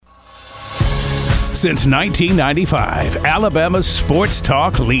Since 1995, Alabama's sports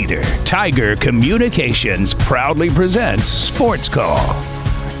talk leader, Tiger Communications, proudly presents SportsCall.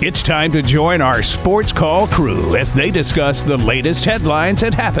 It's time to join our Sports Call crew as they discuss the latest headlines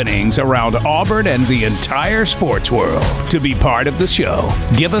and happenings around Auburn and the entire sports world. To be part of the show,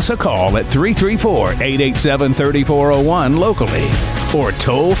 give us a call at 334-887-3401 locally or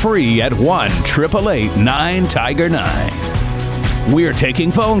toll free at 1-888-9-TIGER-9. We're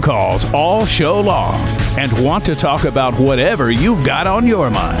taking phone calls all show long and want to talk about whatever you've got on your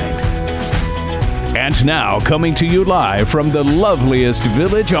mind. And now, coming to you live from the loveliest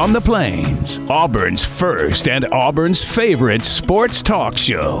village on the plains, Auburn's first and Auburn's favorite sports talk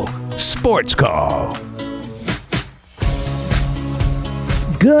show, Sports Call.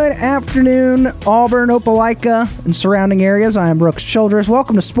 Good afternoon, Auburn, Opelika, and surrounding areas. I am Brooks Childress.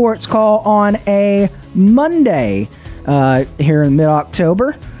 Welcome to Sports Call on a Monday here in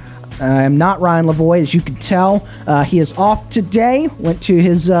mid-October. I'm not Ryan Lavoie, as you can tell. He is off today. Went to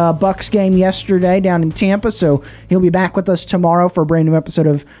his Bucks game yesterday down in Tampa, so he'll be back with us tomorrow for a brand new episode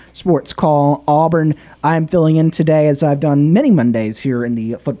of Sports Call Auburn. I'm filling in today, as I've done many Mondays here in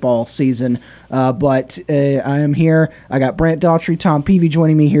the football season. But I am here. I got Brant Daughtry, Tom Peavy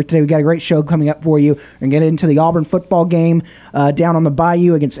joining me here today. We got a great show coming up for you. We're going to get into the Auburn football game down on the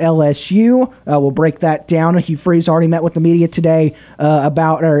Bayou against LSU. We'll break that down. Hugh Freeze already met with the media today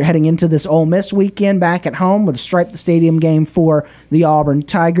about heading into this Ole Miss weekend back at home with a Stripe the Stadium game for the Auburn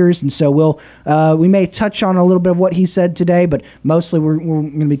Tigers. And so we may touch on a little bit of what he said today, but mostly we're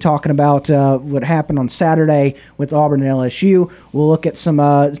going to be talking about what happened on Saturday with Auburn and LSU. We'll look at some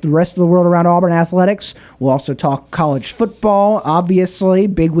the rest of the world around Auburn athletics. We'll also talk college football, obviously.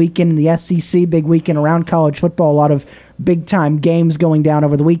 Big weekend in the SEC, big weekend around college football. A lot of big-time games going down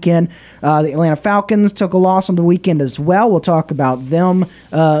over the weekend. The Atlanta Falcons took a loss on the weekend as well. We'll talk about them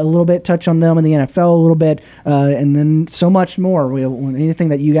a little bit, touch on them in the NFL a little bit, and then so much more. Anything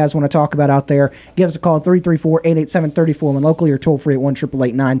that you guys want to talk about out there, give us a call at 334-887-3401 locally or toll-free at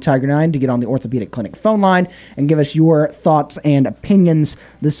 1-888-9-TIGER-9 to get on the Orthopedic Clinic phone line and give us your thoughts and opinions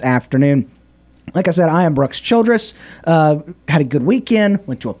this afternoon. Like I said, I am Brooks Childress. Had a good weekend.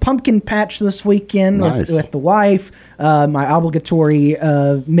 Went to a pumpkin patch this weekend with the wife. My obligatory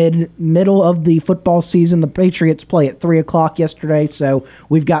middle of the football season. The Patriots play at 3 o'clock yesterday, so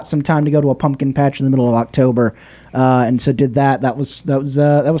we've got some time to go to a pumpkin patch in the middle of October. And so did that. That was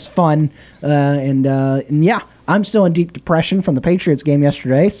fun. And yeah, I'm still in deep depression from the Patriots game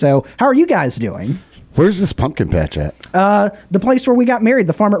yesterday. So how are you guys doing? Where's this pumpkin patch at? The place where we got married,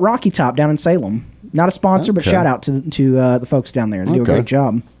 the farm at Rocky Top down in Salem. Not a sponsor, but shout out to the folks down there. They do a great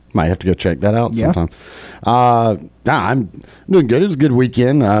job. Might have to go check that out sometime. I'm doing good. It was a good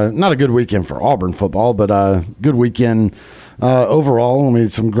weekend. Not a good weekend for Auburn football, but a good weekend overall. I mean,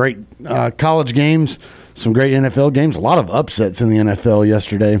 some great college games, some great NFL games, a lot of upsets in the NFL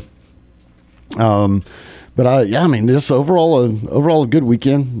yesterday. But yeah, I mean, just overall a good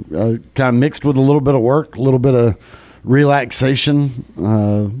weekend. Kind of mixed with a little bit of work, a little bit of relaxation,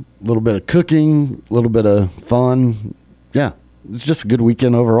 a little bit of cooking, a little bit of fun. Yeah, it's just a good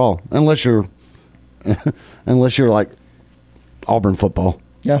weekend overall. Unless you're like Auburn football.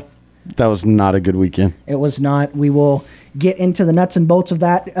 Yeah, that was not a good weekend. It was not. We will get into the nuts and bolts of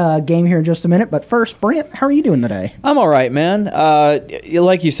that game here in just a minute. But first, Brant, how are you doing today? I'm all right, man.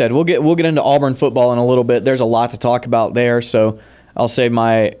 Like you said, we'll get into Auburn football in a little bit. There's a lot to talk about there, so I'll save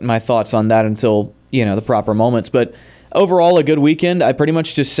my thoughts on that until the proper moments. But overall, a good weekend. I pretty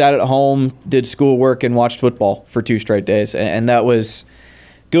much just sat at home, did schoolwork, and watched football for 2 straight days, and that was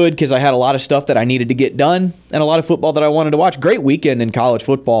good because I had a lot of stuff that I needed to get done and a lot of football that I wanted to watch. Great weekend in college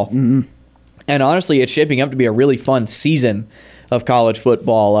football. Mm-hmm. And honestly, it's shaping up to be a really fun season of college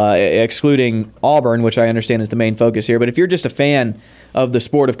football, excluding Auburn, which I understand is the main focus here. But if you're just a fan of the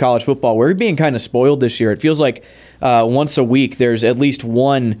sport of college football, we're being kind of spoiled this year. It feels like once a week there's at least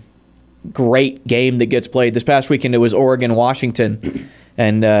one great game that gets played. This past weekend it was Oregon-Washington,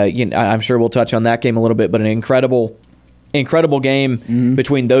 and I'm sure we'll touch on that game a little bit, but an incredible game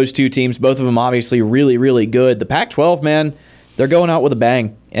between those two teams, both of them obviously really, really good. The Pac-12, man, they're going out with a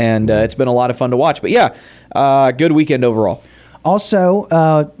bang, and it's been a lot of fun to watch. But yeah, good weekend overall. Also,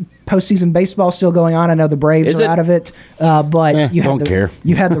 postseason baseball still going on. I know the Braves are out of it, but you don't care.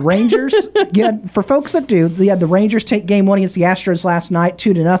 You had the Rangers. For folks that do, you had the Rangers take game 1 against the Astros last night,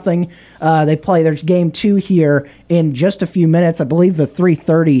 2-0. They play their game 2 here in just a few minutes. I believe the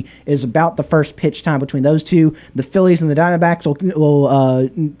 3:30 is about the first pitch time between those two. The Phillies and the Diamondbacks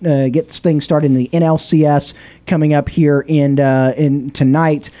will get things started in the NLCS coming up here in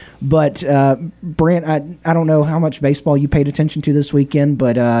tonight. But Brant, I don't know how much baseball you paid attention to this weekend,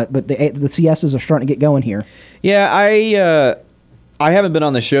 but but the CSs are starting to get going here. Yeah, I haven't been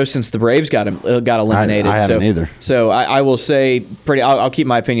on the show since the Braves got eliminated. I haven't either. So I will say I'll keep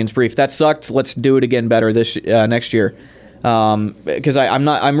my opinions brief. That sucked. Let's do it again better this next year, because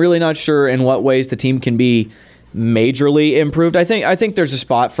I'm really not sure in what ways the team can be majorly improved. I think there's a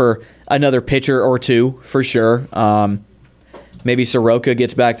spot for another pitcher or two for sure. Maybe Soroka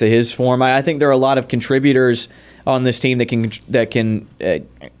gets back to his form. I think there are a lot of contributors on this team that can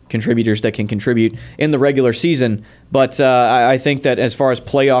contribute in the regular season. But I think that as far as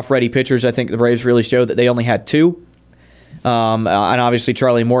playoff-ready pitchers, I think the Braves really showed that they only had two. And obviously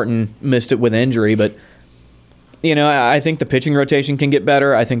Charlie Morton missed it with injury. But, I think the pitching rotation can get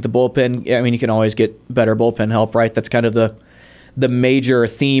better. I think the bullpen, you can always get better bullpen help, right? That's kind of the major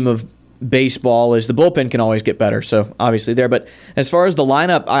theme of baseball is the bullpen can always get better. So obviously there. But as far as the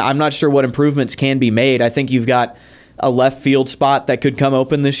lineup, I'm not sure what improvements can be made. I think you've got a left field spot that could come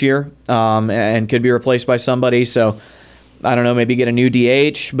open this year and could be replaced by somebody. So I don't know, maybe get a new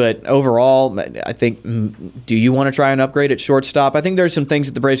DH. But overall, I think, do you want to try and upgrade at shortstop? I think there's some things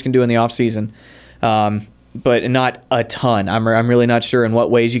that the Braves can do in the offseason, but not a ton. I'm really not sure in what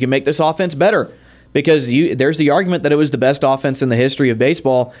ways you can make this offense better. Because there's the argument that it was the best offense in the history of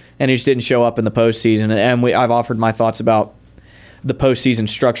baseball, and it just didn't show up in the postseason. And I've offered my thoughts about the postseason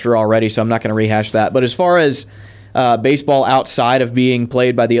structure already, so I'm not going to rehash that. But as far as baseball outside of being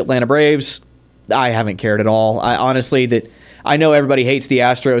played by the Atlanta Braves, I haven't cared at all. I know everybody hates the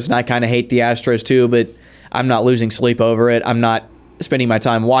Astros, and I kind of hate the Astros too, but I'm not losing sleep over it. I'm not spending my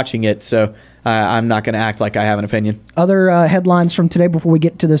time watching it, so I'm not going to act like I have an opinion. Other headlines from today before we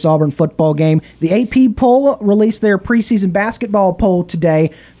get to this Auburn football game. The AP poll released their preseason basketball poll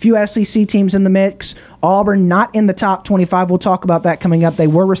today. Few SEC teams in the mix. Auburn not in the top 25. We'll talk about that coming up. They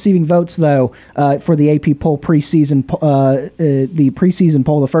were receiving votes, though, for the AP poll preseason, the preseason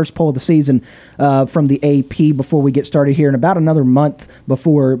poll, the first poll of the season from the AP before we get started here in about another month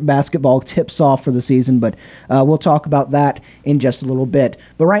before basketball tips off for the season. But we'll talk about that in just a little bit.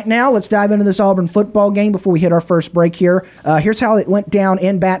 But right now, let's dive into this Auburn football game before we hit our first break here. Here's how it went down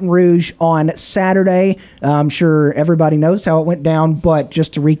in Baton Rouge on Saturday. I'm sure everybody knows how it went down, but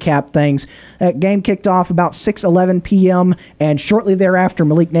just to recap things, that game kicked off about 6:11 p.m., and shortly thereafter,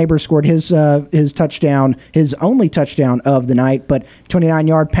 Malik Neighbors scored his touchdown, his only touchdown of the night, but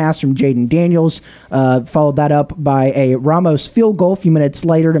 29-yard pass from Jaden Daniels followed that up by a Ramos field goal a few minutes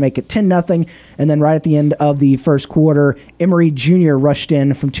later to make it 10-0, and then right at the end of the first quarter, Emery Jr. rushed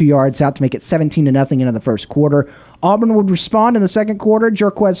in from 2 yards out to make it 17-0 into the first quarter. Auburn would respond in the second quarter.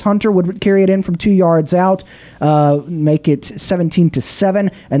 Jerquez Hunter would carry it in from 2 yards out, make it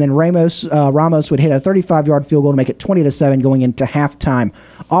 17-7, and then Ramos would hit a 35-yard field goal to make it 20-7 going into halftime.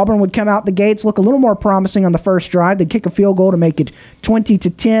 Auburn would come out the gates, look a little more promising on the first drive. They'd kick a field goal to make it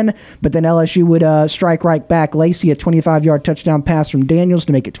 20-10, but then LSU would strike right back. Lacey, a 25-yard touchdown pass from Daniels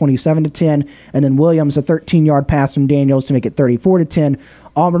to make it 27-10, and then Williams, a 13-yard pass from Daniels to make it 34-10.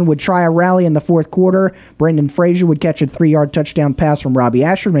 Auburn would try a rally in the fourth quarter. Brendan Frazier would catch a 3-yard touchdown pass from Robbie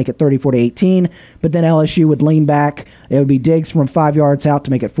Asher to make it 34-18. But then LSU would lean back. It would be Diggs from 5 yards out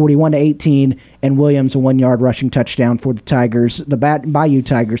to make it 41-18, and Williams a 1-yard rushing touchdown for the Tigers, the Bayou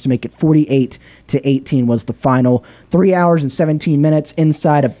Tigers, to make it 48-18 was the final. 3 hours and 17 minutes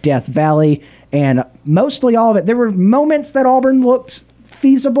inside of Death Valley, and mostly all of it. There were moments that Auburn looked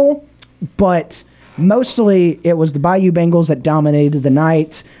feasible, but mostly it was the Bayou Bengals that dominated the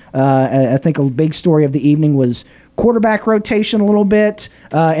night. I think a big story of the evening was quarterback rotation a little bit,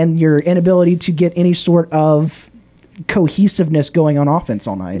 and your inability to get any sort of cohesiveness going on offense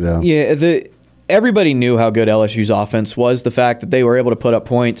all night. Everybody knew how good LSU's offense was. The fact that they were able to put up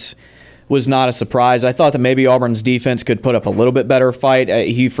points was not a surprise. I thought that maybe Auburn's defense could put up a little bit better fight.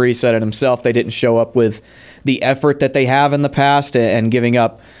 Hugh Freeze said it himself. They didn't show up with the effort that they have in the past, and giving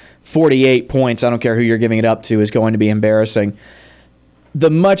up 48 points, I don't care who you're giving it up to, is going to be embarrassing. The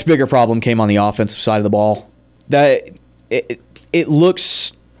much bigger problem came on the offensive side of the ball. That it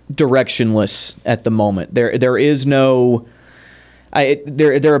looks directionless at the moment. There is no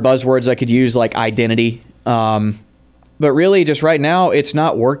there are buzzwords I could use like identity, but really just right now it's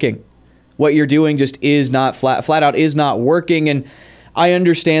not working. What you're doing just is not flat out is not working. And I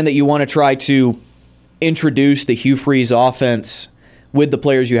understand that you want to try to introduce the Hugh Freeze offense with the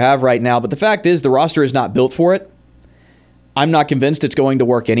players you have right now, but the fact is the roster is not built for it. I'm not convinced it's going to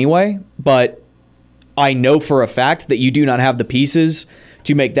work anyway, but I know for a fact that you do not have the pieces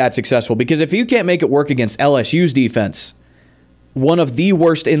to make that successful, because if you can't make it work against LSU's defense, one of the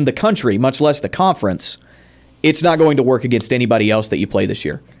worst in the country, much less the conference, it's not going to work against anybody else that you play this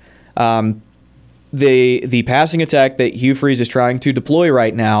year. the passing attack that Hugh Freeze is trying to deploy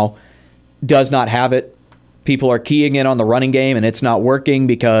right now does not have it. People are keying in on the running game, and it's not working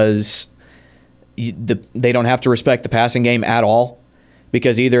because they don't have to respect the passing game at all,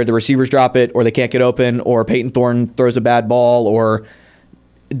 because either the receivers drop it or they can't get open, or Peyton Thorne throws a bad ball, or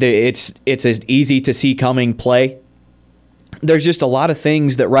it's an easy to see coming play. There's just a lot of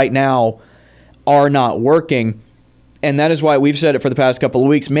things that right now are not working, and that is why we've said it for the past couple of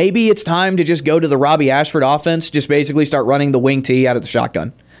weeks. Maybe it's time to just go to the Robbie Ashford offense, just basically start running the wing tee out of the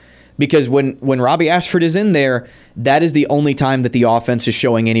shotgun. Because when Robbie Ashford is in there, that is the only time that the offense is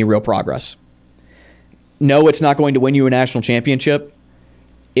showing any real progress. No, it's not going to win you a national championship.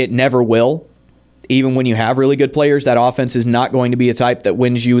 It never will. Even when you have really good players, that offense is not going to be a type that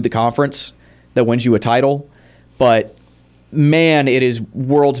wins you the conference, that wins you a title. But, man, it is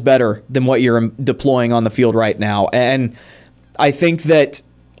worlds better than what you're deploying on the field right now. And I think that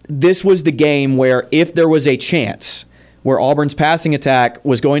this was the game where if there was a chance where Auburn's passing attack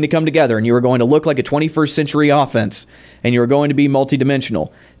was going to come together and you were going to look like a 21st century offense and you were going to be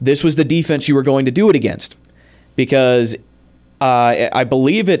multidimensional, this was the defense you were going to do it against. Because I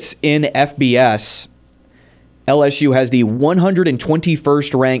believe it's in FBS, LSU has the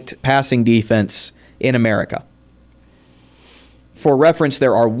 121st ranked passing defense in America. For reference,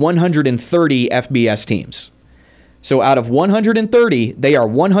 there are 130 FBS teams. So out of 130, they are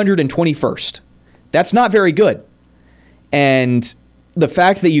 121st. That's not very good. And the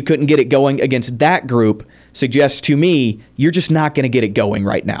fact that you couldn't get it going against that group suggests to me you're just not going to get it going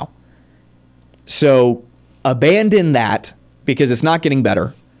right now. So abandon that because it's not getting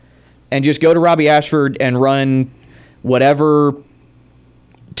better, and just go to Robbie Ashford and run whatever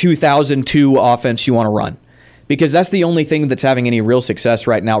 2002 offense you want to run, because that's the only thing that's having any real success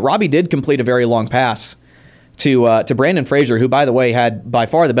right now. Robbie did complete a very long pass to Brandon Frazier, who, by the way, had by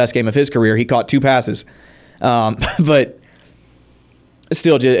far the best game of his career. He caught 2 passes. But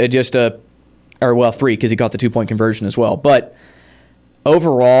still, just 3, because he caught the 2-point conversion as well. But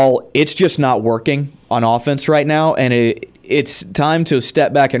overall, it's just not working on offense right now, and it's time to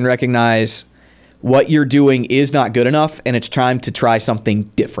step back and recognize what you're doing is not good enough, and it's time to try something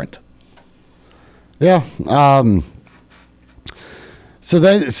different. Yeah. So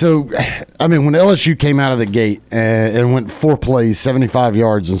when LSU came out of the gate and went 4 plays, 75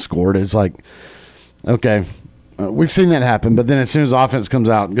 yards, and scored, it's like, okay, we've seen that happen. But then as soon as offense comes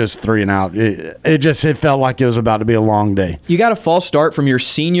out and goes 3 and out, it felt like it was about to be a long day. You got a false start from your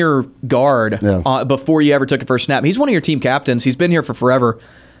senior guard before you ever took a first snap. He's one of your team captains. He's been here for forever.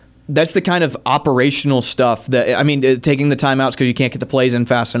 That's the kind of operational stuff taking the timeouts because you can't get the plays in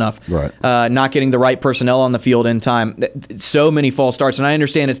fast enough. Right. Not getting the right personnel on the field in time. So many false starts. And I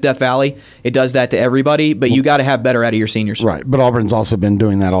understand it's Death Valley. It does that to everybody, but you got to have better out of your seniors. Right. But Auburn's also been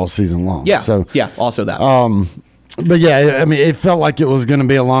doing that all season long. Yeah. So, also that. But yeah, it felt like it was going to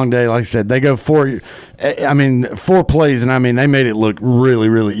be a long day. Like I said, they go 4 plays, and they made it look really,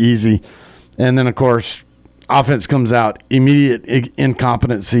 really easy. And then, of course, offense comes out, immediate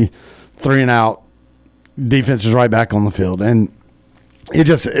incompetency, 3 and out, defense is right back on the field. And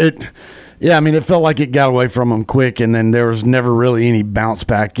it felt like it got away from them quick, and then there was never really any bounce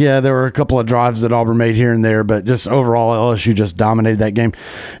back. Yeah, there were a couple of drives that Auburn made here and there, but just overall, LSU just dominated that game.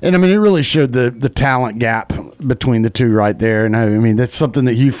 And, it really showed the talent gap between the two right there. And, that's something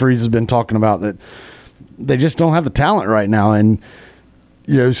that Hugh Freeze has been talking about, that they just don't have the talent right now. And,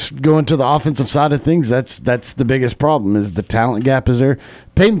 going to the offensive side of things, that's the biggest problem, is the talent gap is there.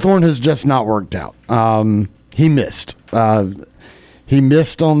 Peyton Thorne has just not worked out. He missed. He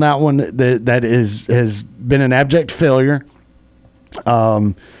missed on that one. That has been an abject failure.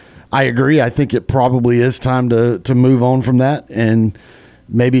 I agree. I think it probably is time to move on from that and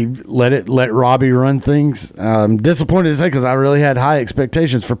maybe let Robbie run things. Disappointed to say, because I really had high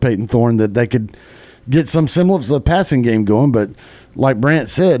expectations for Peyton Thorne that they could get some semblance of a passing game going. But like Brant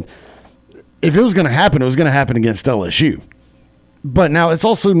said, if it was going to happen, it was going to happen against LSU. But now it's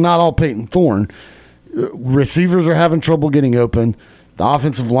also not all Peyton Thorne. Receivers are having trouble getting open. The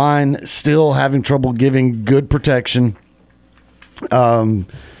offensive line still having trouble giving good protection. Some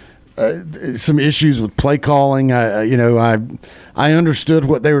issues with play calling. I understood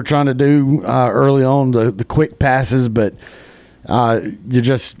what they were trying to do early on, the quick passes, but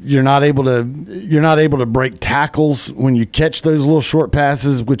you're not able to break tackles when you catch those little short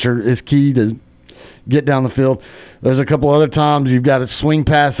passes, which is key to get down the field. There's a couple other times you've got a swing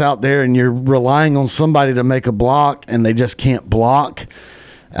pass out there and you're relying on somebody to make a block and they just can't block.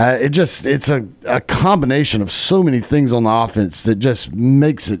 It's a combination of so many things on the offense that just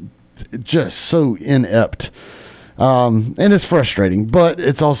makes it just so inept. And it's frustrating, but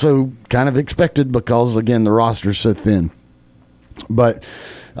it's also kind of expected because, again, the roster's so thin. But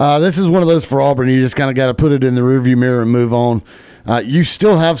this is one of those for Auburn. You just kind of got to put it in the rearview mirror and move on. You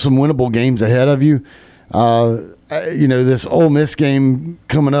still have some winnable games ahead of you. This Ole Miss game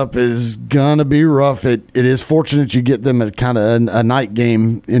coming up is going to be rough. It is fortunate you get them at kind of a night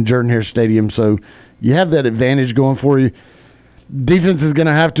game in Jordan-Hare Stadium, so you have that advantage going for you. Defense is going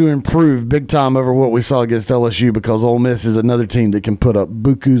to have to improve big time over what we saw against LSU because Ole Miss is another team that can put up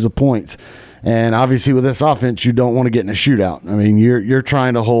bukus of points. And obviously with this offense, you don't want to get in a shootout. I mean, you're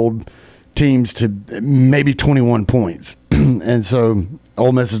trying to hold teams to maybe 21 points. And so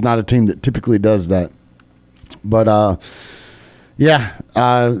Ole Miss is not a team that typically does that. But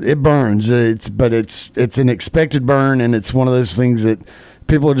it burns. It's an expected burn, and it's one of those things that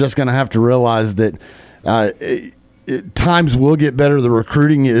people are just going to have to realize that times will get better. The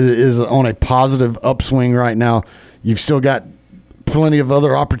recruiting is on a positive upswing right now. You've still got plenty of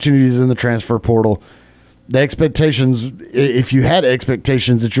other opportunities in the transfer portal. The expectations, if you had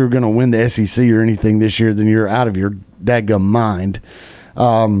expectations that you were going to win the SEC or anything this year, then you're out of your daggum mind.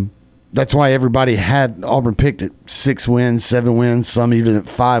 That's why everybody had Auburn picked at 6 wins, 7 wins, some even at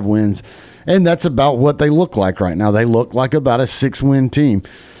 5 wins. And that's about what they look like right now. They look like about a 6-win team.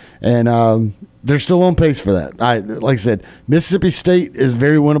 And they're still on pace for that. Like I said, Mississippi State is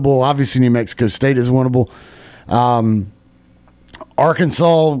very winnable. Obviously, New Mexico State is winnable.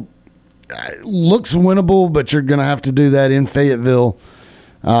 Arkansas looks winnable, but you're going to have to do that in Fayetteville.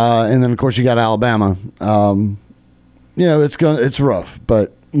 And then, of course, you got Alabama. It's rough,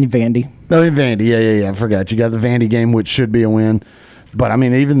 but Vandy. Oh, Vandy. Yeah. I forgot. You got the Vandy game, which should be a win. But, I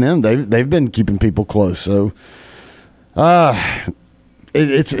mean, even then, they've been keeping people close. So,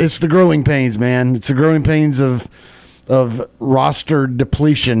 it's the growing pains, man. It's the growing pains of roster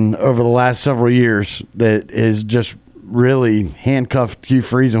depletion over the last several years that is just really handcuffed Hugh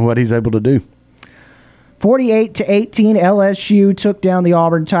Freeze and what he's able to do. 48-18, LSU took down the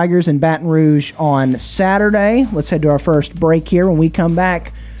Auburn Tigers in Baton Rouge on Saturday. Let's head to our first break here. When we come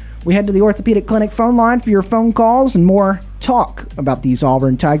back, we head to the Orthopedic Clinic phone line for your phone calls and more talk about these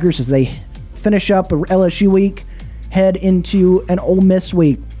Auburn Tigers as they finish up a LSU week, head into an Ole Miss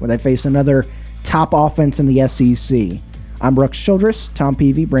week where they face another top offense in the SEC. I'm Brooks Childress. Tom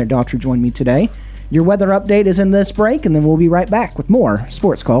Peavy, Brant Daughtry joined me today. Your weather update is in this break, and then we'll be right back with more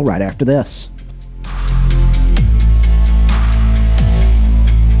Sports Call right after this.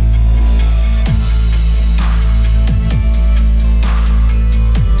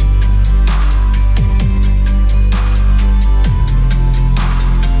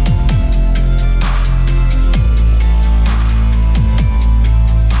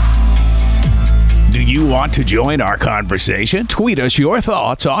 Want to join our conversation? Tweet us your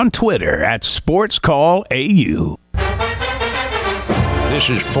thoughts on Twitter at SportsCallAU. This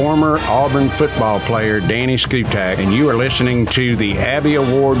is former Auburn football player Danny Skutak, and you are listening to the Abby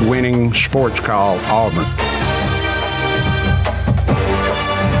Award-winning Sports Call Auburn.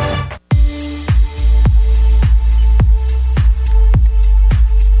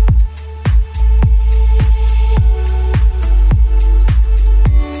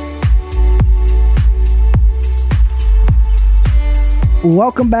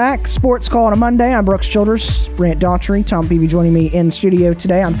 Welcome back. Sports Call on a Monday. I'm Brooks Childress, Brant Daughtry, Tom Peavy joining me in studio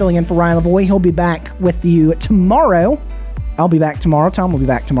today. I'm filling in for Ryan Lavoie. He'll be back with you tomorrow. I'll be back tomorrow. Tom will be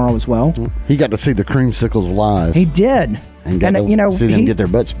back tomorrow as well. He got to see the Creamsicles live. He did. And got to see them get their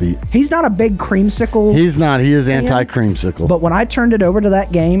butts beat. He's not a big Creamsicle. He's not. He is anti-Creamsicle. But when I turned it over to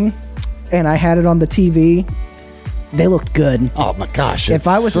that game and I had it on the TV, they looked good. Oh my gosh,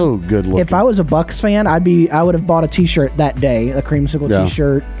 so good looking. If I was a Bucks fan, I would have bought a T-shirt that day, a Creamsicle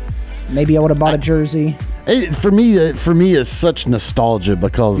T-shirt. Maybe I would have bought a jersey. For me, it's such nostalgia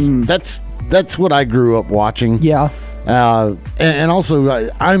because that's what I grew up watching. Yeah. And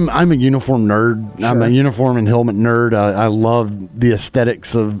also, I'm a uniform nerd. Sure. I'm a uniform and helmet nerd. I love the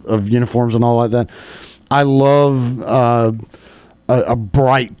aesthetics of uniforms and all like that. I love a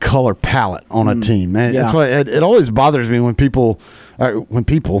bright color palette on a team. And that's why it always bothers me when teams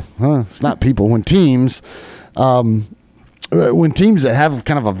that have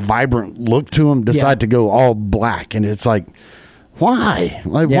kind of a vibrant look to them decide to go all black, and it's like, why?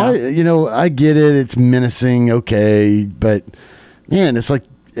 Why? I get it. It's menacing, okay, but man, it's like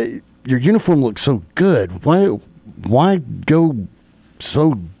your uniform looks so good. Why go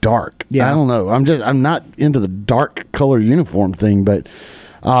so dark? I don't know. I'm not into the dark color uniform thing, but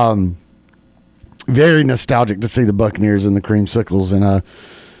very nostalgic to see the Buccaneers and the Creamsicles, and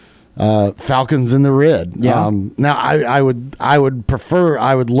Falcons in the red. Yeah. Now I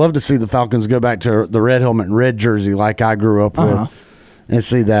would love to see the Falcons go back to the red helmet and red jersey like I grew up with, and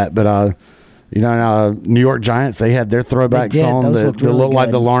see that. But New York Giants, they had their throwbacks on that looked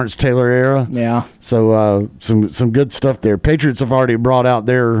like the Lawrence Taylor era. Yeah. So some good stuff there. Patriots have already brought out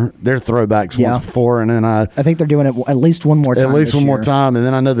their throwbacks once before, and then I think they're doing it at least one more time. At least one more time, and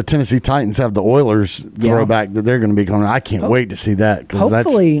then I know the Tennessee Titans have the Oilers throwback that they're going to be coming. I can't wait to see that.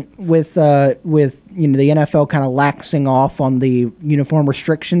 Hopefully, with the NFL kind of laxing off on the uniform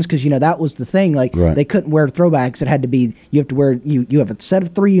restrictions, because that was the thing. Like they couldn't wear throwbacks. It had to be you have to wear you have a set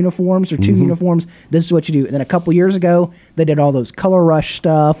of 3 uniforms or 2 uniforms. This is what you do. And then a couple years ago, they did all those color rush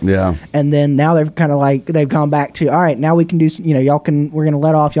stuff. Yeah. And then now they've kind of they've gone back to, all right, now we can do we're going to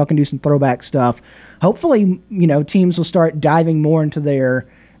let off. Y'all can do some throwback stuff. Hopefully, teams will start diving more into their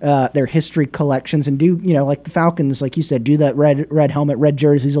history collections and do like the Falcons, like you said, do that red helmet, red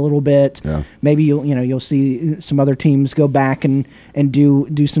jerseys a little bit. Yeah. Maybe you'll see some other teams go back and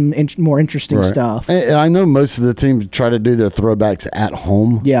do some more interesting stuff. And I know most of the teams try to do their throwbacks at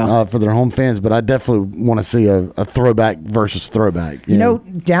home, for their home fans, but I definitely want to see a throwback versus throwback.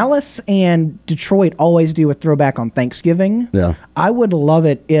 Dallas and Detroit always do a throwback on Thanksgiving. Yeah, I would love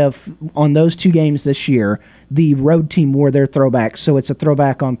it if on those 2 games this year, the road team wore their throwbacks, so it's a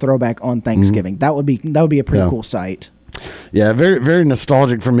throwback on Thanksgiving. That would be a pretty cool sight. Yeah, very very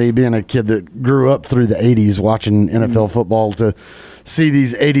nostalgic for me, being a kid that grew up through the 80s watching NFL football, to see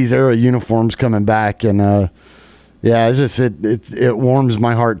these 80s era uniforms coming back, and it's just it warms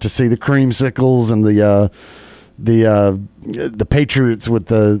my heart to see the creamsicles and the Patriots with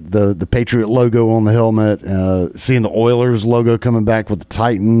the Patriot logo on the helmet, seeing the Oilers logo coming back with the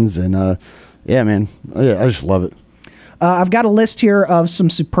Titans, and yeah, man. I just love it. I've got a list here of some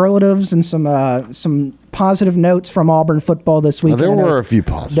superlatives and some positive notes from Auburn football this week. There were a few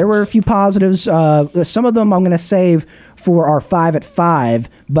positives. There were a few positives. Some of them I'm going to save for our 5 at 5,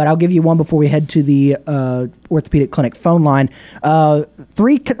 but I'll give you one before we head to the Orthopedic Clinic phone line. 3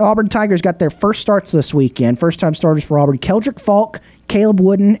 Auburn Tigers got their first starts this weekend. First-time starters for Auburn. Keldrick Falk, Caleb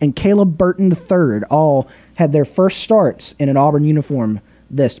Wooden, and Caleb Burton III all had their first starts in an Auburn uniform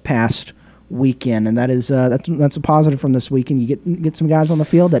this past weekend, and that's a positive from this weekend. You get some guys on the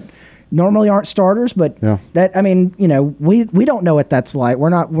field that normally aren't starters, but we don't know what that's like.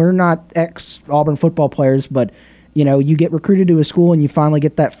 We're not ex Auburn football players, but you get recruited to a school and you finally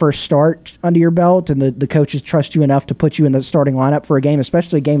get that first start under your belt, and the coaches trust you enough to put you in the starting lineup for a game,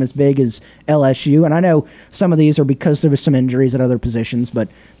 especially a game as big as LSU. And I know some of these are because there was some injuries at other positions, but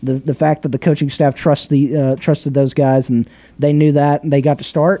the fact that the coaching staff trusted those guys and they knew that and they got to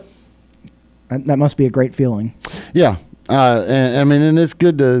start, that must be a great feeling. Yeah. And it's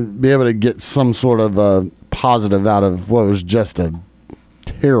good to be able to get some sort of positive out of what was just a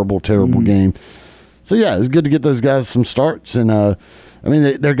terrible game. So, yeah, it's good to get those guys some starts. And,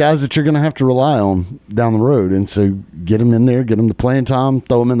 they're guys that you're going to have to rely on down the road. And so get them in there, get them the playing time,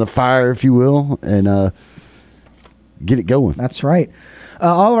 throw them in the fire, if you will, and get it going. That's right.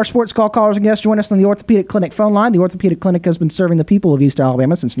 All of our sports call callers and guests join us on the Orthopedic Clinic phone line. The Orthopedic Clinic has been serving the people of East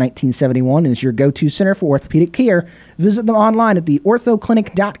Alabama since 1971 and is your go-to center for orthopedic care. Visit them online at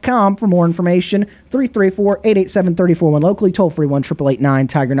theorthoclinic.com for more information. 334-887-3401. Locally, toll-free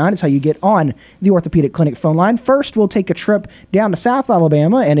 1-888-9-TIGER-9 is how you get on the Orthopedic Clinic phone line. First, we'll take a trip down to South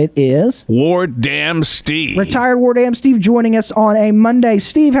Alabama, and it is Ward Dam Steve. Retired Ward Dam Steve joining us on a Monday.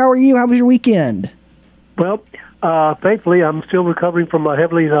 Steve, how are you? How was your weekend? Well, thankfully, I'm still recovering from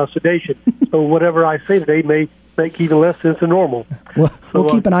heavily sedation, so whatever I say today may make even less sense than normal. We'll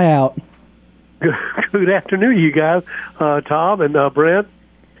keep an eye out. Good afternoon, you guys, Tom and Brent.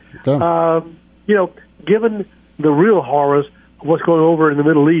 Given the real horrors of what's going over in the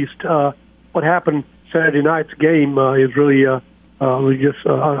Middle East, what happened Saturday night's game is really just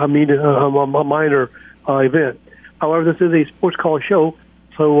a minor event. However, this is a sports call show,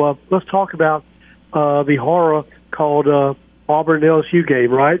 so let's talk about the horror called Auburn LSU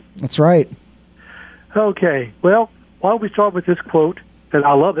game, right? That's right. Okay. Well, why don't we start with this quote, and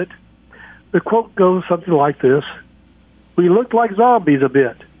I love it. The quote goes something like this: "We looked like zombies a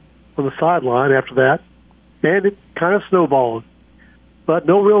bit on the sideline after that, and it kind of snowballed. But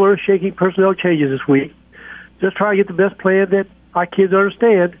no real earth-shaking personnel changes this week. Just try to get the best plan that our kids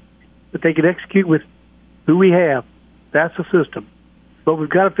understand that they can execute with who we have. That's the system. But we've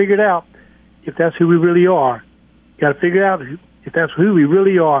got to figure it out if that's who we really are. Got to figure out if that's who we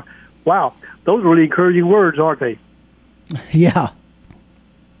really are." Wow, those are really encouraging words, aren't they? Yeah.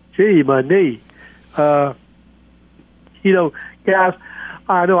 Gee, my knee. Guys,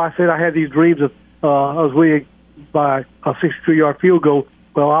 I know I said I had these dreams of I was winning by a 63-yard field goal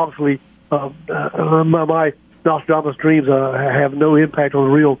well, obviously, my Nostradamus dreams have no impact on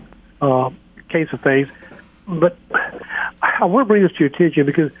the real case of things. But I want to bring this to your attention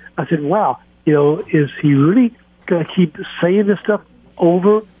because I said, wow, is he really going to keep saying this stuff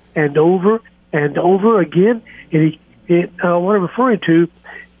over and over and over again? And what I'm referring to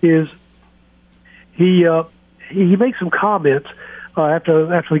is he makes some comments after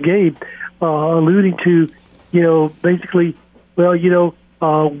the game, alluding to, basically, well,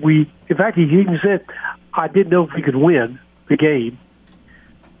 in fact, he even said, I didn't know if we could win the game,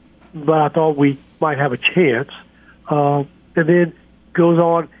 but I thought we might have a chance. And then goes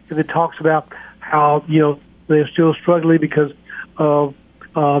on and then talks about how, they're still struggling because of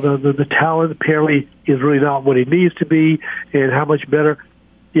the talent apparently is really not what it needs to be, and how much better,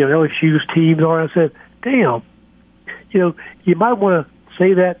 LSU's teams are. I said, damn, you might want to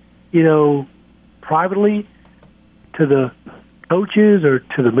say that, privately to the coaches or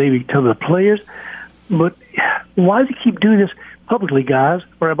to the players, but why does he keep doing this publicly, guys?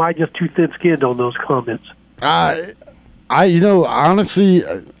 Or am I just too thin-skinned on those comments? Honestly,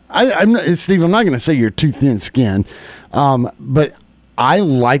 Steve, I'm not going to say you're too thin-skinned, but I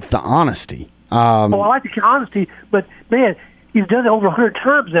like the honesty. I like the honesty, but man, he's done it over 100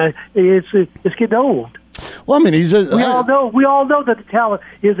 times now. It's getting old. Well, I mean, we all know that the talent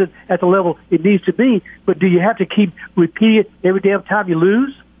isn't at the level it needs to be. But do you have to keep repeating it every damn time you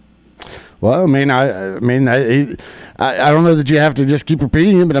lose? Well, I don't know that you have to just keep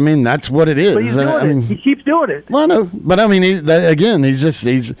repeating it, but I mean that's what it is. But he's doing it. He keeps doing it. Well, no, but I mean, he's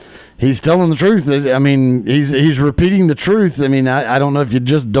telling the truth. I mean, he's repeating the truth. I mean, I don't know if you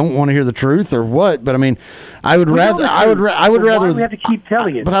just don't want to hear the truth or what, but I mean, I would rather why we have to keep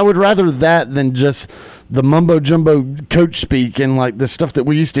telling it. But I would rather that than just the mumbo jumbo coach speak and like the stuff that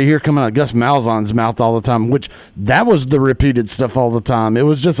we used to hear coming out of Gus Malzahn's mouth all the time, which that was the repeated stuff all the time. It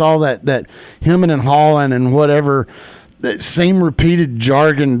was just all that hemming and hawing and whatever, that same repeated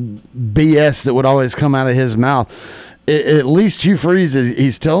jargon BS that would always come out of his mouth. At least Hugh Freeze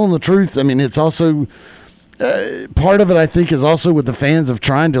he's telling the truth. I mean, it's also part of it, I think, is also with the fans of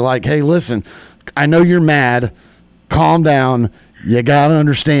trying to like, hey, listen, I know you're mad, calm down. You got to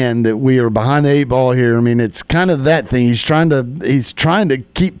understand that we are behind the eight ball here. I mean, it's kind of that thing. He's trying to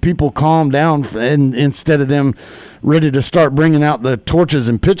keep people calm down, and instead of them ready to start bringing out the torches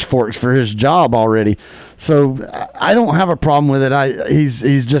and pitchforks for his job already. So I don't have a problem with it.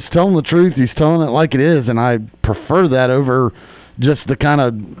 He's just telling the truth. He's telling it like it is, and I prefer that over just the kind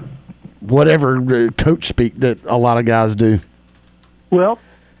of whatever coach speak that a lot of guys do. Well,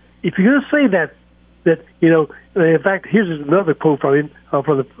 if you're going to say that in fact, here's another quote from him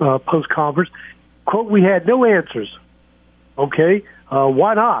from the post-conference. Quote, we had no answers. Okay?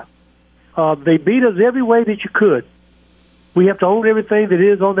 Why not? They beat us every way that you could. We have to own everything that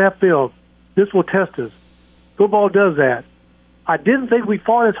is on that field. This will test us. Football does that. I didn't think we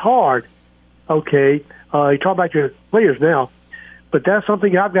fought as hard. Okay? You talk about your players now. But that's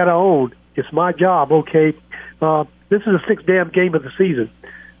something I've got to own. It's my job, okay? This is the sixth damn game of the season.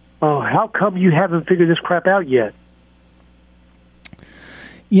 How come you haven't figured this crap out yet?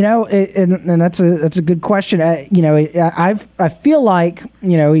 And that's a good question. I feel like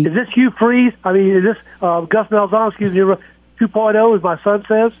is this Hugh Freeze? I mean, is this Gus Malzahn? 2.0, as my son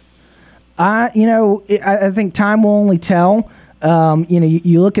says. I think time will only tell.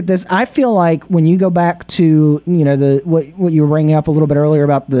 You look at this. I feel like when you go back to what you were bringing up a little bit earlier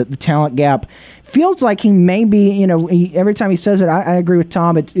about the talent gap, feels like he may be every time he says it. I agree with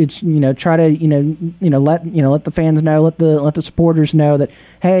Tom. It's try to let the fans know, let the supporters know that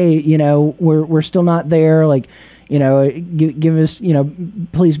hey we're still not there. Like give us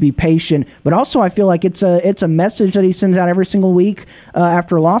please be patient. But also I feel like it's a message that he sends out every single week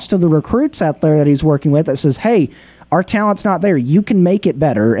after a loss to the recruits out there that he's working with that says hey, our talent's not there. You can make it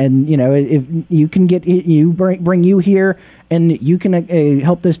better, and if you can bring you here, and you can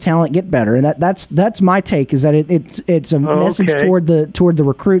help this talent get better. And that's my take. Is that it's a message toward the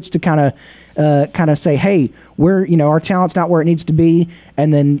recruits to kind of say, hey, our talent's not where it needs to be,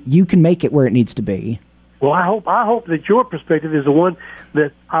 and then you can make it where it needs to be. Well, I hope that your perspective is the one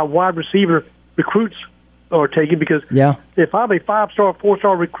that our wide receiver recruits are taking, because if I'm a 5-star,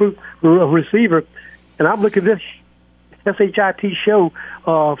 4-star receiver, and I'm looking at this SHIT show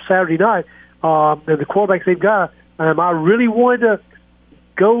Saturday night, and the quarterbacks they've got, am I really wanting to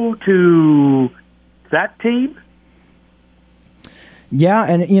go to that team? Yeah,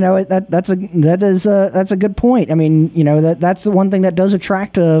 and that's a good point. I mean, that's the one thing that does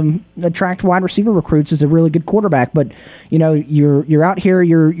attract wide receiver recruits is a really good quarterback. But you're out here,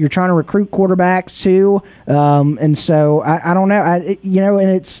 you're trying to recruit quarterbacks too, and so I don't know. And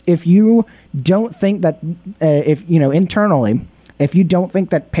it's if you don't think that internally, if you don't think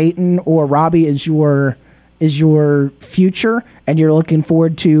that Peyton or Robbie is your future, and you're looking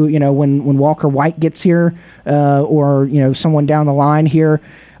forward to when Walker White gets here, or someone down the line here,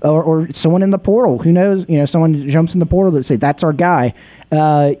 or someone in the portal, who knows, someone jumps in the portal that say that's our guy.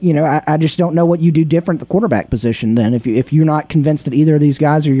 I just don't know what you do different at the quarterback position then if you're not convinced that either of these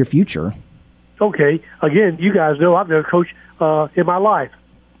guys are your future. Okay, again, you guys know I've never coached in my life.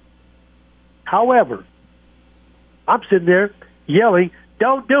 However, I'm sitting there yelling,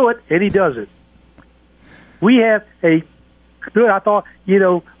 "Don't do it," and he does it. We have a good, I thought,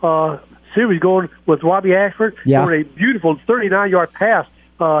 series going with Robbie Ashford. Yeah. For a beautiful 39-yard pass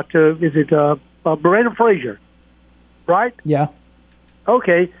to Brandon Frazier, right? Yeah.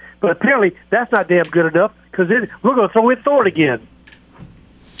 Okay, but apparently that's not damn good enough because then we're going to throw in Thorne again.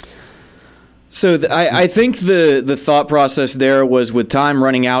 So I think the thought process there was with time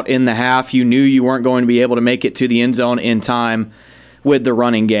running out in the half, you knew you weren't going to be able to make it to the end zone in time with the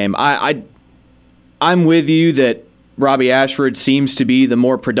running game. I'm with you that Robbie Ashford seems to be the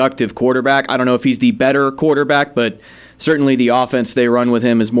more productive quarterback. I don't know if he's the better quarterback, but certainly the offense they run with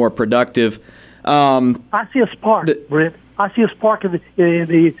him is more productive. I see a spark, Brent. I see a spark in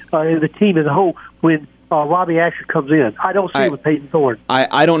the team as a whole when Robbie Ashford comes in. I don't see it with Peyton Thorne.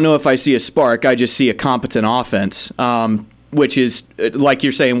 I don't know if I see a spark. I just see a competent offense, which is, like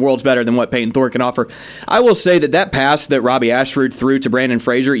you're saying, worlds better than what Peyton Thorne can offer. I will say that pass that Robbie Ashford threw to Brandon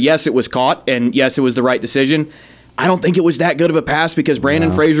Frazier, yes, it was caught, and yes, it was the right decision. I don't think it was that good of a pass because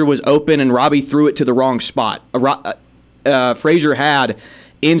Brandon Frazier was open and Robbie threw it to the wrong spot. Frazier had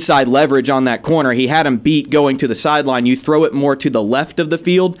inside leverage on that corner. He had him beat going to the sideline. You throw it more to the left of the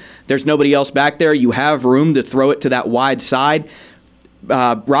field. There's nobody else back there. You have room to throw it to that wide side.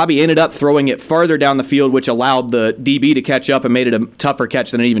 Robbie ended up throwing it farther down the field, which allowed the DB to catch up and made it a tougher catch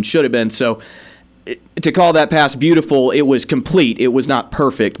than it even should have been. So to call that pass beautiful, it was complete. It was not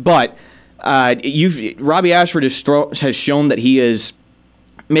perfect. But Robbie Ashford has shown that he is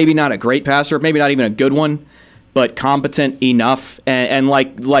maybe not a great passer, maybe not even a good one, but competent enough. And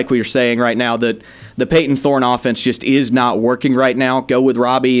like we were saying right now, that the Peyton Thorne offense just is not working right now. Go with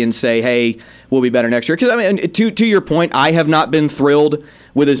Robbie and say, hey, we'll be better next year. Because, I mean, to your point, I have not been thrilled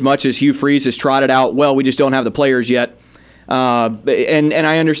with as much as Hugh Freeze has trotted out, well, we just don't have the players yet. And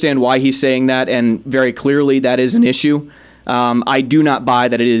I understand why he's saying that, and very clearly that is an issue. I do not buy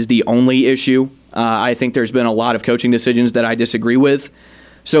that it is the only issue. I think there's been a lot of coaching decisions that I disagree with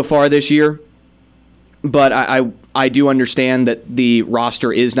so far this year. But I do understand that the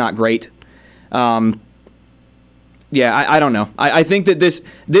roster is not great. I don't know. I think that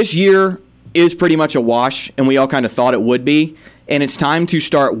this year is pretty much a wash, and we all kind of thought it would be. And it's time to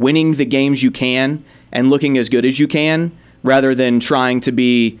start winning the games you can and looking as good as you can, rather than trying to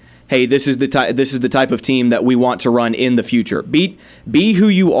be, hey, this is the type of team that we want to run in the future. Be who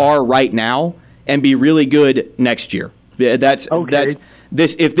you are right now and be really good next year. That's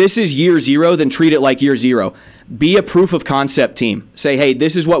if this is year zero, then treat it like year zero. Be a proof of concept team. Say, hey,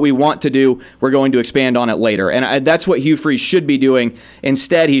 this is what we want to do. We're going to expand on it later. And that's what Hugh Freeze should be doing.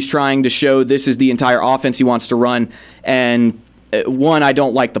 Instead, he's trying to show this is the entire offense he wants to run. And one, I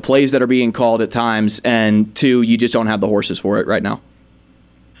don't like the plays that are being called at times. And two, you just don't have the horses for it right now.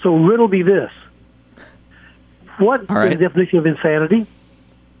 So riddle me this. What is the definition of insanity?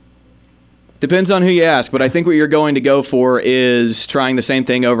 Depends on who you ask, but I think what you're going to go for is trying the same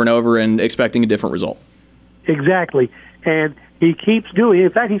thing over and over and expecting a different result. Exactly. And he keeps doing it.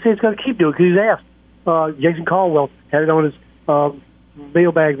 In fact, he says he's going to keep doing it because he's asked. Jason Caldwell had it on his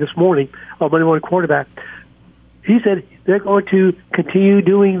mailbag this morning, Monday morning quarterback. He said they're going to continue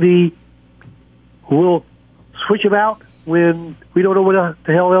doing we'll switch him out when we don't know what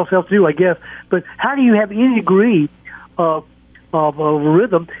the hell else to do, I guess. But how do you have any degree of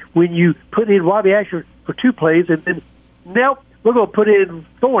rhythm when you put in Robbie Ashford for 2 plays and then, nope, we're going to put in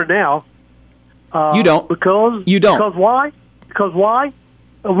Thorne now? You don't. Because why? Because why?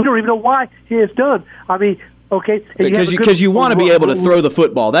 We don't even know why it's done. I mean, okay. Because you want to be able to throw the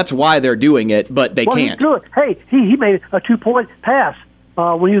football. That's why they're doing it, but they can't. He threw it. Hey, he made a 2-point pass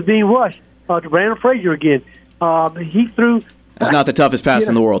when he was being rushed to Brandon Frazier again. He threw. That's not the toughest pass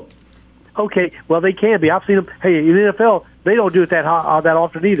in the world. Okay, well, they can be. I've seen them. Hey, in the NFL, they don't do it that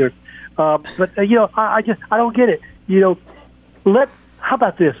often either. But I don't get it. How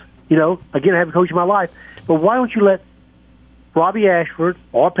about this? Again, I haven't coached in my life, but why don't you let Robbie Ashford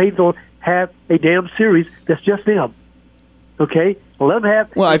or Peyton Thorne have a damn series that's just them. Okay, let them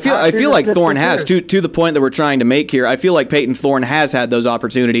have. Well, I feel like Thorne has to the point that we're trying to make here. I feel like Peyton Thorne has had those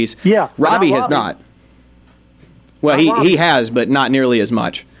opportunities. Yeah, Robbie has not. Well, he has, but not nearly as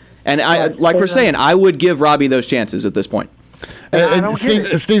much. And we're saying, I would give Robbie those chances at this point.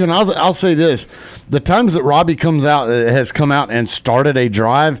 Stephen, I'll say this: the times that Robbie has come out and started a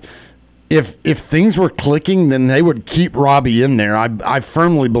drive, if things were clicking, then they would keep Robbie in there. I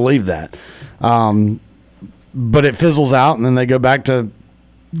firmly believe that. But it fizzles out, and then they go back to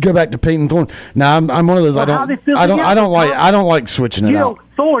Peyton Thorne. Now I'm one of those. Well, I don't like switching it out.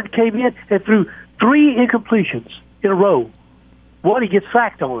 Thorne came in and threw 3 incompletions in a row. One he gets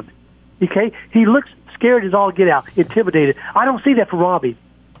sacked on. Okay, he looks scared as all get out, intimidated. I don't see that for Robbie.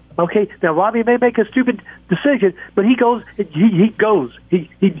 Okay, now Robbie may make a stupid decision, but he goes. He goes. He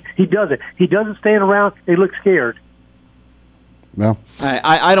does it. He doesn't stand around and look scared. Well,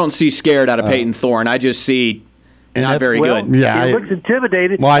 I don't see scared out of Peyton Thorne. I just see not very good. Yeah, he looks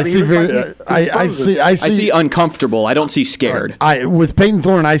intimidated. Well, I see uncomfortable. I don't see scared. With Peyton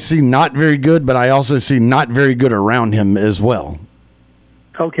Thorne, I see not very good, but I also see not very good around him as well.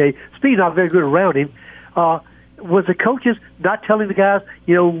 Okay, speaking not very good around him, was the coaches not telling the guys,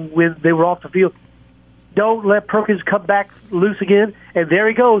 when they were off the field, don't let Perkins come back loose again? And there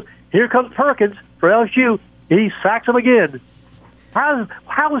he goes. Here comes Perkins for LSU. He sacks him again. How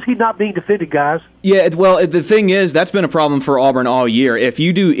is he not being defended, guys? Yeah, well, the thing is, that's been a problem for Auburn all year. If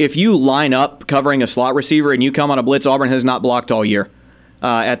you line up covering a slot receiver and you come on a blitz, Auburn has not blocked all year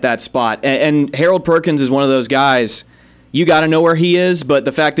at that spot. And Harold Perkins is one of those guys. You got to know where he is, but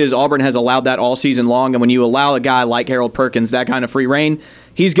the fact is Auburn has allowed that all season long. And when you allow a guy like Harold Perkins that kind of free reign,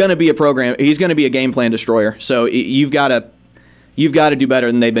 he's going to be a game plan destroyer. So you've got to do better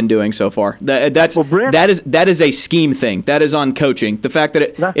than they've been doing so far. That is a scheme thing. That is on coaching. The fact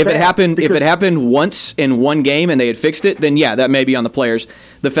that if it happened once in one game and they had fixed it, then yeah, that may be on the players.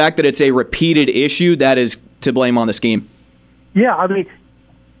 The fact that it's a repeated issue, that is to blame on the scheme. Yeah, I mean,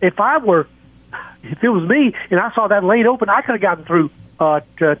 if it was me and I saw that lane open, I could have gotten through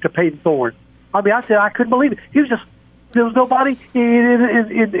to Peyton Thorne. I mean, I couldn't believe it. There was nobody in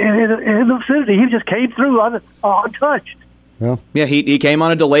the vicinity. He just came through untouched. Yeah, he came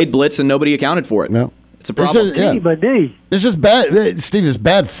on a delayed blitz and nobody accounted for it. No. It's a problem. It's just bad. Steve, it's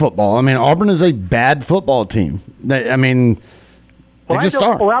bad football. I mean, Auburn is a bad football team. They just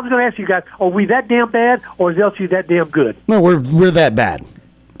are. Well, I was going to ask you guys, are we that damn bad or is LSU that damn good? No, we're that bad.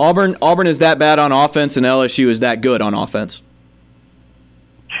 Auburn is that bad on offense, and LSU is that good on offense.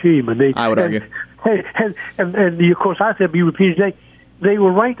 Gee, man, I would argue. And of course, I said, be repeated today, they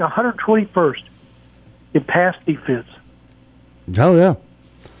were ranked 121st in pass defense. Oh, yeah.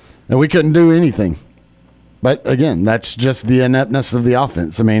 And we couldn't do anything. But, again, that's just the ineptness of the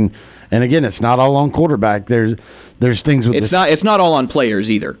offense. I mean, and, again, it's not all on quarterback. There's things with It's not all on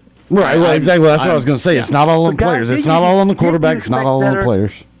players either. Right, well, exactly. That's what I was going to say. Yeah. It's not all on players. It's not all on the quarterback. It's not all on the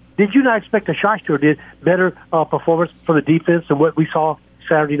players. Did you not expect the Shyster did better performance from the defense than what we saw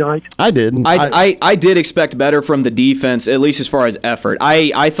Saturday night? I did. I did expect better from the defense, at least as far as effort.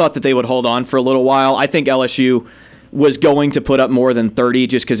 I thought that they would hold on for a little while. I think LSU was going to put up more than 30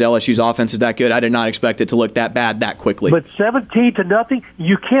 just because LSU's offense is that good. I did not expect it to look that bad that quickly. But 17-0,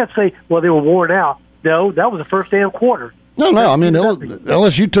 you can't say, well, they were worn out. No, that was the first damn quarter. No. I mean,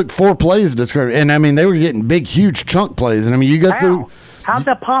 LSU took 4 plays to score, and I mean they were getting big, huge chunk plays. And I mean, you go through. How's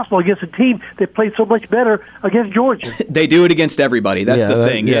that possible against a team that played so much better against Georgia? They do it against everybody. That's the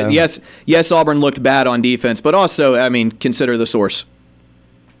thing. Yeah. Yes, Auburn looked bad on defense, but also, I mean, consider the source.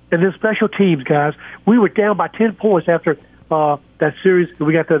 And then special teams, guys. We were down by 10 points after that series.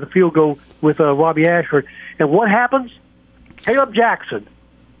 We got the field goal with Robbie Ashford. And what happens? Caleb Jackson.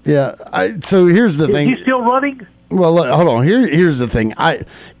 Yeah. So here's the thing. Is he still running? Well, look, hold on. Here's the thing.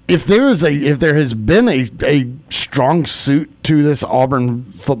 If there has been a strong suit to this Auburn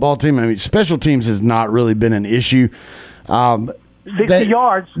football team, I mean, special teams has not really been an issue. 60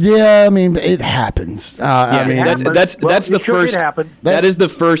 yards. Yeah, I mean, it happens. I mean, that's the first. That is the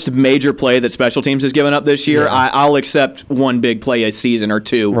first major play that special teams has given up this year. Yeah. I'll accept one big play a season or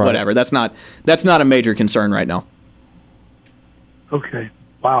two, right. Whatever. That's not a major concern right now. Okay.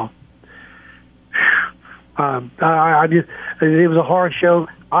 Wow. It was a horror show.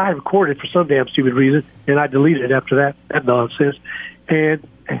 I had recorded it for some damn stupid reason, and I deleted it after that nonsense. And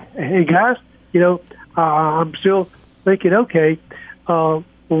guys, I'm still thinking, okay,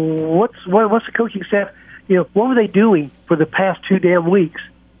 what's the coaching staff? What were they doing for the past 2 damn weeks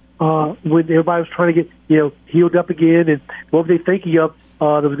when everybody was trying to get healed up again? And what were they thinking of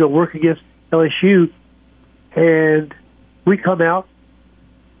that was going to work against LSU? And we come out,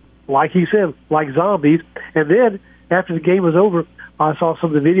 like he said, like zombies. And then after the game was over, I saw some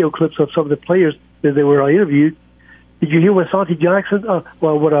of the video clips of some of the players that they were interviewed. Did you hear what Santi Jackson,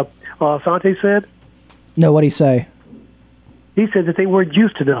 Santi said? No, what'd he say? He said that they weren't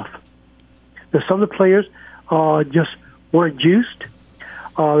juiced enough. That some of the players just weren't juiced,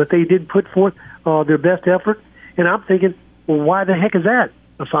 that they didn't put forth their best effort. And I'm thinking, well, why the heck is that,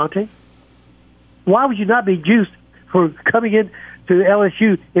 Asante? Why would you not be juiced for coming in to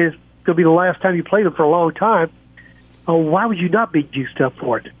LSU? It's going to be the last time you play them for a long time. Why would you not be juiced up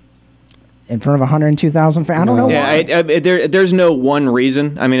for it? In front of 102,000 fans? I don't know why. There's no one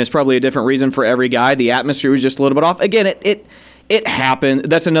reason. I mean, it's probably a different reason for every guy. The atmosphere was just a little bit off. Again, it happened.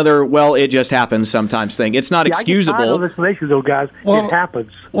 That's another, it just happens sometimes thing. It's not excusable. I get tired of explanations, though, guys. It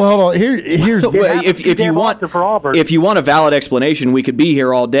happens. Well, here's if you want a valid explanation, we could be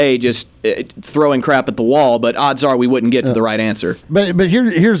here all day just throwing crap at the wall. But odds are we wouldn't get to the right answer. But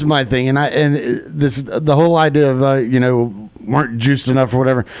here's my thing, and this the whole idea of weren't juiced enough or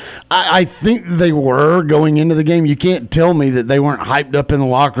whatever. I think they were going into the game. You can't tell me that they weren't hyped up in the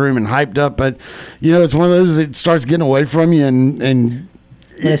locker room and hyped up, but it's one of those that starts getting away from you and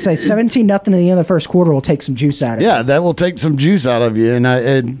they say 17-0 at the end of the first quarter will take some juice out of you. Yeah, that will take some juice out of you. And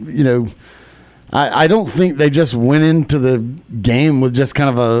I don't think they just went into the game with just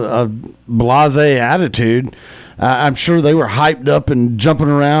kind of a blasé attitude. I'm sure they were hyped up and jumping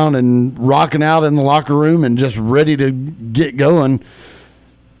around and rocking out in the locker room and just ready to get going.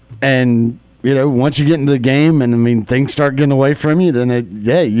 And, once you get into the game and, things start getting away from you,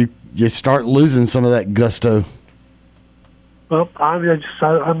 then, you start losing some of that gusto. Well, I'm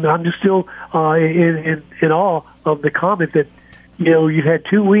just still in awe of the comment that, you've had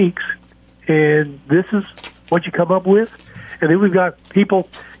 2 weeks and this is what you come up with. And then we've got people,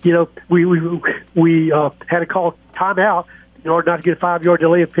 we had to call timeout in order not to get a 5-yard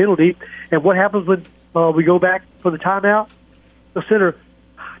delay of penalty. And what happens when we go back for the timeout? The center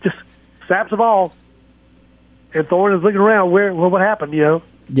just snaps the ball, and Thorne is looking around. What happened?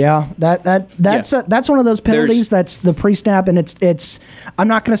 Yeah, that's one of those penalties. That's the pre-snap, and it's. I'm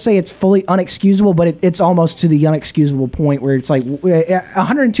not going to say it's fully unexcusable, but it's almost to the unexcusable point where it's like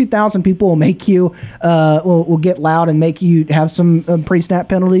 102,000 people will make you will get loud and make you have some pre-snap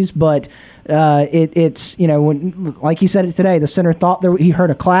penalties, but it's when, like he said it today, the center thought he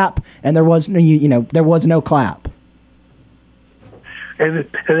heard a clap, and there was no clap. And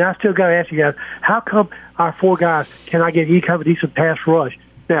I still got to ask you guys, how come our 4 guys cannot get any kind of decent pass rush?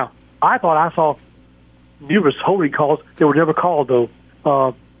 Now, I thought I saw numerous holding calls that were never called, though,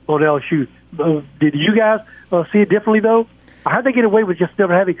 on LSU. Did you guys see it differently, though? How'd they get away with just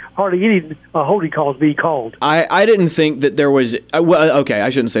never having hardly any holding calls being called? I didn't think that there was I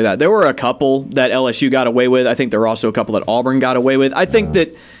shouldn't say that. There were a couple that LSU got away with. I think there were also a couple that Auburn got away with. I think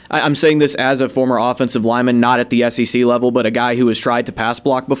that I'm saying this as a former offensive lineman, not at the SEC level, but a guy who has tried to pass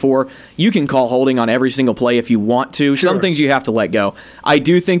block before. You can call holding on every single play if you want to. Sure. Some things you have to let go. I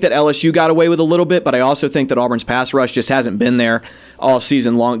do think that LSU got away with a little bit, but I also think that Auburn's pass rush just hasn't been there all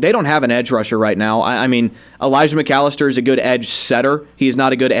season long. They don't have an edge rusher right now. I mean, Elijah McAllister is a good edge setter. He is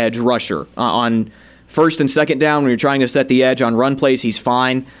not a good edge rusher. On first and second down, when you're trying to set the edge on run plays, he's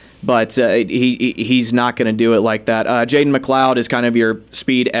fine. But he's not going to do it like that. Jaden McLeod is kind of your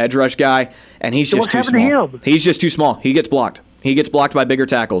speed edge rush guy, and he's just too small. He's just too small. He gets blocked. He gets blocked by bigger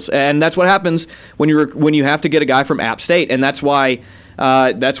tackles, and that's what happens when you have to get a guy from App State, and that's why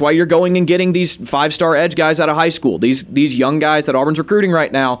you're going and getting these 5-star edge guys out of high school. These young guys that Auburn's recruiting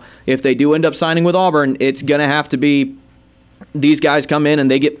right now. If they do end up signing with Auburn, it's going to have to be. These guys come in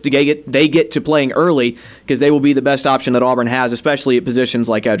and they get to playing early because they will be the best option that Auburn has, especially at positions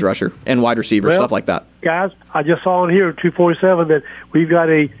like edge rusher and wide receiver, stuff like that. Guys, I just saw in here 247 that we've got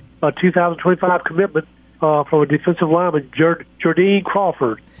a 2025 commitment from a defensive lineman, Jardine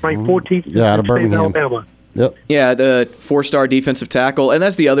Crawford, ranked 14th out of Birmingham, Alabama. Yep. Yeah, the 4-star defensive tackle, and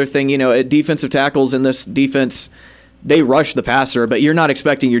that's the other thing. Defensive tackles in this defense, they rush the passer, but you're not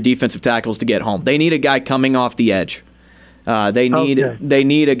expecting your defensive tackles to get home. They need a guy coming off the edge. They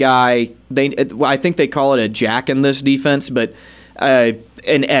need a guy. I think they call it a jack in this defense, but an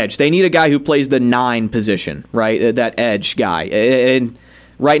edge. They need a guy who plays the 9 position, right? That edge guy. And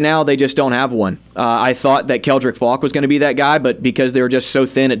right now they just don't have one. I thought that Keldrick Falk was going to be that guy, but because they were just so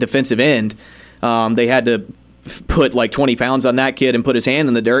thin at defensive end, they had to put like 20 pounds on that kid and put his hand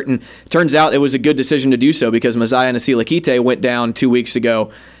in the dirt. And it turns out it was a good decision to do so because Messiah Nasilakite went down 2 weeks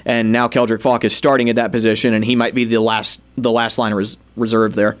ago, and now Keldrick Falk is starting at that position, and he might be the last line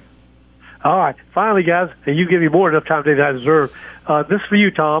reserve there. All right. Finally, guys, and you give me more enough time than I deserve. This is for you,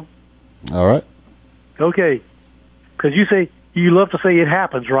 Tom. All right. Okay. because you say you love to say it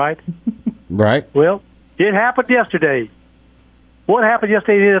happens, right? Right. Well, it happened yesterday. What happened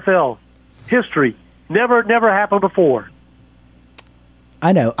yesterday in the NFL? History. Never happened before.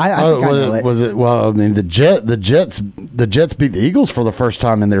 I know. I think I know it. Was it? Well, I mean, the Jets beat the Eagles for the first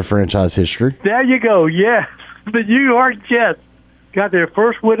time in their franchise history. There you go. Yes, the New York Jets got their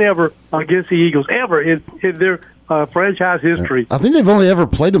first win ever against the Eagles, ever in their franchise history. I think they've only ever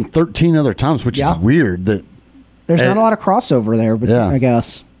played them 13 other times, which is weird. That there's not a lot of crossover there, but I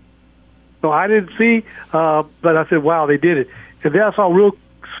guess. So I didn't see, but I said, "Wow, they did it." And then I saw a real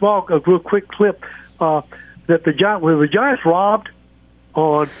quick clip that the Giants robbed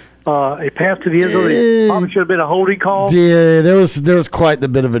on a pass to the end zone. It probably should have been a holding call. Yeah, there was quite a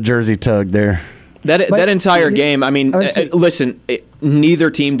bit of a jersey tug there. That entire game, I mean, listen, neither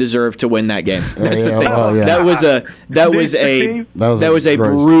team deserved to win that game. That's the thing. Well, yeah. That was a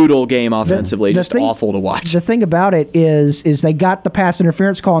brutal game offensively, just awful to watch. The thing about it is they got the pass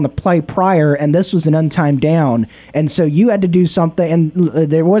interference call on the play prior, and this was an untimed down, and so you had to do something. And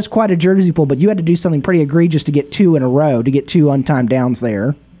there was quite a jersey pull, but you had to do something pretty egregious to get 2 in a row, to get 2 untimed downs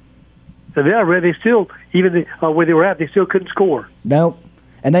there. And then they still, even where they were at, they still couldn't score. Nope.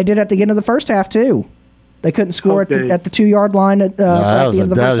 And they did at the end of the first half, too. They couldn't score at the 2-yard line at the end of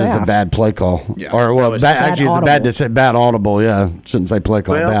the first half. That was a bad play call. Yeah. Or, well, it's bad audible, yeah. Shouldn't say play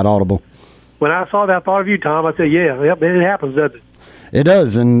call, bad audible. When I saw that, I thought of you, Tom. I said, it happens, doesn't it? It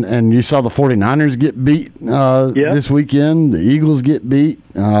does, and you saw the 49ers get beat this weekend. The Eagles get beat.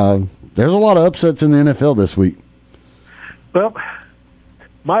 There's a lot of upsets in the NFL this week. Well,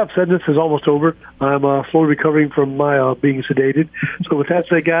 my upsetness is almost over. I'm slowly recovering from my being sedated. So with that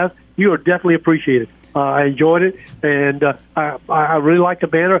said, guys, you are definitely appreciated. I enjoyed it, and I really like the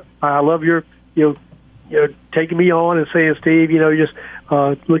banner. I love your taking me on and saying, Steve, just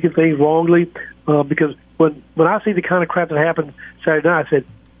looking at things wrongly. Because when I see the kind of crap that happened Saturday night, I said,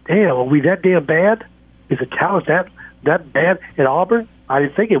 damn, are we that damn bad? Is the talent that bad at Auburn? I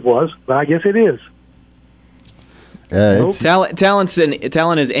didn't think it was, but I guess it is. Talent is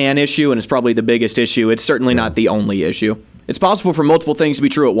an issue, and it's probably the biggest issue. It's certainly not the only issue. It's possible for multiple things to be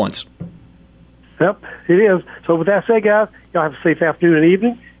true at once. Yep, it is. So with that said, guys, y'all have a safe afternoon and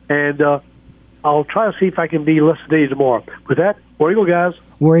evening, and I'll try to see if I can be less sedated tomorrow. With that, War Eagle, guys.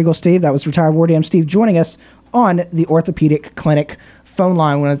 War Eagle Steve. That was retired War Dam Steve joining us on the Orthopedic Clinic phone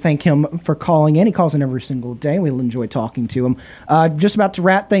line. I want to thank him for calling in. He calls in every single day. We'll enjoy talking to him. Just about to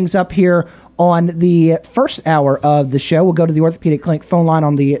wrap things up here on the first hour of the show. We'll go to the Orthopedic Clinic phone line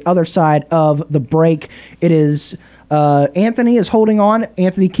on the other side of the break. It is Anthony is holding on.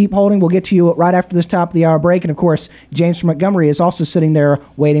 Anthony, keep holding. We'll get to you right after this top of the hour break. And, of course, James from Montgomery is also sitting there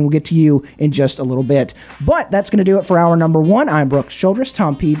waiting. We'll get to you in just a little bit. But that's going to do it for hour number 1. I'm Brooks Childress.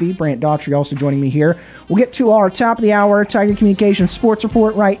 Tom Peavy, Brant Daughtry also joining me here. We'll get to our top of the hour Tiger Communications Sports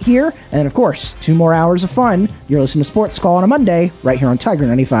Report right here. And, of course, 2 more hours of fun. You're listening to Sports Call on a Monday right here on Tiger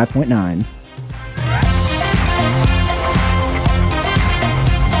 95.9.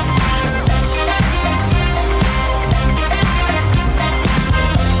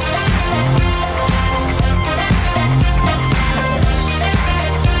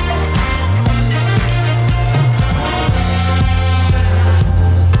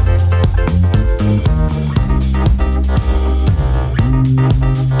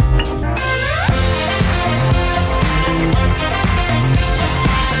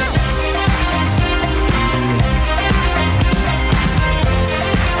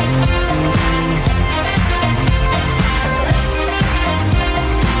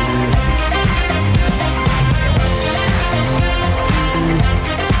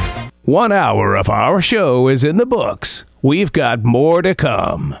 One hour of our show is in the books. We've got more to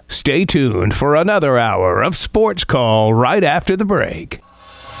come. Stay tuned for another hour of Sports Call right after the break.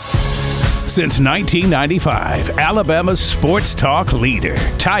 Since 1995, Alabama's sports talk leader,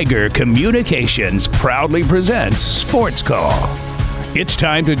 Tiger Communications, proudly presents Sports Call. It's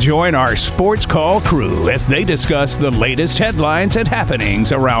time to join our Sports Call crew as they discuss the latest headlines and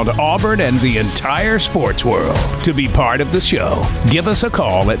happenings around Auburn and the entire sports world. To be part of the show, give us a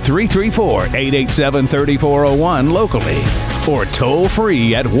call at 334-887-3401 locally or toll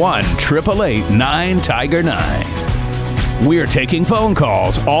free at 1-888-9-TIGER-9. We're taking phone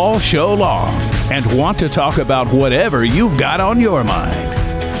calls all show long and want to talk about whatever you've got on your mind.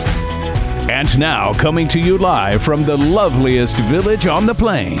 And now, coming to you live from the loveliest village on the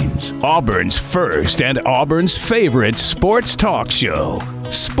plains, Auburn's first and Auburn's favorite sports talk show,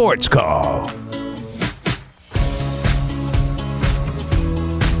 Sports Call.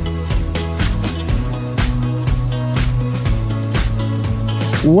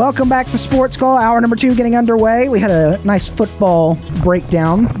 Welcome back to Sports Call. Hour number 2 getting underway. We had a nice football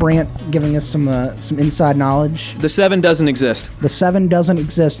breakdown. Brant giving us some inside knowledge. The 7 doesn't exist. The 7 doesn't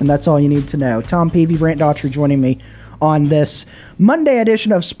exist, and that's all you need to know. Tom Peavy, Brant Daughtry joining me on this Monday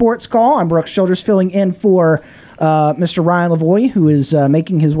edition of Sports Call. I'm Brooks Childress filling in for Mr. Ryan Lavoie, who is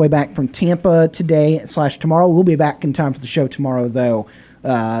making his way back from Tampa today/tomorrow. We'll be back in time for the show tomorrow, though.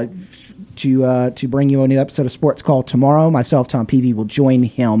 To bring you a new episode of Sports Call tomorrow. Myself, Tom Peavy, will join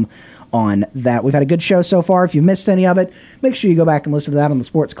him on that. We've had a good show so far. If you missed any of it, make sure you go back and listen to that on the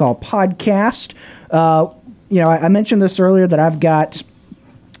Sports Call podcast. I mentioned this earlier that I've got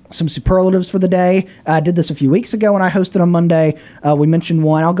some superlatives for the day. I did this a few weeks ago when I hosted on Monday. We mentioned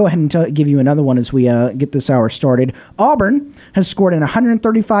one. I'll go ahead and give you another one as we get this hour started. Auburn has scored in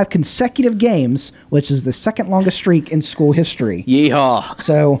 135 consecutive games, which is the second longest streak in school history. Yeehaw.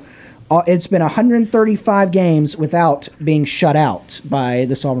 So it's been 135 games without being shut out by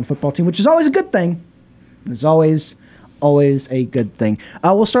this Auburn football team, which is always a good thing. It's always a good thing.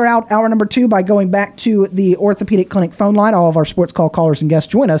 We'll start out hour number 2 by going back to the Orthopedic Clinic phone line. All of our Sports Call callers and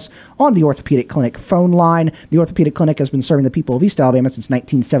guests join us on the Orthopedic Clinic phone line. The Orthopedic Clinic has been serving the people of East Alabama since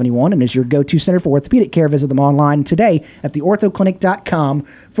 1971 and is your go-to center for orthopedic care. Visit them online today at theorthoclinic.com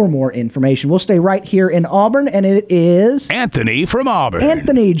for more information. We'll stay right here in Auburn, and it is Anthony from Auburn.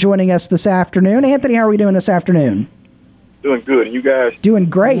 Anthony joining us this afternoon. Anthony, how are we doing this afternoon? Doing good. And you guys? Doing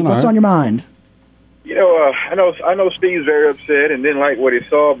great. What's on your mind? I know Steve's very upset and didn't like what he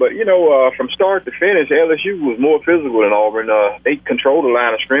saw, but, from start to finish, LSU was more physical than Auburn. They controlled the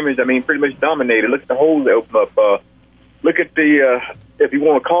line of scrimmage. I mean, pretty much dominated. Look at the holes they opened up. Look at the, if you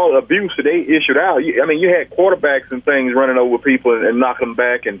want to call it abuse that they issued out. You had quarterbacks and things running over people and knocking them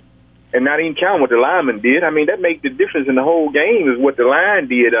back and not even counting what the linemen did. I mean, that makes the difference in the whole game is what the line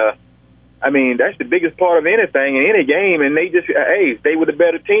did. That's the biggest part of anything in any game, and they just, they were the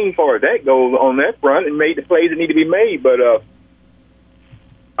better team far as that goes on that front and made the plays that need to be made. But,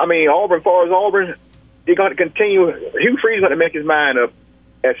 Auburn, far as Auburn, they're going to continue. Hugh Freeze's going to make his mind up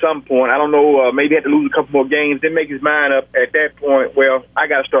at some point. I don't know, maybe have to lose a couple more games, then make his mind up at that point. Well, I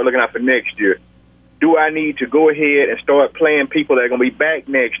got to start looking out for next year. Do I need to go ahead and start playing people that are going to be back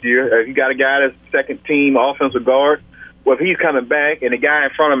next year? If you got a guy that's second-team offensive guard, well, if he's coming back and the guy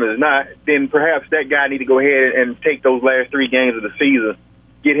in front of him is not, then perhaps that guy need to go ahead and take those last 3 games of the season,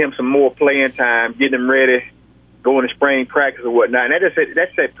 get him some more playing time, get him ready, go into spring practice or whatnot. And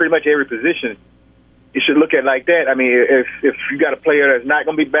that's at pretty much every position. You should look at it like that. I mean, if you got a player that's not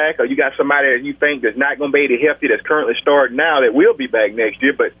going to be back or you got somebody that you think that's not going to be able to help you that's currently starting now that will be back next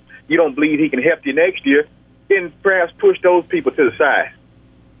year, but you don't believe he can help you next year, then perhaps push those people to the side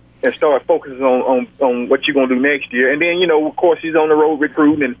and start focusing on what you're going to do next year. And then, of course, he's on the road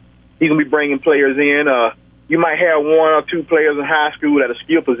recruiting, and he's going to be bringing players in. You might have 1 or 2 players in high school at a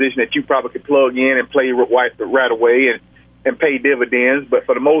skill position that you probably could plug in and play right away and pay dividends. But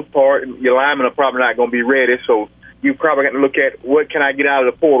for the most part, your linemen are probably not going to be ready. So you probably got to look at what can I get out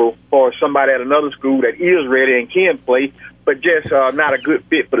of the portal for somebody at another school that is ready and can play, but just not a good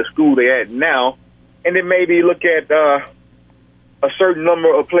fit for the school they're at now. And then maybe look at a certain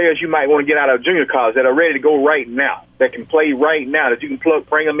number of players you might want to get out of junior college that are ready to go right now, that can play right now, that you can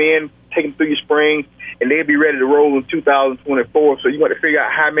bring them in, take them through your spring, and they'll be ready to roll in 2024. So you want to figure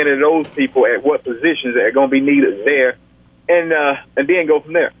out how many of those people at what positions are going to be needed there, and then go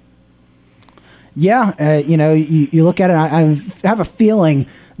from there. Yeah, you look at it, I have a feeling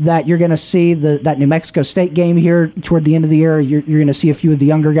that you're going to see that New Mexico State game here toward the end of the year. You're going to see a few of the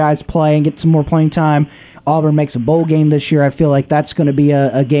younger guys play and get some more playing time. Auburn makes a bowl game this year. I feel like that's going to be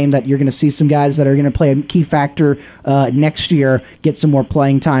a game that you're going to see some guys that are going to play a key factor next year get some more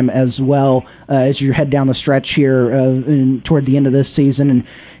playing time as well as you head down the stretch here toward the end of this season. And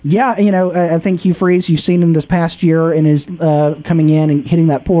yeah, I think Hugh Freeze, you've seen him this past year and is coming in and hitting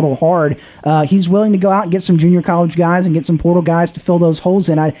that portal hard. He's willing to go out and get some junior college guys and get some portal guys to fill those holes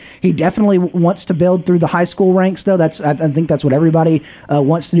in. He definitely wants to build through the high school ranks, though. I think that's what everybody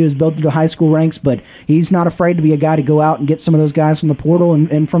wants to do is build through the high school ranks, but he's not afraid to be a guy to go out and get some of those guys from the portal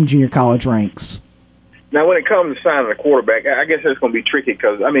and from junior college ranks. Now, when it comes to signing a quarterback, I guess that's going to be tricky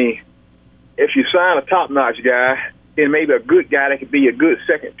because, if you sign a top-notch guy, then maybe a good guy that could be a good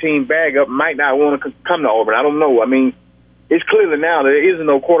second-team bag-up might not want to come to Auburn. I don't know. It's clearly now there is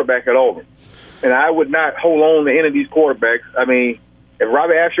no quarterback at Auburn. And I would not hold on to any of these quarterbacks. If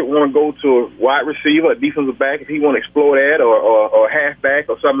Robbie Ashford want to go to a wide receiver, a defensive back, if he want to explore that, or a halfback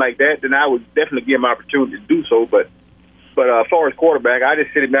or something like that, then I would definitely give him an opportunity to do so. But as far as quarterback, I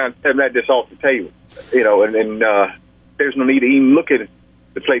just sit him down and tell him that just off the table, and there's no need to even look at it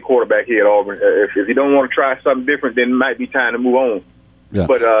to play quarterback here at Auburn. If you don't want to try something different, then it might be time to move on. Yeah.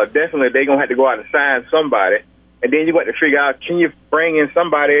 But definitely they're going to have to go out and sign somebody. And then you got to figure out, can you bring in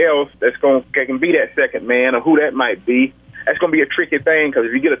somebody else that can be that second man, or who that might be? That's going to be a tricky thing, because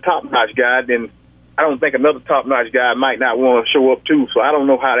if you get a top-notch guy, then I don't think another top-notch guy might not want to show up too. So I don't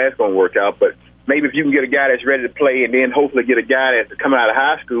know how that's going to work out. But maybe if you can get a guy that's ready to play, and then hopefully get a guy that's coming out of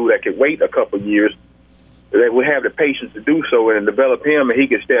high school that can wait a couple of years, that will have the patience to do so and develop him, and he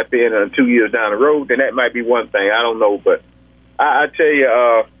can step in 2 years down the road, then that might be one thing. I don't know. But I tell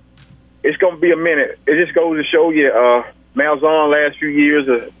you, it's going to be a minute. It just goes to show you, Malzahn last few years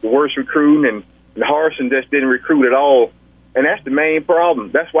the worst recruiting, and Harsin just didn't recruit at all. And that's the main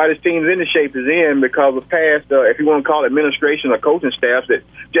problem. That's why this team's in the shape it's in, because of past, if you want to call it administration or coaching staffs, that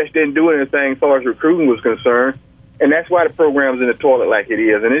just didn't do anything as far as recruiting was concerned. And that's why the program's in the toilet like it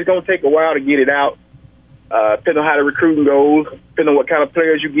is. And it's going to take a while to get it out, depending on how the recruiting goes, depending on what kind of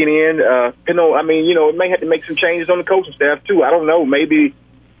players you get in. It may have to make some changes on the coaching staff, too. I don't know. Maybe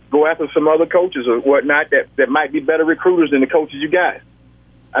go after some other coaches or whatnot that might be better recruiters than the coaches you got.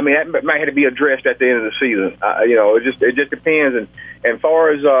 I mean, that might have to be addressed at the end of the season. It just depends. And as far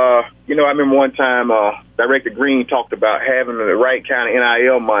as, I remember one time Director Green talked about having the right kind of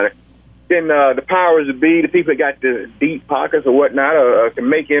NIL money. Then the powers that be, the people that got the deep pockets or whatnot, can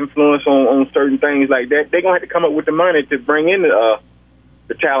make influence on certain things like that. They're going to have to come up with the money to bring in the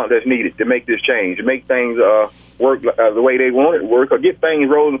talent that's needed to make this change, to make things work the way they want it to work, or get things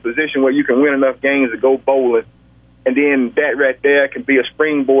rolled in a position where you can win enough games to go bowling. And then that right there can be a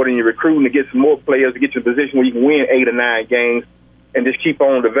springboard in your recruiting to get some more players, to get you in a position where you can win 8 or 9 games and just keep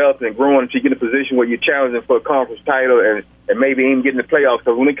on developing and growing until you get in a position where you're challenging for a conference title and maybe even getting the playoffs.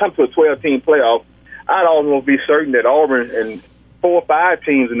 Because when it comes to a 12-team playoff, I'd almost be certain that Auburn and 4 or 5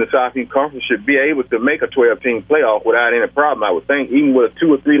 teams in the Southeast Conference should be able to make a 12-team playoff without any problem, I would think, even with a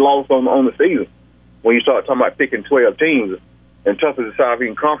 2 or 3 loss on the season. When you start talking about picking 12 teams, and tough as the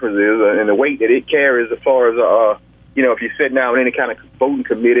Southeast Conference is, and the weight that it carries as far as if you're sitting down with any kind of voting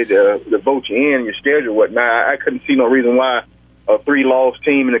committee to vote you in, your schedule, whatnot, I couldn't see no reason why a 3-loss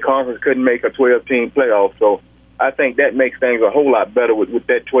team in the conference couldn't make a 12-team playoff. So I think that makes things a whole lot better with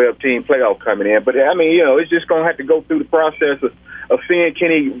that 12-team playoff coming in. But, it's just going to have to go through the process of seeing,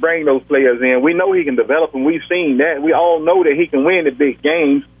 can he bring those players in. We know he can develop, and we've seen that. We all know that he can win the big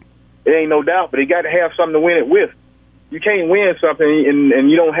games. It ain't no doubt, but he got to have something to win it with. You can't win something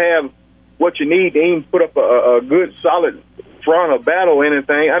and you don't have what you need to even put up a good, solid front of battle or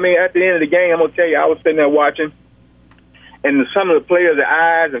anything. I mean, at the end of the game, I'm going to tell you, I was sitting there watching, and some of the players'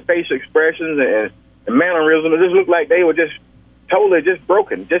 eyes and facial expressions and mannerisms, it just looked like they were just totally just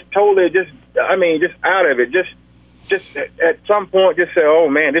broken, just out of it. Just at some point, just say, oh,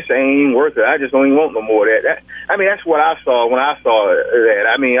 man, this ain't even worth it. I just don't even want no more of that. That's what I saw when I saw that.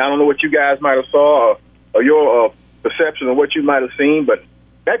 I mean, I don't know what you guys might have saw or your perception of what you might have seen, but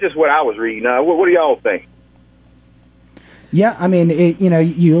that's just what I was reading. What do y'all think? Yeah, I mean,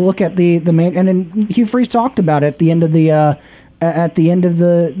 you look at the main, and then Hugh Freeze talked about it at the end of the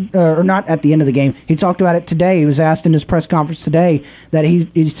or not at the end of the game. He talked about it today. He was asked in his press conference today that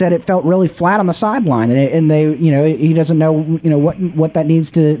he said it felt really flat on the sideline, and they, he doesn't know, what that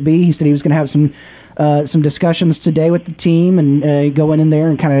needs to be. He said he was going to have some discussions today with the team and go in there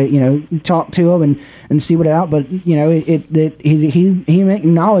and kind of talk to them and see what out. But he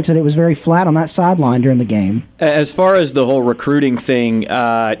acknowledged that it was very flat on that sideline during the game. As far as the whole recruiting thing,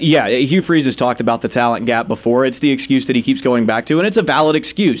 Hugh Freeze has talked about the talent gap before. It's the excuse that he keeps going back to, and it's a valid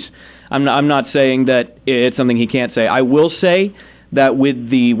excuse. I'm not saying that it's something he can't say. I will say that with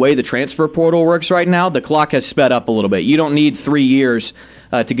the way the transfer portal works right now, the clock has sped up a little bit. You don't need 3 years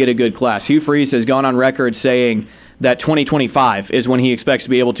to get a good class. Hugh Freeze has gone on record saying that 2025 is when he expects to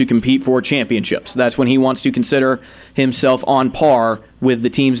be able to compete for championships. That's when he wants to consider himself on par with the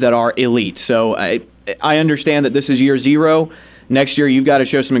teams that are elite. So I understand that this is year 0. Next year, you've got to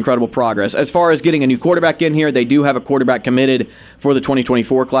show some incredible progress. As far as getting a new quarterback in here, they do have a quarterback committed for the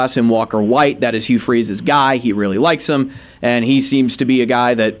 2024 class in Walker White. That is Hugh Freeze's guy. He really likes him, and he seems to be a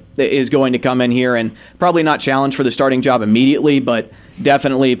guy that is going to come in here and probably not challenge for the starting job immediately, but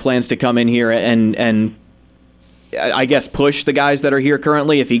definitely plans to come in here and I guess push the guys that are here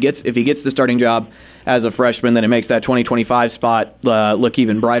currently. If he gets the starting job as a freshman, then it makes that 2025 spot look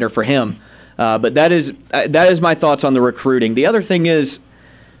even brighter for him. But that is my thoughts on the recruiting. The other thing is,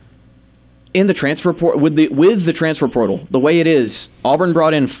 in the transfer with the transfer portal, the way it is, Auburn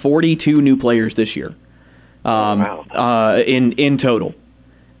brought in 42 new players this year. In total.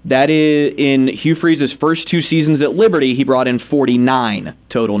 That is, in Hugh Freeze's first 2 seasons at Liberty, he brought in 49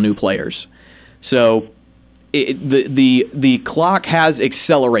 total new players. So the clock has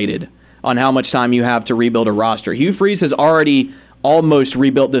accelerated on how much time you have to rebuild a roster. Hugh Freeze has already almost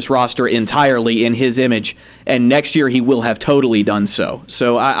rebuilt this roster entirely in his image, and next year he will have totally done so.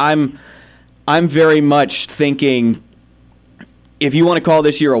 So I'm very much thinking, if you want to call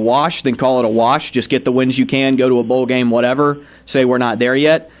this year a wash, then call it a wash. Just get the wins you can, go to a bowl game, whatever. Say we're not there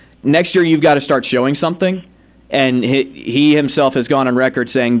yet. Next year you've got to start showing something. And he himself has gone on record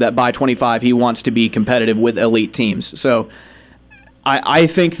saying that by 25 he wants to be competitive with elite teams. So I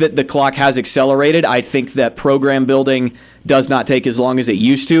think that the clock has accelerated. I think that program building does not take as long as it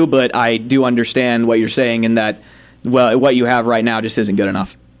used to, but I do understand what you're saying in that, well, what you have right now just isn't good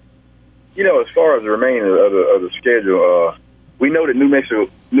enough. As far as the remainder of the schedule, we know that New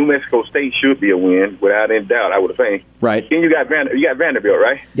Mexico State should be a win without any doubt, I would think. Right. Then you got Vanderbilt,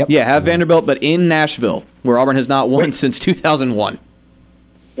 right? Yep. Yeah, have Vanderbilt, but in Nashville, where Auburn has not won since 2001.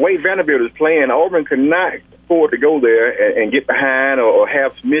 Way Vanderbilt is playing, Auburn could not afford to go there and get behind or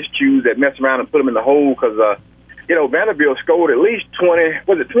have miscues that mess around and put them in the hole because, Vanderbilt scored at least 20,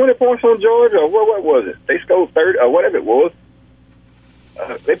 was it 20 points on Georgia or what was it? They scored 30 or whatever it was.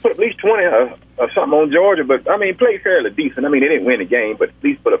 They put at least 20 or something on Georgia, but, played fairly decent. They didn't win the game, but at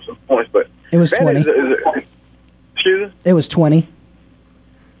least put up some points. But it was 20. Excuse me? It was 20.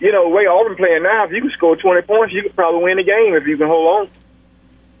 The way Auburn playing now, if you can score 20 points, you could probably win the game if you can hold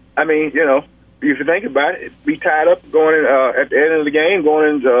on. If you think about it, be tied up going in, at the end of the game,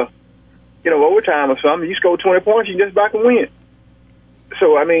 going into, overtime or something. You score 20 points, you just about can win.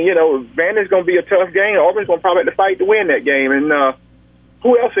 So, Vanderbilt's going to be a tough game. Auburn's going to probably have to fight to win that game. And,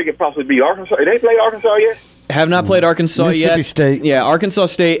 who else they could possibly be? Arkansas? They played Arkansas yet? Have not played Arkansas yet. Mississippi State. Yeah,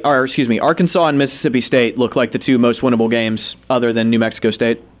 Arkansas and Mississippi State look like the two most winnable games other than New Mexico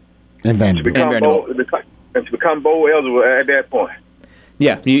State. And Vanderbilt. To become bowl eligible at that point.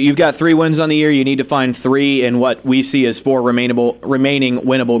 Yeah, you've got 3 wins on the year. You need to find 3 in what we see as 4 remaining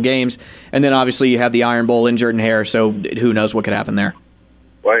winnable games. And then obviously you have the Iron Bowl in Jordan Hare, so who knows what could happen there.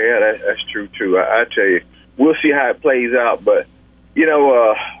 Well, yeah, that's true, too. I tell you, we'll see how it plays out, but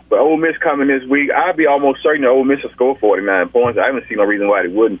but Ole Miss coming this week, I'd be almost certain that Ole Miss will score 49 points. I haven't seen no reason why they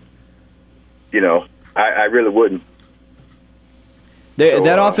wouldn't. I really wouldn't.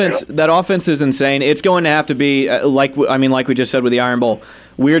 That offense is insane. It's going to have to be like we just said with the Iron Bowl.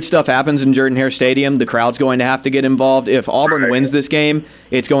 Weird stuff happens in Jordan Hare Stadium. The crowd's going to have to get involved. If Auburn wins this game,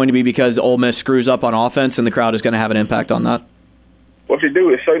 it's going to be because Ole Miss screws up on offense, and the crowd is going to have an impact on that. What you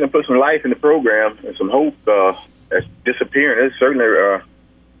do is certainly put some life in the program and some hope. That's disappearing. It's certainly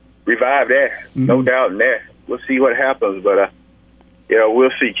revive that, no doubt in that. We'll see what happens, but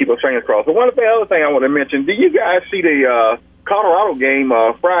we'll see. Keep our fingers crossed. But other thing I want to mention: did you guys see the Colorado game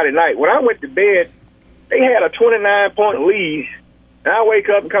Friday night? When I went to bed, they had a 29-point lead, and I wake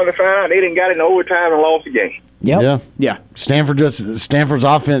up and come to find out they didn't got it in overtime and lost the game. Yep. Yeah. Stanford's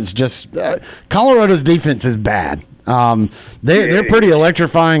offense Colorado's defense is bad. They're pretty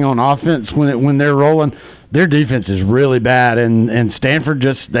electrifying on offense when they're rolling. Their defense is really bad, and Stanford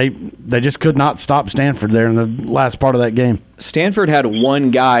they just could not stop Stanford there in the last part of that game. Stanford had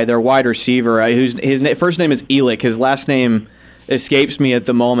one guy, their wide receiver, whose first name is Elick. His last name escapes me at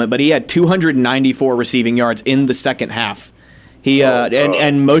the moment, but he had 294 receiving yards in the second half.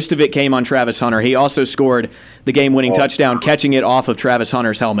 And most of it came on Travis Hunter. He also scored the game-winning touchdown, catching it off of Travis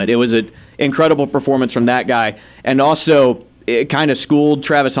Hunter's helmet. It was an incredible performance from that guy, and also it kind of schooled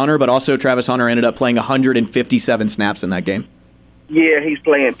Travis Hunter, but also Travis Hunter ended up playing 157 snaps in that game. Yeah, he's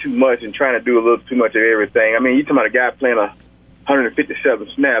playing too much and trying to do a little too much of everything. You're talking about a guy playing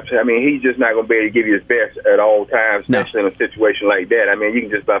 157 snaps. He's just not going to be able to give you his best at all times, especially in a situation like that. You can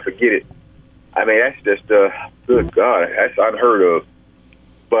just about forget it. That's just, good God, that's unheard of.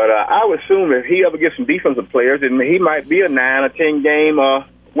 But I would assume if he ever gets some defensive players, then he might be a 9 or 10 game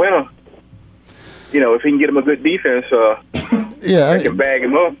winner. If he can get him a good defense, they can bag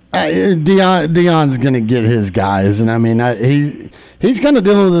him up. Deion's going to get his guys, and he's kind of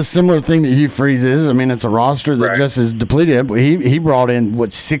dealing with a similar thing that Hugh Freeze is. It's a roster that just is depleted. He brought in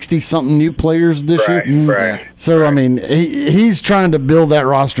 60-something new players this year. Right. So he's trying to build that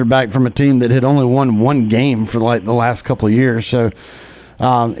roster back from a team that had only won 1 game for the last couple of years. So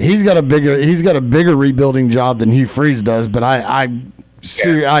he's got a bigger rebuilding job than Hugh Freeze does. But I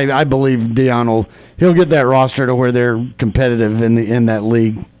believe Deion he'll get that roster to where they're competitive in that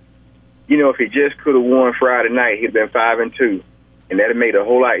league. If he just could have won Friday night, he'd been 5-2, and that'd made it a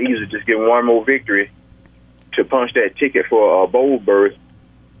whole lot easier just getting one more victory to punch that ticket for a bowl berth.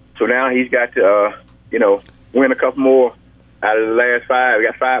 So now he's got to win a couple more out of the last 5. We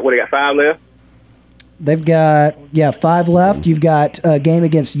got 5. What, they got 5 left? They've got 5 left. You've got a game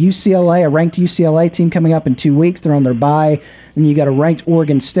against UCLA, a ranked UCLA team coming up in 2 weeks. They're on their bye. And you got a ranked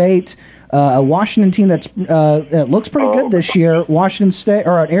Oregon State. a Washington team that looks pretty good this year. Washington State,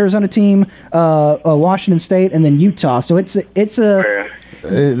 or an Arizona team, Washington State, and then Utah. So it's a.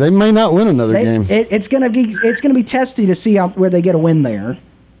 They may not win another game. It's gonna be testy to see where they get a win there.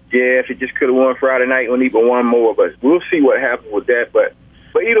 Yeah, if it just could have won Friday night, we'll need one more. But we'll see what happens with that. But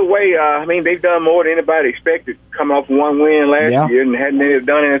either way, I mean, they've done more than anybody expected. Come off one win last year and hadn't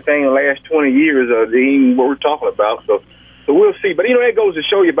done anything in the last 20 years. Even what we're talking about. So we'll see. But that goes to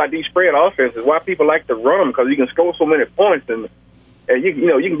show you about these spread offenses. Why people like to run them, because you can score so many points and you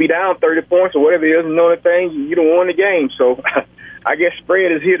can be down 30 points or whatever it is, and know the thing, you don't win the game. So I guess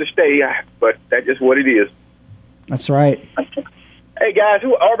spread is here to stay, but that's just what it is. That's right. Hey, guys,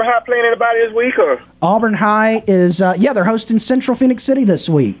 Auburn High playing anybody this week? Or? Auburn High is, they're hosting Central Phoenix City this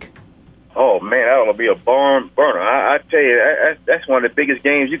week. Oh, man, that's going to be a barn burner. I tell you, that's one of the biggest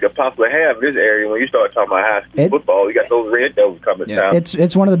games you could possibly have in this area when you start talking about high school football. You got those Red Devils coming down.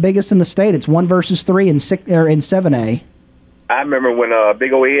 It's one of the biggest in the state. It's 1 versus 3 in 7A. I remember when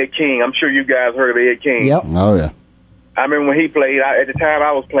big old Ed King, I'm sure you guys heard of Ed King. Yep. Oh, yeah. I remember when he played, at the time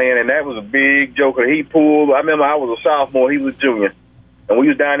I was playing, and that was a big joker. He pulled, I remember I was a sophomore, he was a junior. And we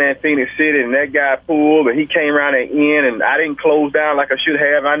was down there in Phoenix City, and that guy pulled, and he came around the end, and I didn't close down like I should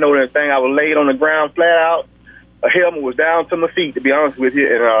have. I know that thing, I was laid on the ground flat out. A helmet was down to my feet, to be honest with you.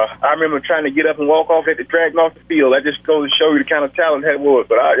 And I remember trying to get up and walk off at the track and off the field. That just goes to show you the kind of talent that was.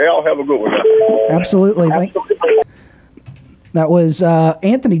 But they all have a good one. Absolutely. That was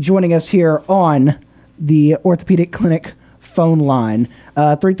Anthony joining us here on the Orthopedic Clinic phone line.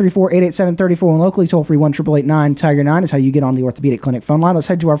 334-887-34, and locally toll-free 1-888-9-TIGER-9 is how you get on the Orthopedic Clinic phone line. Let's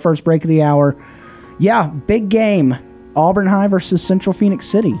head to our first break of the hour. Yeah, big game. Auburn High versus Central Phoenix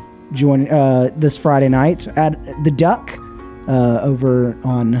City join this Friday night at the Duck over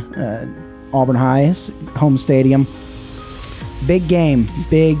on Auburn High's home stadium. Big game.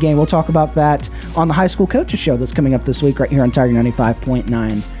 We'll talk about that on the High School Coaches Show that's coming up this week right here on Tiger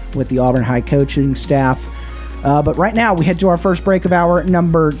 95.9 with the Auburn High coaching staff. But right now, we head to our first break of hour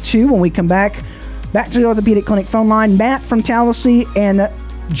number 2. When we come back to the Orthopedic Clinic phone line, Matt from Tallahassee and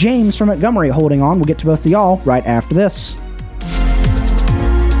James from Montgomery holding on. We'll get to both of y'all right after this.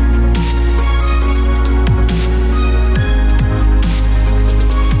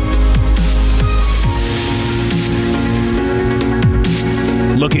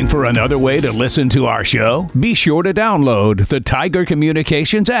 Looking for another way to listen to our show? Be sure to download the Tiger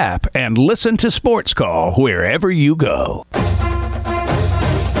Communications app and listen to Sports Call wherever you go.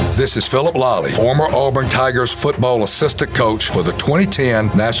 This is Philip Lally, former Auburn Tigers football assistant coach for the 2010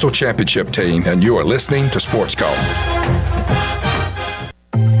 National Championship team, and you are listening to Sports Call.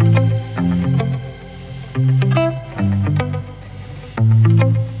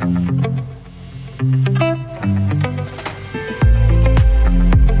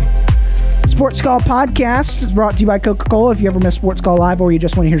 Sports Call podcast is brought to you by Coca-Cola. If you ever miss Sports Call live or you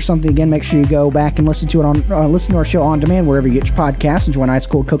just want to hear something again, make sure you go back and listen to it listen to our show on demand wherever you get your podcasts and join Ice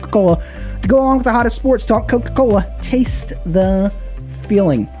Cold Coca-Cola to go along with the hottest sports talk. Coca-Cola, taste the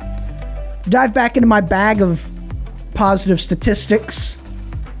feeling. Dive back into my bag of positive statistics.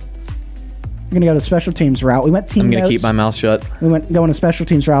 We're going to go to the special teams route. We went team notes. I'm going to keep my mouth shut. We went going to special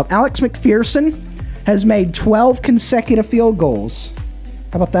teams route. Alex McPherson has made 12 consecutive field goals.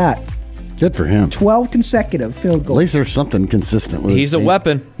 How about that? Good for him. 12 consecutive field goals. At least there's something consistent with He's a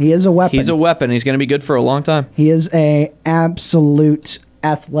weapon. He is a weapon. He's a weapon. He's going to be good for a long time. He is a absolute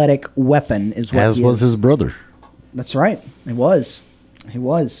athletic weapon. As was his brother. That's right. He was.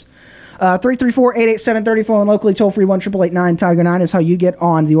 334-887-34 and locally toll-free 1-888-9-TIGER-9 is how you get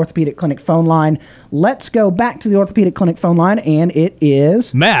on the Orthopedic Clinic phone line. Let's go back to the Orthopedic Clinic phone line, and it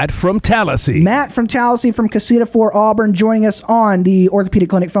is Matt from Tallahassee. Matt from Tallahassee from Casita for Auburn joining us on the Orthopedic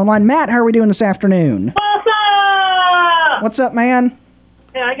Clinic phone line. Matt, how are we doing this afternoon? What's up? What's up, man?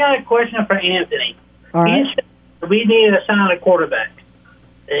 Yeah, I got a question for Anthony. All right. He said we need to sign a quarterback.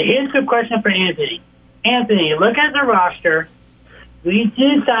 Here's the question for Anthony. Anthony, look at the roster. We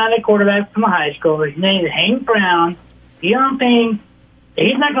did sign a quarterback from high school. His name is Hank Brown. You don't think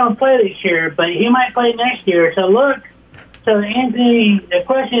he's not going to play this year, but he might play next year. So Anthony, the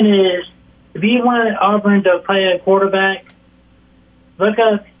question is, if you want Auburn to play a quarterback, look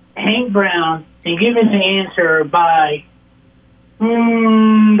up Hank Brown and give me the answer by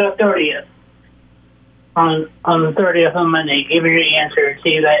the 30th. On the 30th on Monday, give me your answer and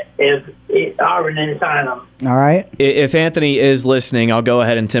see that if Auburn didn't sign them. All right. If Anthony is listening, I'll go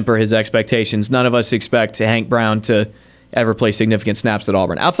ahead and temper his expectations. None of us expect Hank Brown to ever play significant snaps at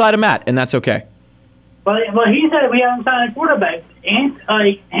Auburn, outside of Matt, and that's okay. Well, he said we haven't signed a quarterback.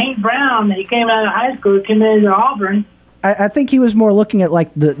 Hank Brown, he came out of high school, committed to Auburn. I think he was more looking at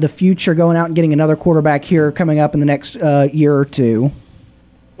like the future, going out and getting another quarterback here coming up in the next year or two.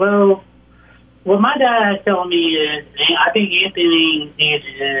 Well, what my dad told me is, and I think Anthony needs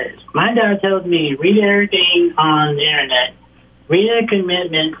to do this. My dad tells me, read everything on the internet. Read the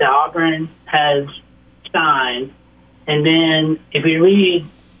commitment that Auburn has signed, and then if you read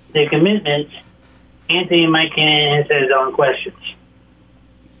the commitments, Anthony might can answer his own questions.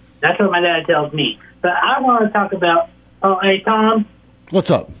 That's what my dad tells me. But I want to talk about, hey, Tom.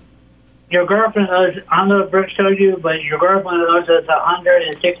 What's up? Your girlfriend owes, I don't know if Brooks told you, but your girlfriend owes us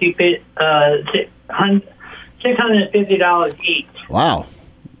 $650 each. Wow.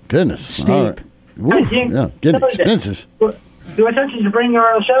 Goodness. Steep. All right. Woof. Yeah, getting expensive. Do I told you to bring her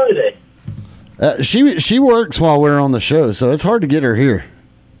on the show today? She works while we're on the show, so it's hard to get her here.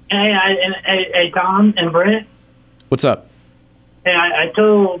 Hey, Tom and Brent. What's up? Hey, I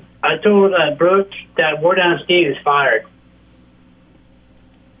told Brooks that War Down Steve is fired.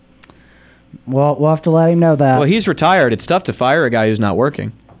 Well, we'll have to let him know that. Well, he's retired. It's tough to fire a guy who's not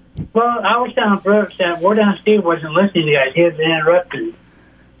working. Well, I was telling Brooks that War Down Steve wasn't listening to you guys. He was interrupting.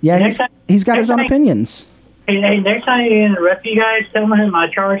 Yeah, he's got his own opinions. Hey, next time you interrupt you guys, tell him I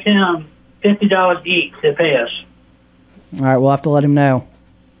charge him $50 each to pay us. All right, we'll have to let him know.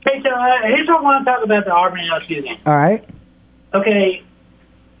 Hey, so here's what I want to talk about the Auburn LSU game. All right. Okay,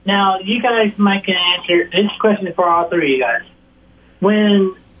 now you guys might can answer. This question is for all three of you guys.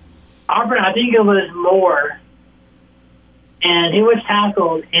 When Auburn, I think it was Moore, and he was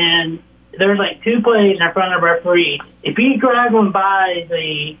tackled, and there was like two plays in front of the referee. If he grabbed him by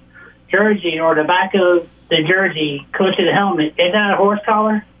the jersey or the back of the jersey close to the helmet, is that a horse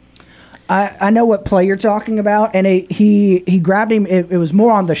collar? I know what play you're talking about, and he grabbed him. It was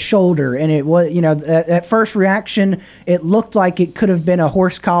more on the shoulder, and it was, at first reaction, it looked like it could have been a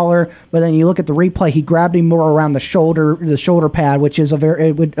horse collar, but then you look at the replay, he grabbed him more around the shoulder pad, which is a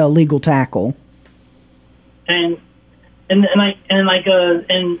legal tackle. And Tom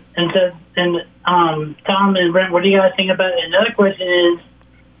and Brent, what do you guys think about it? Another question is,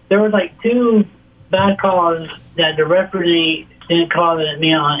 there was like two bad calls that the referee didn't call it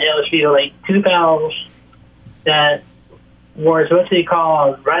me on LSU, like two fouls that were supposed to be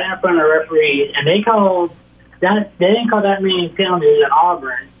called right in front of the referee, and they called that. They didn't call that many penalties at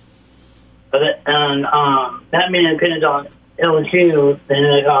Auburn, but that many penalties on LSU. Then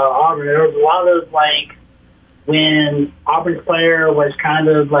they called Auburn. There was a lot of like when Auburn's player was kind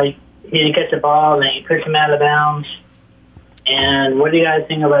of like he didn't catch the ball and he pushed him out of bounds. And what do you guys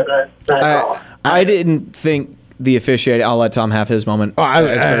think about that call? I didn't think the officiating. I'll let Tom have his moment.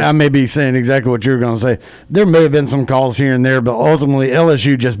 I may be saying exactly what you were going to say. There may have been some calls here and there, but ultimately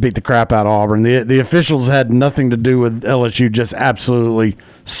LSU just beat the crap out of Auburn. The officials had nothing to do with LSU just absolutely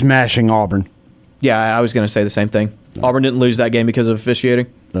smashing Auburn. Yeah, I was going to say the same thing. Auburn didn't lose that game because of officiating.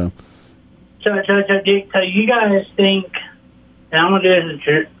 No. So you guys think, and I'm going to do this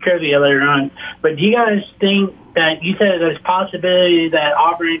in trivia later on, but do you guys think that you said there's a possibility that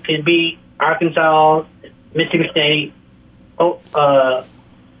Auburn can beat Arkansas, Mississippi State,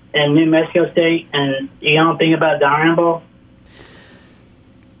 and New Mexico State, and you don't think about the Iron Bowl?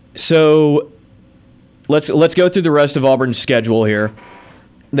 So let's go through the rest of Auburn's schedule here.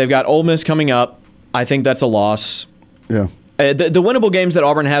 They've got Ole Miss coming up. I think that's a loss. Yeah. The winnable games that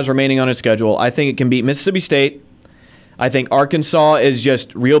Auburn has remaining on its schedule, I think it can beat Mississippi State. I think Arkansas is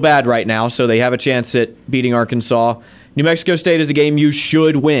just real bad right now, so they have a chance at beating Arkansas. New Mexico State is a game you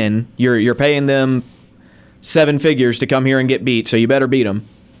should win. You're paying them 7 figures to come here and get beat, so you better beat them.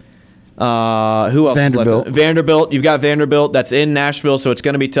 Who else Vanderbilt. is left? Vanderbilt. You've got Vanderbilt. That's in Nashville, so it's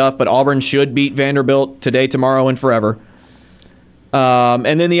going to be tough, but Auburn should beat Vanderbilt today, tomorrow, and forever.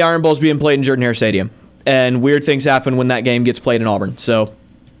 And then the Iron Bowl is being played in Jordan-Hare Stadium. And weird things happen when that game gets played in Auburn. So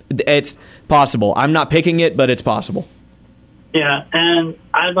it's possible. I'm not picking it, but it's possible. Yeah, and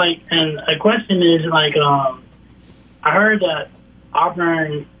a question is I heard that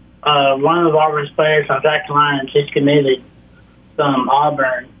Auburn, one of Auburn's players from South Carolina just committed from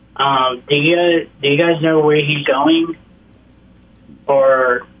Auburn. Do you guys know where he's going?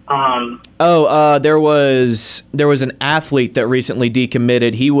 Or there was an athlete that recently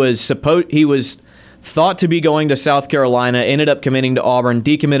decommitted. He was thought to be going to South Carolina, ended up committing to Auburn,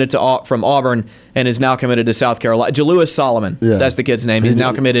 decommitted from Auburn, and is now committed to South Carolina. Jalewis Solomon, that's the kid's name. He's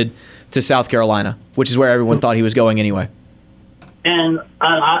now committed to South Carolina, which is where everyone thought he was going anyway. And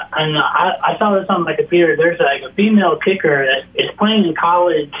I saw this on my computer. There's like a female kicker that is playing in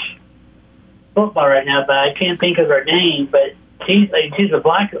college football right now, but I can't think of her name. But she's a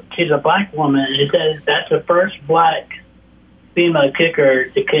black woman, and it says that's the first black female kicker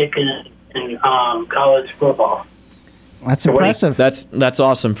to kick in college football. That's impressive. That's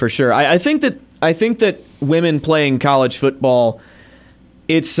awesome for sure. I think that women playing college football,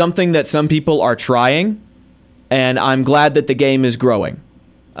 it's something that some people are trying, and I'm glad that the game is growing.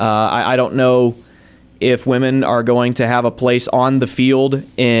 I don't know if women are going to have a place on the field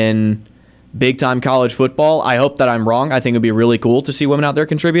in big-time college football. I hope that I'm wrong. I think it'd be really cool to see women out there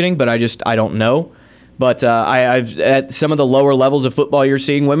contributing, but I don't know. But I've at some of the lower levels of football, you're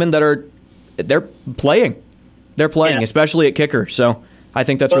seeing women that they're playing, especially at kicker. So I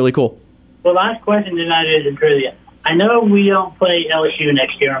think that's really cool. The last question tonight is in trivia. I know we don't play LSU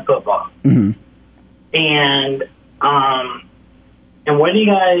next year in football, and where do you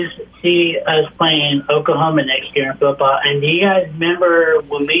guys see us playing Oklahoma next year in football? And do you guys remember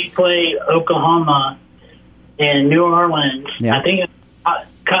when we played Oklahoma in New Orleans? Yeah. I think it was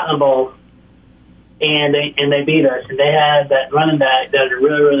Cotton Bowl, and they beat us. And they had that running back that was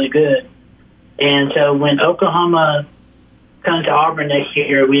really, really good. And so when Oklahoma comes to Auburn next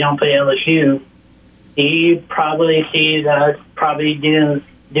year, we don't play LSU. Do you probably see us probably doing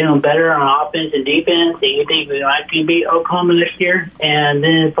better on offense and defense? Do you think we might beat Oklahoma next year? And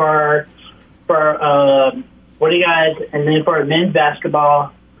then for what do you guys? And then for men's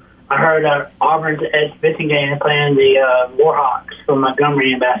basketball, I heard Auburn's exhibition game playing the Warhawks from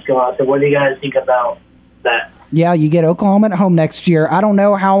Montgomery in basketball. So what do you guys think about that? Yeah, you get Oklahoma at home next year. I don't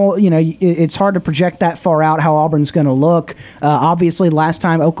know how, it's hard to project that far out how Auburn's going to look. Obviously, last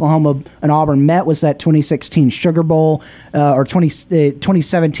time Oklahoma and Auburn met was that 2016 Sugar Bowl, or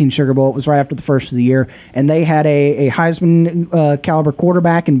 2017 Sugar Bowl. It was right after the first of the year. And they had a Heisman caliber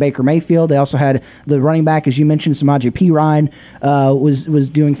quarterback in Baker Mayfield. They also had the running back, as you mentioned, Samaje Perine, was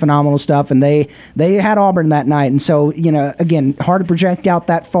doing phenomenal stuff. And they had Auburn that night. And so, again, hard to project out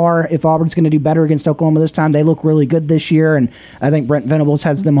that far if Auburn's going to do better against Oklahoma this time. They look really good this year, and I think Brent Venables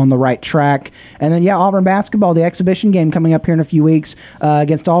has them on the right track. And then, Auburn basketball, the exhibition game coming up here in a few weeks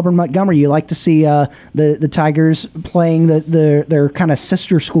against Auburn Montgomery. You like to see the Tigers playing their kind of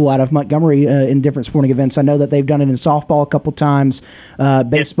sister school out of Montgomery in different sporting events. I know that they've done it in softball a couple times,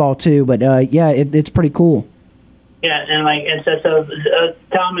 baseball too, but it's pretty cool. Yeah, and so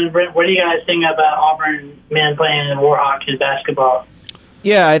Tom and Brent, what do you guys think about Auburn men playing in Warhawks in basketball?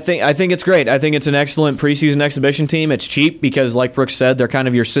 Yeah, I think it's great. I think it's an excellent preseason exhibition team. It's cheap because, like Brooks said, they're kind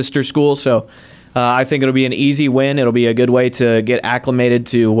of your sister school. So I think it'll be an easy win. It'll be a good way to get acclimated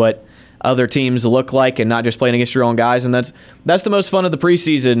to what other teams look like and not just playing against your own guys. And that's the most fun of the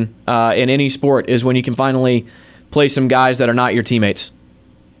preseason in any sport, is when you can finally play some guys that are not your teammates.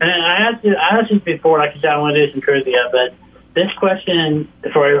 And I asked this before, like I said, I want to do some trivia, but this question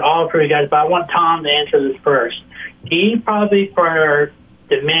for all three guys, but I want Tom to answer this first. Do you probably, for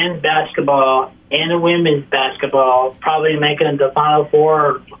the men's basketball and the women's basketball, probably making the Final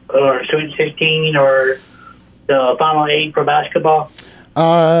Four or Sweet 16 or the Final 8 for basketball?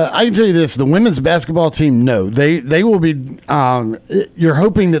 I can tell you this: the women's basketball team, no, they will be. You're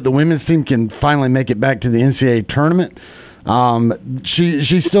hoping that the women's team can finally make it back to the NCAA tournament.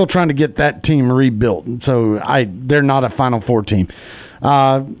 She's still trying to get that team rebuilt, so they're not a Final Four team.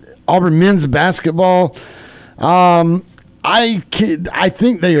 Auburn men's basketball. I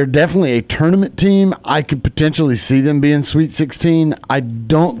think they are definitely a tournament team. I could potentially see them being Sweet 16. I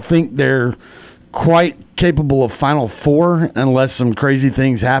don't think they're quite capable of Final Four unless some crazy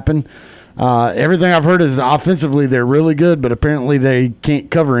things happen. Everything I've heard is offensively they're really good, but apparently they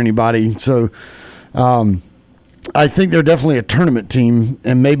can't cover anybody. So I think they're definitely a tournament team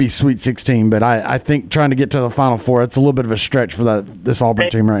and maybe Sweet 16. But I think trying to get to the Final Four, it's a little bit of a stretch for this Auburn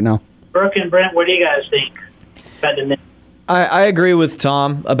team right now. Brooke and Brent, what do you guys think about the men? I agree with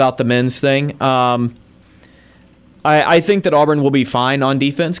Tom about the men's thing. I think that Auburn will be fine on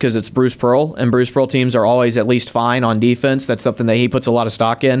defense because it's Bruce Pearl, and Bruce Pearl teams are always at least fine on defense. That's something that he puts a lot of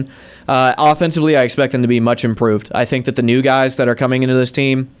stock in. Offensively, I expect them to be much improved. I think that the new guys that are coming into this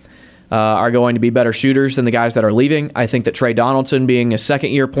team are going to be better shooters than the guys that are leaving. I think that Trey Donaldson, being a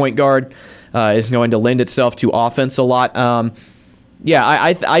second-year point guard, is going to lend itself to offense a lot.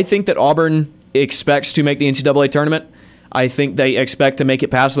 I think that Auburn expects to make the NCAA tournament. I think they expect to make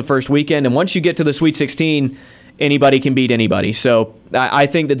it past the first weekend. And once you get to the Sweet 16, anybody can beat anybody. So I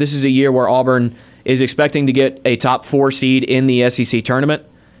think that this is a year where Auburn is expecting to get a top 4 seed in the SEC tournament.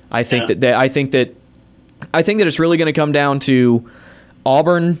 I think that it's really going to come down to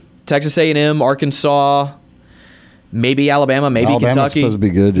Auburn, Texas A&M, Arkansas, maybe Alabama, maybe Alabama's Kentucky. Supposed to be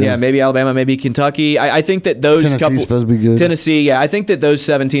good. Yeah, maybe Alabama, maybe Kentucky. I think that those Tennessee's supposed to be good. Tennessee, yeah, I think that those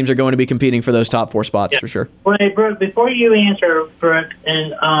 7 teams are going to be competing for those top 4 spots for sure. Well, hey, Brooke, before you answer, Brooke,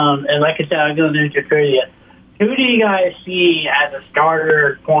 and like I said, I'll go into trivia. Who do you guys see as a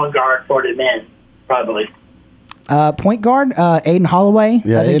starter point guard for the men? Probably. Point guard, Aiden Holloway.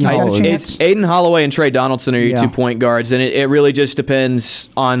 Yeah, I think Aiden he's got a Holloway. chance. It's Aiden Holloway and Trey Donaldson are your Yeah. 2 point guards, and it really just depends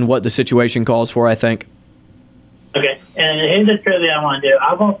on what the situation calls for, I think. Okay, and here's the trivia I want to do.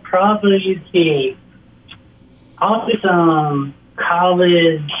 I will probably see some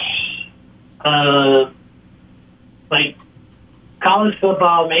college, like college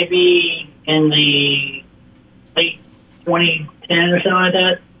football, maybe in the late 2010 or something like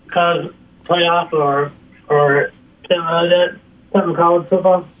that, college playoff or something like that, something college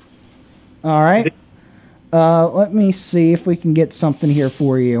football. All right. Let me see if we can get something here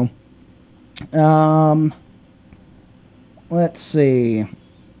for you. Let's see.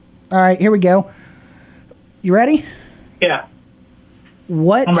 All right, here we go. You ready? Yeah.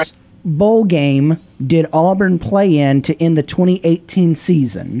 What I'm ready. bowl game did Auburn play in to end the 2018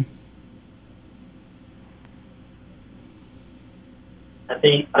 season? I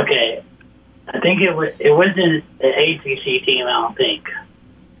think it wasn't the ACC team. I don't think.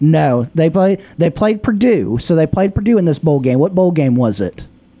 No, they played Purdue. So they played Purdue in this bowl game. What bowl game was it?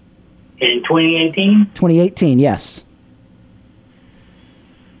 In 2018, 2018, yes.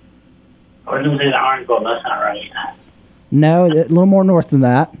 I was going to say the Orange Bowl. That's not right. No, a little more north than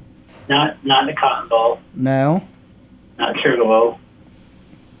that. Not the Cotton Bowl. No, Not Sugar Bowl.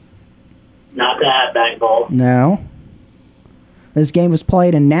 Not the Hatback Bowl. no. This game was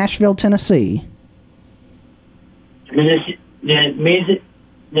played in Nashville, Tennessee. The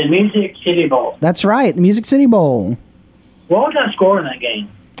Music City Bowl. That's right, the Music City Bowl. What was that score in that game?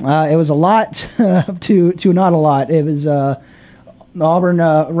 It was a lot to not a lot. It was Auburn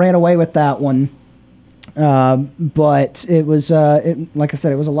ran away with that one, but it was like I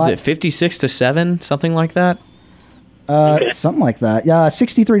said, it was a lot. Is it 56-7, something like that? Something like that. Yeah,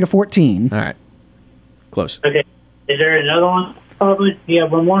 63-14. All right. Close. Okay. Is there another one? Probably. Do you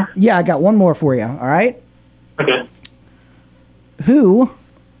have one more? Yeah, I got one more for you. All right. Okay. Who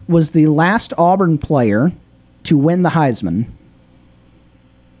was the last Auburn player to win the Heisman?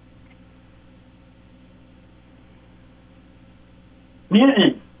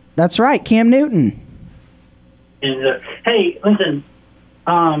 Newton. That's right, Cam Newton. Hey, listen.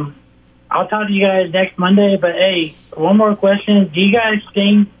 I'll talk to you guys next Monday. But hey, one more question: do you guys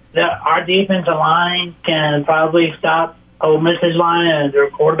think that our defensive line can probably stop Ole Miss's line and their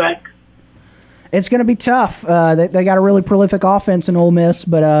quarterback? It's going to be tough. They got a really prolific offense in Ole Miss,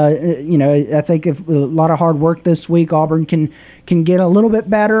 but I think if a lot of hard work this week, Auburn can get a little bit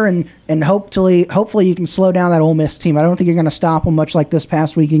better, and hopefully you can slow down that Ole Miss team. I don't think you're going to stop them much like this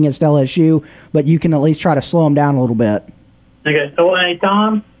past week against LSU, but you can at least try to slow them down a little bit. Okay. So, hey,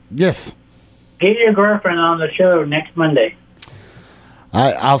 Tom, Yes. get your girlfriend on the show next Monday.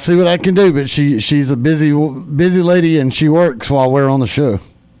 I'll see what I can do, but she's a busy lady and she works while we're on the show.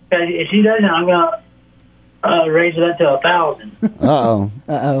 If she doesn't, I'm gonna raise it up to 1,000. Uh-oh.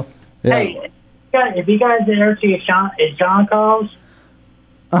 Uh-oh. Yeah. Hey, if you guys ever see if Sean calls,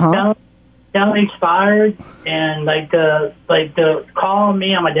 Uh-huh. tell him he's fired, and to call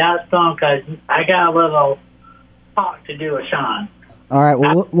me on my dad's phone because I got a little talk to do with Sean. All right,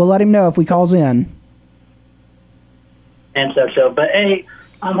 well, we'll let him know if he calls in. And but hey,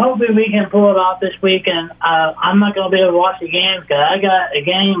 I'm hoping we can pull it off this week, and I'm not going to be able to watch the game because I got a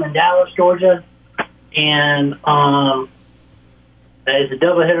game in Dallas, Georgia, and it's a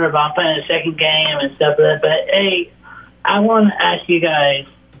doubleheader, but I'm playing the second game and stuff like that. But hey, I want to ask you guys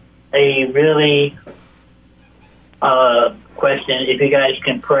a really question. If you guys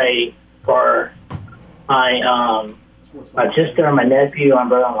can pray for my sister and my nephew and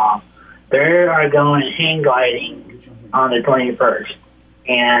brother-in-law. They are going hang gliding on the 21st.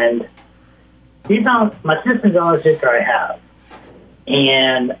 And my sister's the only sister I have.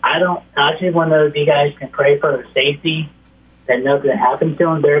 And I just want to know if you guys can pray for their safety, that nothing happens to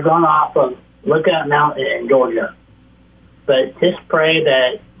them. They're going off of Lookout Mountain in Georgia. But just pray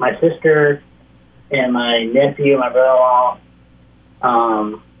that my sister and my nephew and my brother-in-law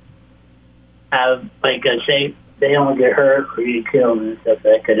have a safe, they don't get hurt or get killed and stuff like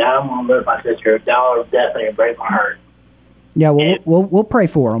that. Because I don't want to lose my sister. That would definitely break my heart. Yeah, we'll pray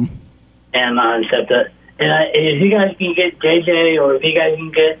for him. And stuff that. And if you guys can get JJ or if you guys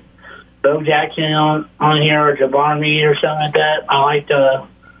can get Bo Jackson on here or Javon Reed or something like that, I like to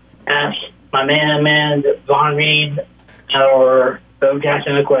ask my man Javon Reed or Bo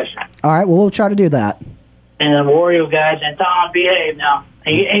Jackson a question. All right, well, we'll try to do that. And the Warrior guys and Tom, behave now.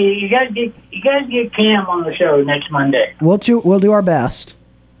 Hey, you guys get Cam on the show next Monday. We'll do our best.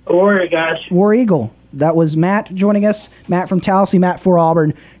 Warrior guys. War Eagle. That was Matt joining us. Matt from Tallahassee, Matt for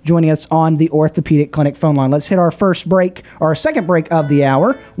Auburn, joining us on the Orthopedic Clinic phone line. Let's hit our second break of the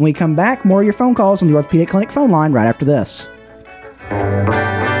hour. When we come back, more of your phone calls on the Orthopedic Clinic phone line right after this.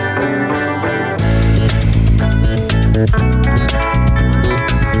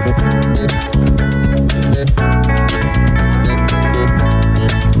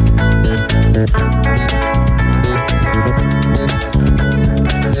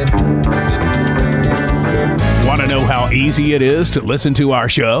 Want to know how easy it is to listen to our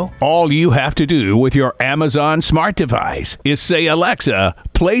show? All you have to do with your Amazon smart device is say, Alexa,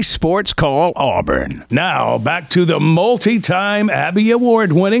 play Sports Call Auburn. Now, back to the multi-time Abby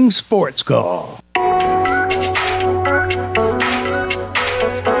Award-winning Sports Call.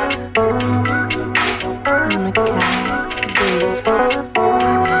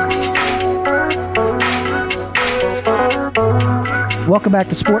 Welcome back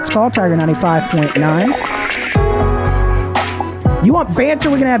to Sports Call, Tiger 95.9. You want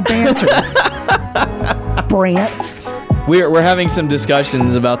banter? We're going to have banter. Brant. We're having some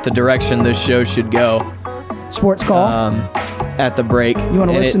discussions about the direction this show should go. Sports Call. At the break. You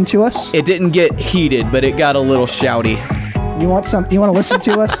want to listen to us? It didn't get heated, but it got a little shouty. You want to listen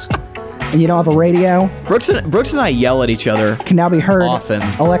to us? And you don't have a radio? Brooks and I yell at each other. Can now be heard. Often.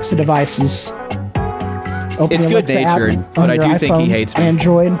 Alexa devices. Open It's Alexa good-natured, app but on I your do think he iPhone, hates me.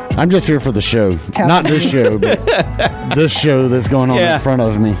 Android. I'm just here for the show. Not this show, but this show that's going on in front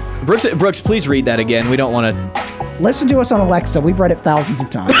of me. Brooks, please read that again. We don't want to... Listen to us on Alexa. We've read it thousands of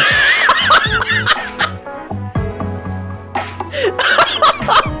times.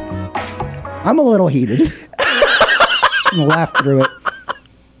 I'm a little heated. I'm going to laugh through it.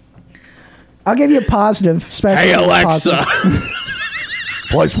 I'll give you a positive. Hey, Alexa.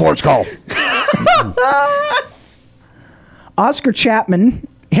 Play Sports Call. Oscar Chapman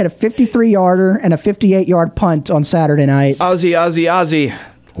hit a 53-yarder and a 58-yard punt on Saturday night. Ozzy.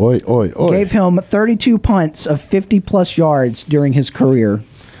 Oi, oi, oi. Gave him 32 punts of 50-plus yards during his career.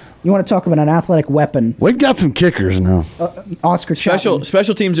 You want to talk about an athletic weapon? We've got some kickers now. Oscar Chapman.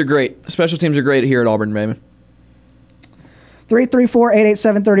 Special teams are great. Special teams are great here at Auburn, baby.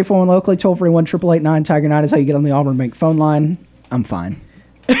 334-887-34 and locally toll-free 1-888-9-TIGER-9 is how you get on the Auburn Bank phone line. I'm fine.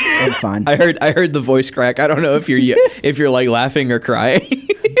 I'm fine. I heard the voice crack. I don't know if you're like laughing or crying.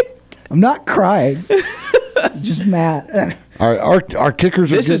 I'm not crying. Just mad. Our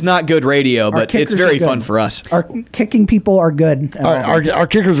kickers are This good. is not good radio, but it's very fun for us. Our kicking people are good. Our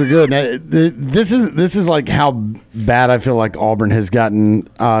kickers are good. Now, this is like how bad I feel like Auburn has gotten.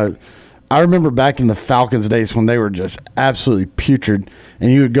 I remember back in the Falcons days when they were just absolutely putrid,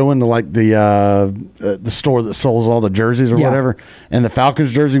 and you would go into like the store that sells all the jerseys or whatever, and the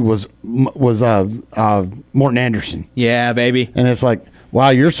Falcons jersey was Morton Anderson. Yeah, baby. And it's like, wow,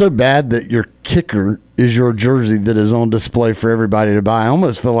 you're so bad that your kicker is your jersey that is on display for everybody to buy. I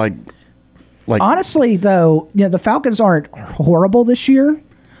almost feel like honestly, though, the Falcons aren't horrible this year.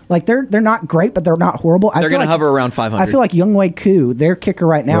 Like they're not great, but they're not horrible. They're going to hover around 500. I feel like Younghoe Koo, their kicker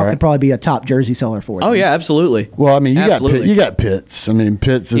right now, could probably be a top jersey seller for them. Oh yeah, absolutely. Well, I mean, you got Pitts. I mean,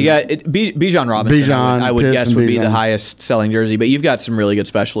 Pitts is Bijan Robinson. I would guess would be the highest selling jersey, but you've got some really good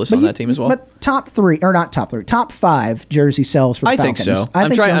specialists on that team as well. But top 5 jersey sales for the Falcons. I think so.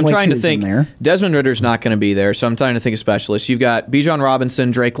 I'm trying to think. Desmond Ritter's not going to be there, so I'm trying to think of specialists. You've got Bijan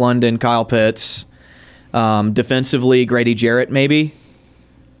Robinson, Drake London, Kyle Pitts. Defensively, Grady Jarrett, maybe.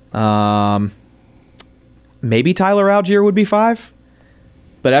 Maybe Tyler Algier would be 5,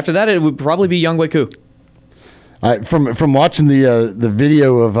 but after that it would probably be Younghoe Koo. From watching the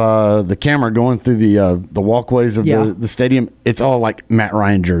video of the camera going through the walkways of the stadium, it's all like Matt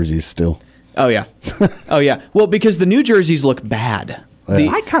Ryan jerseys still. Oh yeah, Well, because the new jerseys look bad.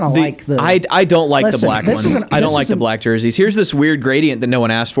 I kind of like the. I don't like the black ones. I don't like the black jerseys. Here's this weird gradient that no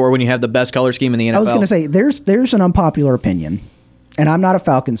one asked for when you have the best color scheme in the NFL. I was going to say there's an unpopular opinion. And I'm not a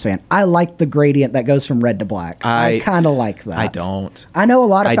Falcons fan. I like the gradient that goes from red to black. I kind of like that. I don't. I know a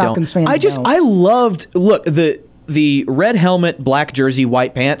lot of Falcons fans. I loved the red helmet, black jersey,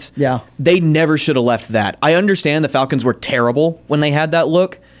 white pants. Yeah. They never should have left that. I understand the Falcons were terrible when they had that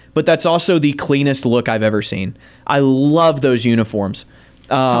look, but that's also the cleanest look I've ever seen. I love those uniforms.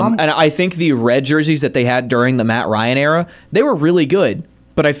 And I think the red jerseys that they had during the Matt Ryan era, they were really good.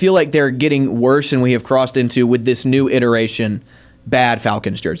 But I feel like they're getting worse, and we have crossed into, with this new iteration, bad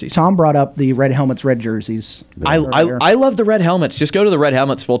Falcons jerseys. Tom brought up the red helmets, red jerseys. I love the red helmets. Just go to the red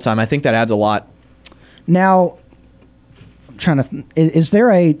helmets full time. I think that adds a lot. Now, I'm trying to is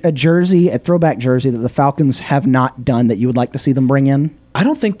there a throwback jersey that the Falcons have not done that you would like to see them bring in? I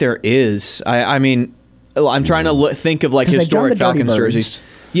don't think there is. I mean, I'm trying to think of like 'Cause they've done historic the Dirty Falcons Birds. jerseys.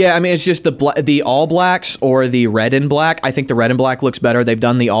 Yeah, I mean, it's just the All Blacks or the red and black. I think the red and black looks better. They've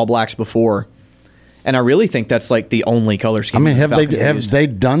done the All Blacks before, and I really think that's like the only color scheme. I mean, have they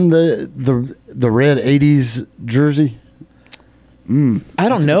done the red '80s jersey? I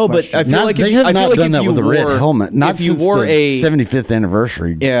don't know, but I feel like they have not done that with the red helmet. Not if you since wore the 75th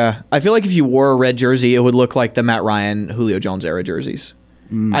anniversary. Yeah, I feel like if you wore a red jersey, it would look like the Matt Ryan, Julio Jones era jerseys.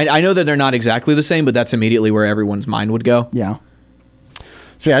 I know that they're not exactly the same, but that's immediately where everyone's mind would go. Yeah.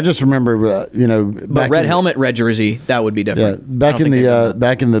 See, I just remember, But red helmet, red jersey, that would be different. Back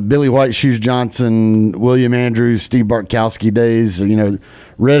in the Billy White Shoes Johnson, William Andrews, Steve Bartkowski days,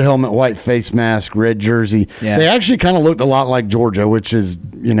 red helmet, white face mask, red jersey. Yeah. They actually kind of looked a lot like Georgia, which is,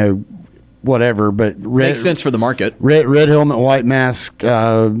 whatever. But makes sense for the market. Red helmet, white mask,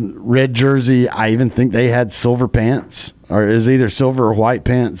 red jersey. I even think they had silver pants, or it was either silver or white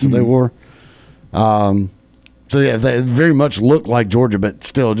pants that they wore. So, yeah, they very much looked like Georgia, but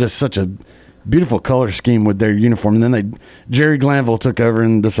still just such a beautiful color scheme with their uniform. And then Jerry Glanville took over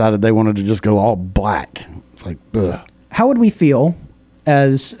and decided they wanted to just go all black. It's like, ugh. How would we feel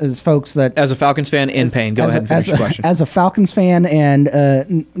as folks that... As a Falcons fan in pain, go ahead and finish your question. As a Falcons fan and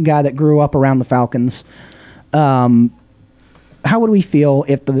a guy that grew up around the Falcons, how would we feel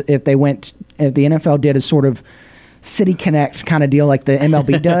if the NFL did a sort of City Connect kind of deal like the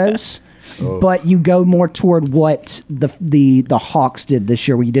MLB does? But you go more toward what the Hawks did this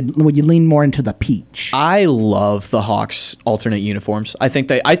year, where you lean more into the peach. I love the Hawks alternate uniforms. I think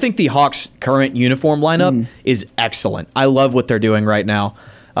the Hawks current uniform lineup is excellent. I love what they're doing right now,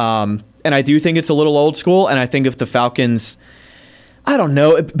 and I do think it's a little old school. And I think if the Falcons, I don't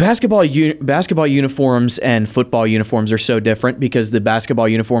know, basketball uniforms and football uniforms are so different because the basketball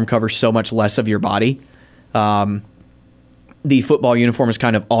uniform covers so much less of your body. The football uniform is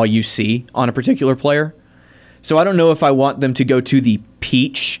kind of all you see on a particular player. So I don't know if I want them to go to the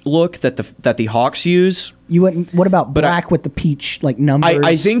peach look that the Hawks use. You wouldn't. What about black with the peach like numbers?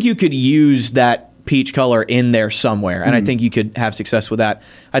 I think you could use that peach color in there somewhere, and I think you could have success with that.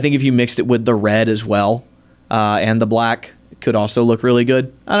 I think if you mixed it with the red as well and the black, it could also look really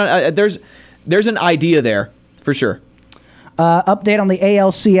good. There's an idea there for sure. Update on the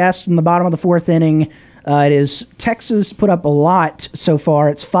ALCS in the bottom of the fourth inning. It is Texas put up a lot so far.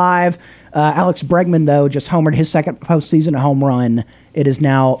 It's 5. Alex Bregman, though, just homered his second postseason home run. It is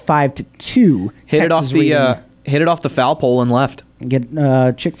now 5-2. Hit it off the foul pole and left.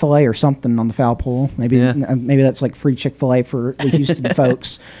 Get Chick-fil-A or something on the foul pole. Maybe that's like free Chick-fil-A for the Houston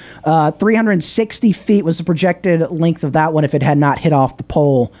folks. 360 feet was the projected length of that one if it had not hit off the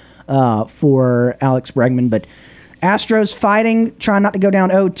pole for Alex Bregman. But Astros fighting, trying not to go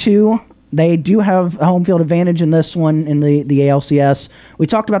down 0-2. They do have a home field advantage in this one in the ALCS. We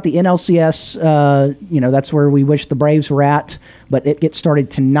talked about the NLCS. That's where we wish the Braves were at, but it gets started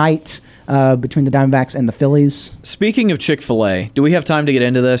tonight between the Diamondbacks and the Phillies. Speaking of Chick-fil-A, do we have time to get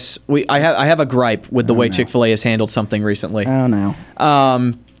into this? I have a gripe with the way Chick-fil-A has handled something recently. Oh, no.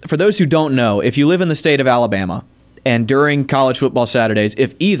 For those who don't know, if you live in the state of Alabama, and during college football Saturdays,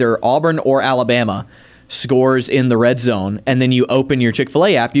 if either Auburn or Alabama scores in the red zone, and then you open your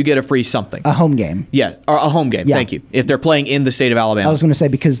Chick-fil-A app, you get a free something. A home game. Yeah, or a home game. Yeah. Thank you. If they're playing in the state of Alabama. I was going to say,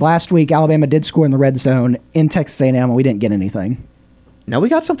 because last week Alabama did score in the red zone in Texas A&M, and we didn't get anything. No, we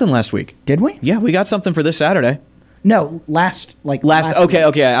got something last week. Did we? Yeah, we got something for this Saturday. No, last week.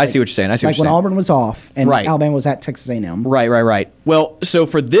 Okay, I see what you're saying. Like when Auburn was off and Alabama was at Texas A&M. Right. Well, so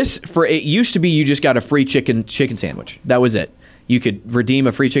it used to be you just got a free chicken sandwich. That was it. You could redeem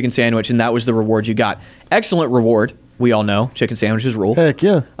a free chicken sandwich, and that was the reward you got. Excellent reward. We all know chicken sandwiches rule. Heck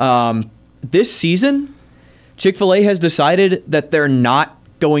yeah. This season, Chick-fil-A has decided that they're not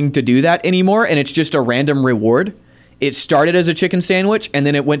going to do that anymore, and it's just a random reward. It started as a chicken sandwich, and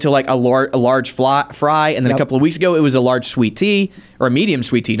then it went to like a large fry, and then a couple of weeks ago, it was a large sweet tea, or a medium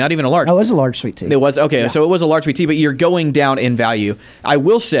sweet tea, not even a large. Oh, it was a large sweet tea. It was? Okay, so it was a large sweet tea, but you're going down in value. I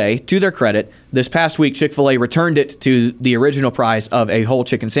will say, to their credit, this past week, Chick-fil-A returned it to the original price of a whole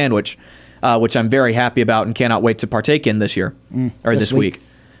chicken sandwich, which I'm very happy about and cannot wait to partake in this year, or this week.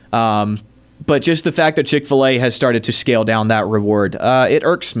 But just the fact that Chick-fil-A has started to scale down that reward, it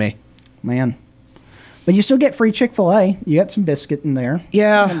irks me. Man. But you still get free Chick-fil-A. You got some biscuit in there.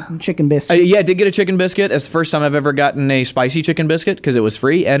 Yeah. Chicken biscuit. Yeah, I did get a chicken biscuit. It's the first time I've ever gotten a spicy chicken biscuit because it was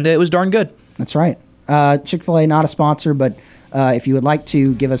free, and it was darn good. That's right. Chick-fil-A, not a sponsor, but if you would like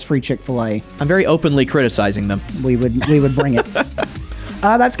to give us free Chick-fil-A. I'm very openly criticizing them. We would bring it.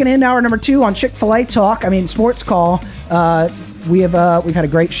 That's going to end hour number 2 on Chick-fil-A Talk. Sports Call. We've had a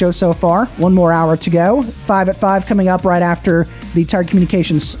great show so far. One more hour to go. 5 at 5 coming up right after the Tiger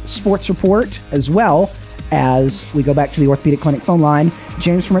Communications Sports Report, as well as we go back to the Orthopedic Clinic phone line.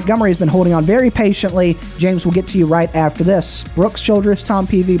 James from Montgomery has been holding on very patiently. James, we'll get to you right after this. Brooks, Childress, Tom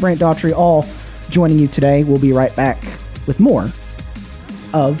Peavy, Brant Daughtry, all joining you today. We'll be right back with more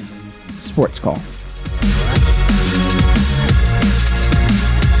of Sports Call.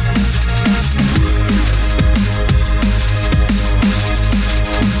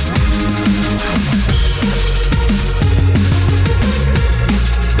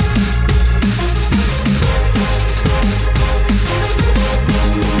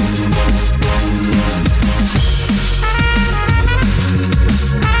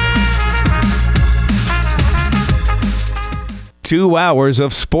 2 hours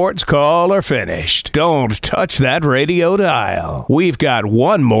of Sports Call are finished. Don't touch that radio dial. We've got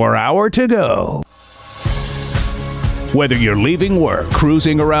 1 more hour to go. Whether you're leaving work,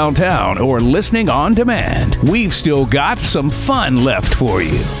 cruising around town, or listening on demand, we've still got some fun left for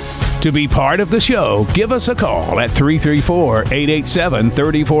you. To be part of the show, give us a call at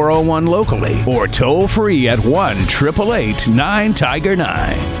 334-887-3401 locally or toll free at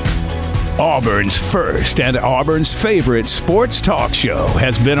 1-888-9-TIGER-9. Auburn's first and Auburn's favorite sports talk show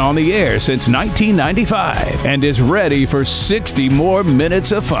has been on the air since 1995 and is ready for 60 more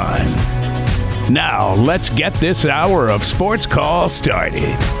minutes of fun. Now, let's get this hour of Sports Call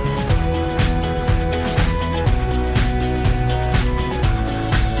started.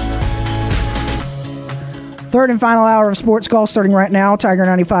 Third and final hour of Sports Call starting right now. Tiger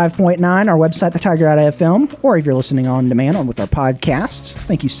 95.9, our website, thetiger.fm, or if you're listening on demand or with our podcasts.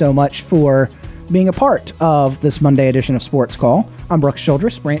 Thank you so much for being a part of this Monday edition of Sports Call. I'm Brooks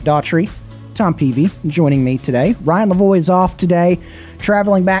Childress, Brant Daughtry, Tom Peavy joining me today. Ryan Lavoie is off today,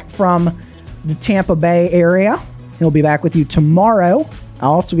 traveling back from the Tampa Bay area. He'll be back with you tomorrow.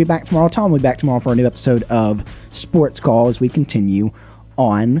 I'll also be back tomorrow. Tom will be back tomorrow for a new episode of Sports Call as we continue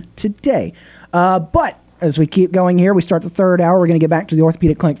on today. But as we keep going here, we start the third hour. We're going to get back to the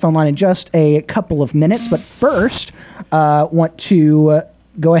Orthopedic Clinic phone line in just a couple of minutes. But first, want to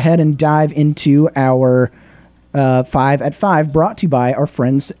go ahead and dive into our 5 at 5, brought to you by our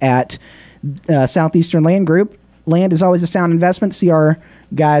friends at Southeastern Land Group. Land is always a sound investment. See our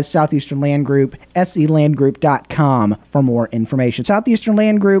guys, Southeastern Land Group, selandgroup.com for more information. Southeastern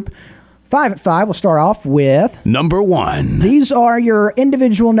Land Group, 5 at 5. We'll start off with number 1. These are your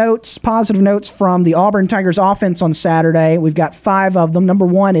individual notes, positive notes from the Auburn Tigers offense on Saturday. We've got 5 of them. Number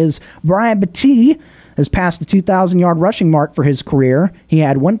 1 is Brian Battie has passed the 2,000-yard rushing mark for his career. He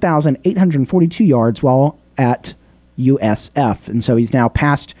had 1,842 yards while at USF, and so he's now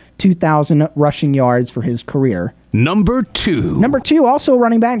passed 2,000 rushing yards for his career. Number 2. Number 2, also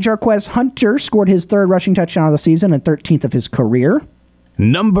running back Jarquez Hunter scored his 3rd rushing touchdown of the season and 13th of his career.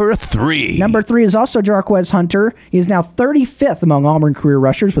 Number 3. Number 3 is also Jarquez Hunter. He is now 35th among Auburn career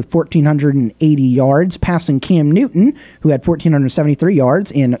rushers with 1,480 yards, passing Cam Newton, who had 1,473 yards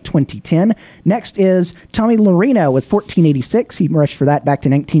in 2010. Next is Tommy Lorino with 1,486. He rushed for that back to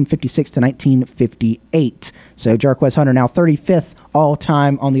 1956 to 1958. So Jarquez Hunter now 35th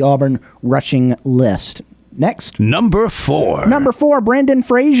all-time on the Auburn rushing list. Next. Number 4. Number 4, Brandon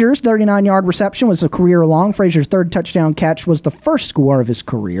Frazier's 39-yard reception was a career-long. Frazier's 3rd touchdown catch was the first score of his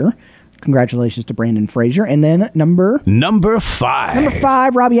career. Congratulations to Brandon Frazier. And then Number 5. Number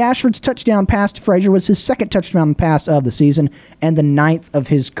 5, Robbie Ashford's touchdown pass to Frazier was his 2nd touchdown pass of the season and the 9th of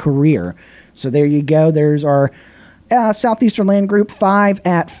his career. So there you go. There's our Southeastern Land Group 5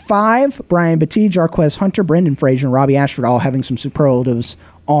 at 5. Brian Battie, Jarquez Hunter, Brandon Frazier, and Robbie Ashford all having some superlatives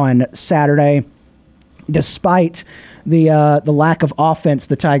on Saturday. Despite the lack of offense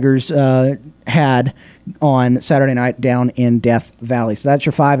the Tigers had on Saturday night down in Death Valley. So that's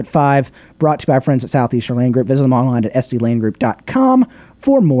your 5 at 5, brought to you by our friends at Southeastern Land Group. Visit them online at selandgroup.com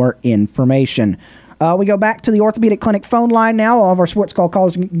for more information. We go back to the Orthopedic Clinic phone line now. All of our Sports Call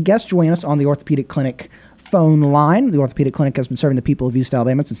callers and guests join us on the Orthopedic Clinic phone line. The Orthopedic Clinic has been serving the people of East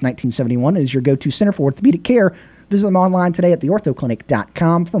Alabama since 1971. It is your go-to center for orthopedic care. Visit them online today at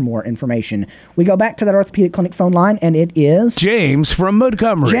theorthoclinic.com for more information. We go back to that Orthopedic Clinic phone line, and it is James from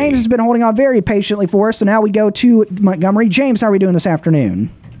Montgomery. James has been holding on very patiently for us, so now we go to Montgomery. James, how are we doing this afternoon?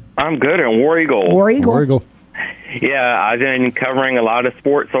 I'm good, and War Eagle. War Eagle? War Eagle. Yeah, I've been covering a lot of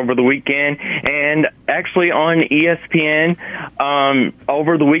sports over the weekend, and actually on ESPN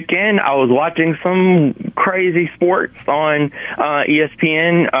over the weekend, I was watching some crazy sports on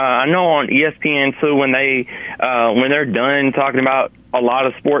ESPN. I know on ESPN2 when they're done talking about a lot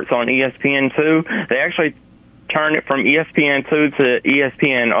of sports on ESPN2, they actually turned it from ESPN2 to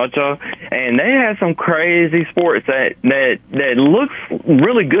ESPN Ocho, and they had some crazy sports that looks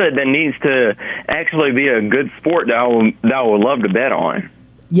really good that needs to actually be a good sport that I would love to bet on.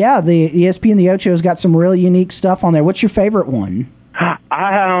 Yeah, the ESPN the Ocho's got some really unique stuff on there. What's your favorite one?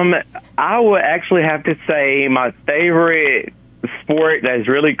 I would actually have to say my favorite sport that's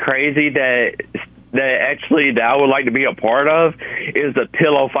really crazy that I would like to be a part of is the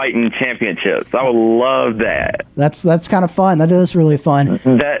pillow fighting championships. I would love that. That's kind of fun. That is really fun.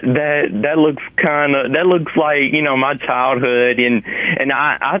 That looks like, you know, my childhood, and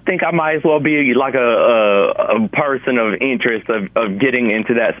I think I might as well be like a person of interest of getting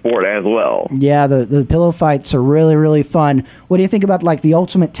into that sport as well. Yeah, the pillow fights are really, really fun. What do you think about like the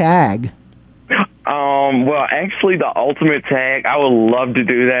ultimate tag? Well, actually, the ultimate tag, I would love to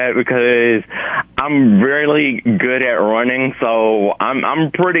do that because I'm really good at running, so I'm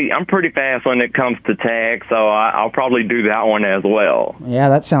pretty fast when it comes to tag, so I'll probably do that one as well. Yeah,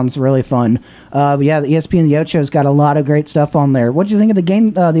 that sounds really fun. But yeah, the ESPN the Ocho's got a lot of great stuff on there. What did you think of the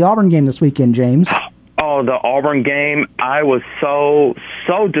game, the Auburn game this weekend, James? Oh, the Auburn game, I was so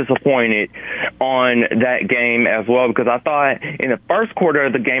disappointed on that game as well because I thought in the first quarter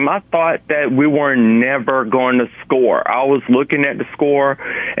of the game, I thought that we were never going to score. I was looking at the score,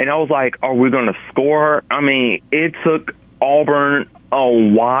 and I was like, are we going to score? I mean, it took Auburn a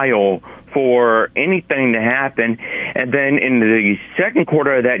while for anything to happen. And then in the second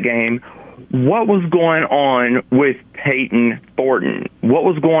quarter of that game, what was going on with Peyton Thornton? What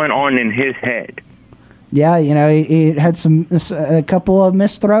was going on in his head? Yeah, you know, he had a couple of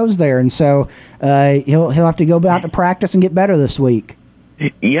missed throws there, and so he'll have to go out to practice and get better this week.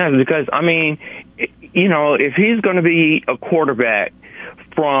 Yeah, because, I mean, you know, if he's going to be a quarterback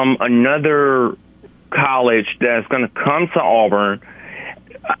from another college that's going to come to Auburn,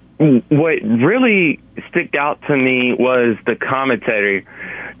 what really stuck out to me was the commentary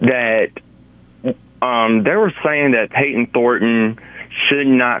that they were saying that Peyton Thornton should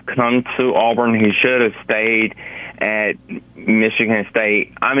not come to Auburn. He should have stayed at Michigan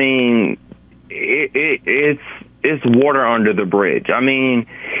State. I mean, it's water under the bridge. I mean,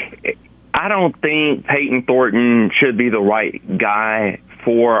 I don't think Peyton Thornton should be the right guy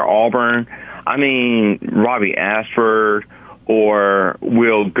for Auburn. I mean, Robbie Ashford or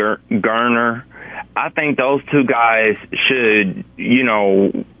Will Garner, I think those two guys should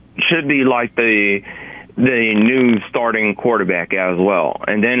be like the new starting quarterback as well.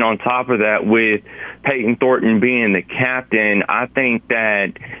 And then on top of that, with Peyton Thornton being the captain, I think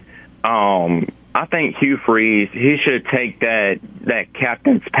Hugh Freeze, he should take that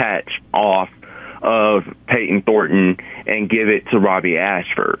captain's patch off of Peyton Thornton and give it to Robbie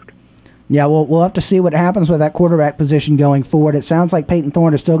Ashford. Yeah, we'll have to see what happens with that quarterback position going forward. It sounds like Peyton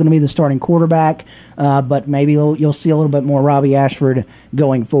Thornton is still going to be the starting quarterback, but maybe you'll see a little bit more Robbie Ashford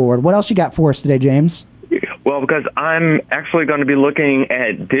going forward. What else you got for us today, James? Well, because I'm actually going to be looking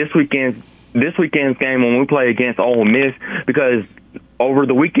at this weekend's game when we play against Ole Miss, because over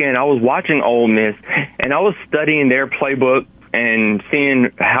the weekend I was watching Ole Miss and I was studying their playbook and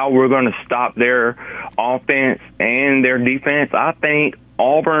seeing how we're going to stop their offense and their defense. I think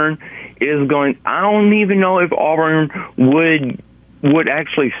Auburn is going. I don't even know if Auburn would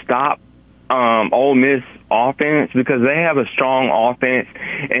actually stop Ole Miss offense, because they have a strong offense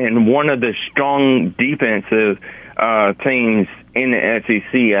and one of the strong defensive teams in the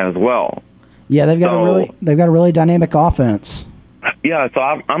SEC as well. Yeah, they've got a really dynamic offense. Yeah, so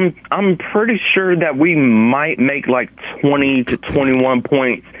I'm pretty sure that we might make like 20 to 21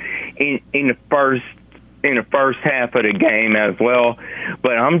 points in the first half of the game as well.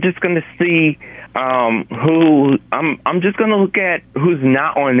 But I'm just going to see I'm just going to look at who's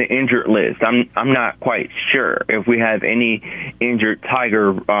not on the injured list. I'm not quite sure if we have any injured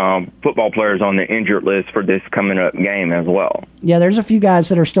Tiger football players on the injured list for this coming up game as well. Yeah, there's a few guys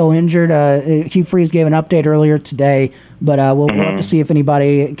that are still injured. Hugh Freeze gave an update earlier today, but we'll have to see if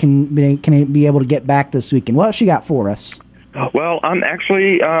anybody can be able to get back this weekend. What else you got for us? Well, I'm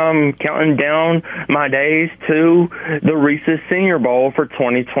actually counting down my days to the Reese's Senior Bowl for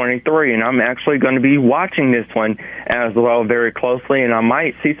 2023, and I'm actually going to be watching this one as well very closely, and I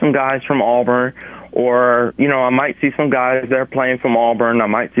might see some guys from Auburn, or, I might see some guys that are playing from Auburn. I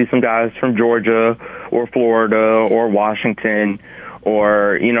might see some guys from Georgia or Florida or Washington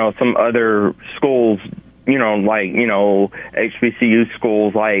or, some other schools, like, HBCU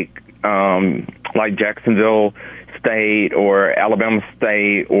schools like Jacksonville State or Alabama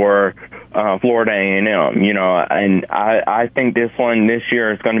State or Florida A&M, and I think this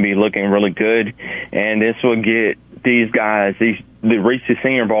year is going to be looking really good, and this will get these guys, these the Reese's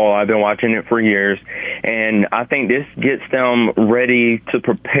Senior Bowl. I've been watching it for years, and I think this gets them ready to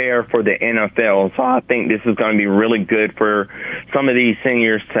prepare for the NFL. So I think this is going to be really good for some of these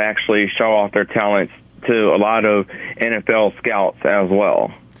seniors to actually show off their talents to a lot of NFL scouts as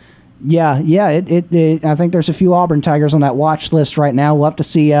well. Yeah. I think there's a few Auburn Tigers on that watch list right now. We'll have to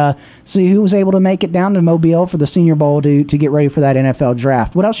see who was able to make it down to Mobile for the Senior Bowl to get ready for that NFL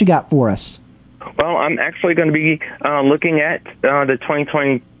draft. What else you got for us? Well, I'm actually going to be looking at the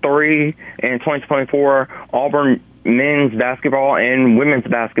 2023 and 2024 Auburn men's basketball and women's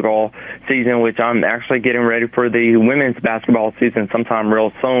basketball season, which I'm actually getting ready for the women's basketball season sometime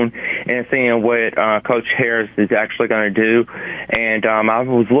real soon, and seeing what Coach Harris is actually going to do. And I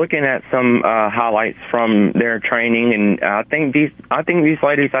was looking at some highlights from their training, and I think these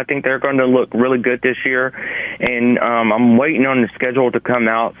ladies, I think they're going to look really good this year. And I'm waiting on the schedule to come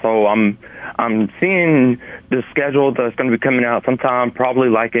out, so I'm seeing the schedule that's going to be coming out sometime probably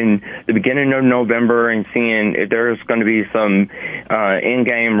like in the beginning of November, and seeing if there's going to be some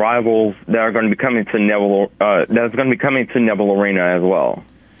in-game rivals that are going to be coming to Neville Arena as well.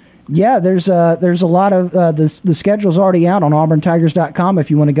 Yeah, there's a lot of the schedule's already out on auburntigers.com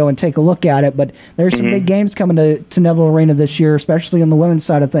if you want to go and take a look at it. But there's some big games coming to Neville Arena this year, especially on the women's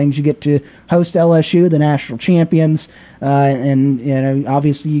side of things. You get to host LSU, the national champions, and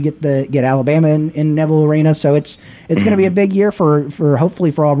obviously you get Alabama in Neville Arena. So it's going to be a big year for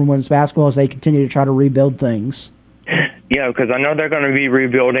hopefully for Auburn women's basketball as they continue to try to rebuild things. Yeah, because I know they're going to be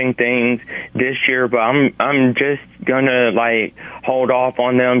rebuilding things this year, but I'm just going to hold off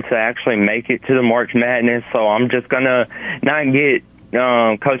on them to actually make it to the March Madness. So I'm just going to not get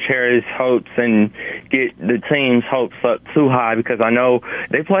Coach Harris' hopes and get the team's hopes up too high, because I know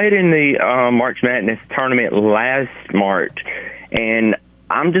they played in the March Madness tournament last March, and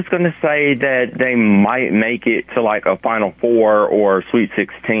I'm just going to say that they might make it to a Final Four or Sweet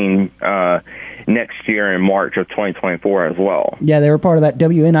 16 next year in March of 2024 as well. Yeah, they were part of that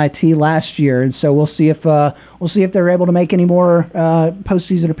WNIT last year, and so we'll see if they're able to make any more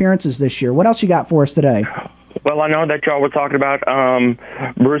postseason appearances this year. What else you got for us today? Well, I know that y'all were talking about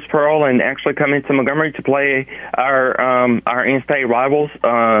Bruce Pearl and actually coming to Montgomery to play our in-state rivals,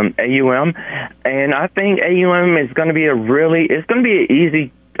 AUM, and I think AUM is going to be an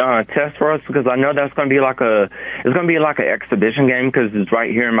easy test for us, because I know that's going to be like an exhibition game, because it's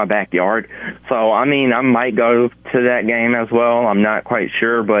right here in my backyard. So I might go to that game as well. I'm not quite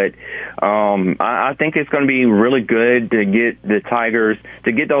sure, but I think it's going to be really good to get the Tigers,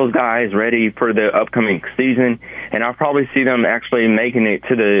 to get those guys ready for the upcoming season, and I'll probably see them actually making it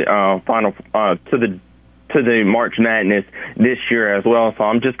to the final to the March Madness this year as well. So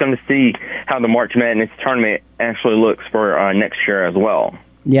I'm just going to see how the March Madness tournament actually looks for next year as well.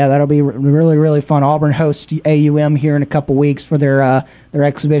 Yeah, that'll be really, really fun. Auburn hosts AUM here in a couple weeks for their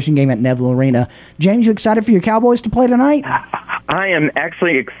exhibition game at Neville Arena. James, you excited for your Cowboys to play tonight? I am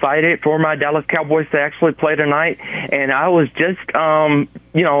actually excited for my Dallas Cowboys to actually play tonight. And I was just, during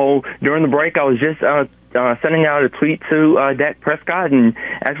the break, I was just sending out a tweet to Dak Prescott and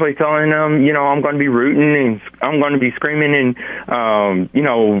actually telling him, I'm going to be rooting and I'm going to be screaming and,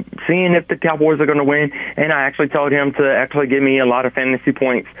 seeing if the Cowboys are going to win. And I actually told him to actually give me a lot of fantasy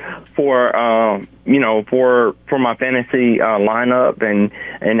points for my fantasy lineup and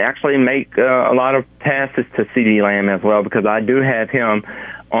actually make a lot of passes to CeeDee Lamb as well, because I do have him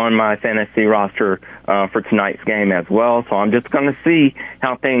on my fantasy roster for tonight's game as well. So I'm just going to see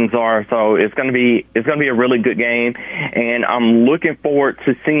how things are. So it's going to be a really good game, and I'm looking forward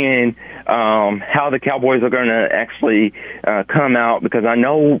to seeing how the Cowboys are going to actually come out, because I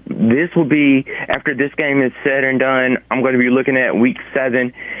know this will be, after this game is said and done, I'm going to be looking at Week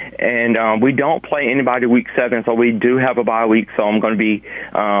 7, and we don't play anybody Week 7, so we do have a bye week. So I'm going to be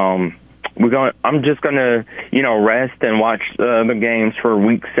I'm just going to, rest and watch the games for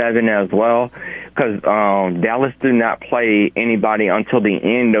Week 7 as well, because Dallas did not play anybody until the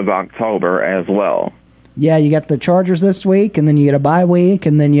end of October as well. Yeah, you got the Chargers this week, and then you get a bye week,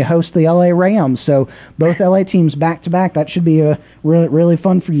 and then you host the LA Rams. So both LA teams back-to-back. That should be really, really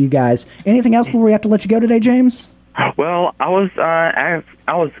fun for you guys. Anything else before we have to let you go today, James? Well, I was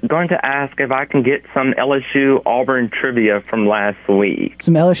going to ask if I can get some LSU Auburn trivia from last week.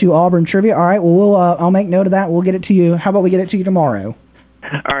 Some LSU Auburn trivia? All right, well, I'll make note of that. We'll get it to you. How about we get it to you tomorrow?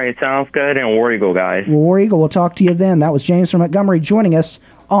 All right, sounds good, and War Eagle, guys. War Eagle, we'll talk to you then. That was James from Montgomery joining us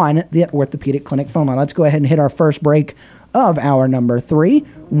on the Orthopedic Clinic phone line. Let's go ahead and hit our first break of hour number 3.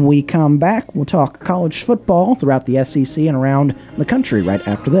 When we come back, we'll talk college football throughout the SEC and around the country right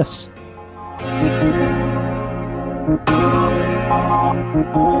after this.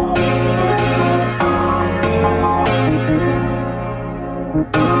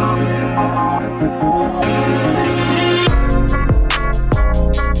 Sports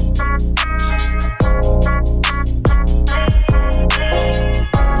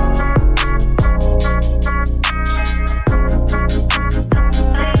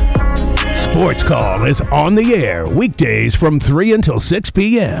Call is on the air weekdays from 3 until 6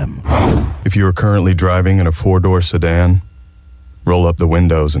 p.m. If you are currently driving in a four-door sedan, roll up the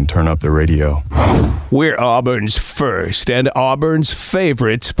windows and turn up the radio. We're Auburn's first and Auburn's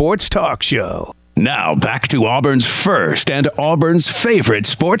favorite sports talk show. Now back to Auburn's first and Auburn's favorite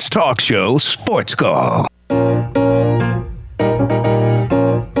sports talk show, Sports Call.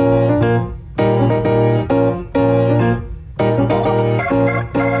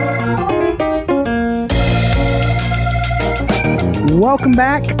 Welcome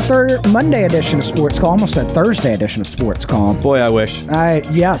back. Third Monday edition of Sports Call. Almost a Thursday edition of Sports Call. Boy, I wish.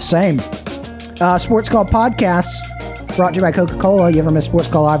 Yeah, same. Sports Call podcasts brought to you by Coca-Cola. You ever miss Sports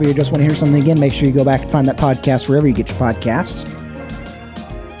Call live or you just want to hear something again, make sure you go back and find that podcast wherever you get your podcasts.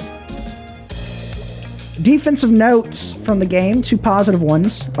 Defensive notes from the game, 2 positive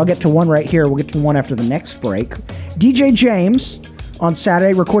ones. I'll get to one right here. We'll get to one after the next break. DJ James on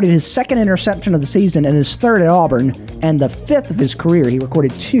Saturday recorded his 2nd interception of the season and his 3rd at Auburn and the 5th of his career. He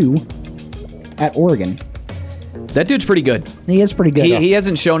recorded 2 at Oregon. That dude's pretty good. He is pretty good. He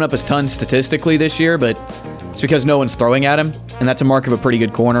hasn't shown up a ton statistically this year, but it's because no one's throwing at him, and that's a mark of a pretty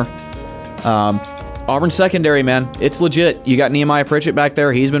good corner. Auburn secondary, man, it's legit. You got Nehemiah Pritchett back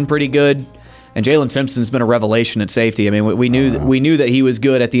there. He's been pretty good. And Jalen Simpson's been a revelation at safety. I mean, we knew that he was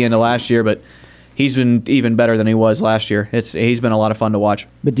good at the end of last year, but he's been even better than he was last year. He's been a lot of fun to watch.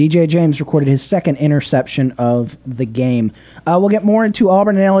 But DJ James recorded his 2nd interception of the game. We'll get more into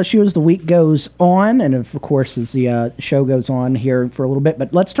Auburn and LSU as the week goes on, and of course as the show goes on here for a little bit.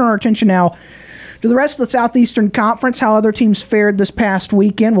 But let's turn our attention now to the rest of the Southeastern Conference, how other teams fared this past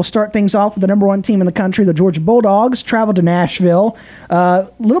weekend. We'll start things off with the number 1 team in the country, the Georgia Bulldogs, traveled to Nashville. A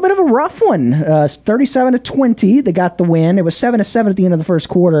little bit of a rough one, 37-20. They got the win. It was 7-7 at the end of the first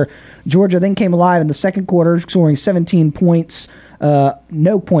quarter. Georgia then came alive in the second quarter, scoring 17 points.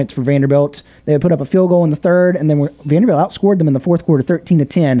 No points for Vanderbilt. They put up a field goal in the third, and then Vanderbilt outscored them in the fourth quarter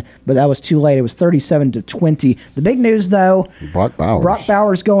 13-10, but that was too late. It was 37-20. The big news, though, Brock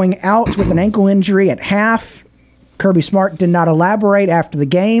Bowers going out with an ankle injury at half. Kirby Smart did not elaborate after the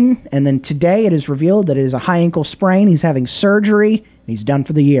game, and then today it is revealed that it is a high ankle sprain. He's having surgery, and he's done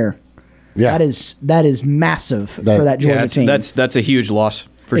for the year. Yeah, that is massive for that Georgia team. That's a huge loss.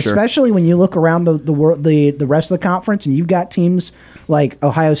 Especially when you look around the world, the rest of the conference, and you've got teams like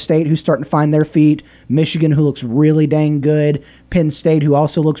Ohio State who's starting to find their feet, Michigan who looks really dang good, Penn State who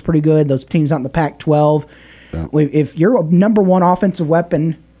also looks pretty good. Those teams out in the Pac-12. Yeah. If you're a number 1 offensive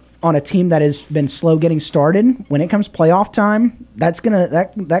weapon on a team that has been slow getting started, when it comes playoff time, that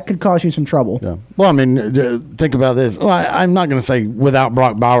could cause you some trouble. Yeah. Well, I mean, think about this. Well, I'm not going to say without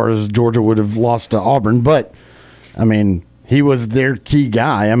Brock Bowers, Georgia would have lost to Auburn, but I mean, he was their key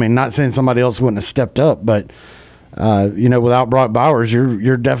guy. I mean, not saying somebody else wouldn't have stepped up, but without Brock Bowers,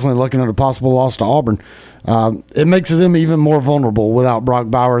 you're definitely looking at a possible loss to Auburn. It makes them even more vulnerable without Brock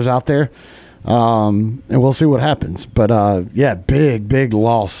Bowers out there, and we'll see what happens. But big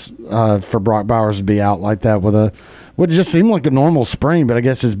loss for Brock Bowers to be out like that with what just seemed like a normal sprain, but I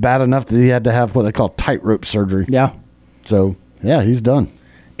guess it's bad enough that he had to have what they call tightrope surgery. Yeah. So he's done.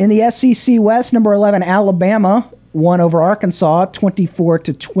 In the SEC West, number 11 Alabama won over Arkansas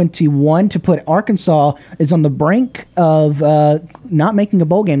 24-21 to put Arkansas is on the brink of not making a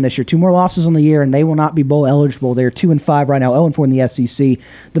bowl game this year. 2 more losses on the year, and they will not be bowl eligible. They're 2-5 right now, 0-4 in the SEC.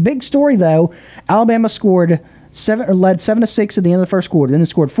 The big story, though, Alabama led 7-6 at the end of the first quarter. Then they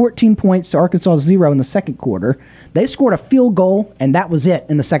scored 14 points to Arkansas 0 in the second quarter. They scored a field goal, and that was it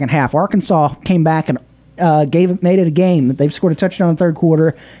in the second half. Arkansas came back and made it a game. They've scored a touchdown in the third quarter,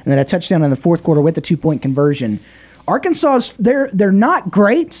 and then a touchdown in the fourth quarter with the 2-point conversion. Arkansas, they're not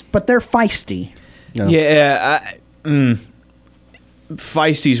great, but they're feisty.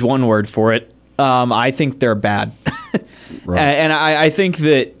 Feisty's one word for it. I think they're bad. Right. And I think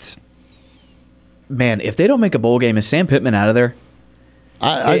that, man, if they don't make a bowl game, is Sam Pittman out of there?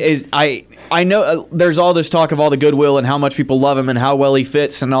 I know there's all this talk of all the goodwill and how much people love him and how well he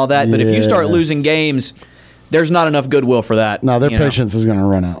fits and all that, but if you start losing games, there's not enough goodwill for that. No, their patience is going to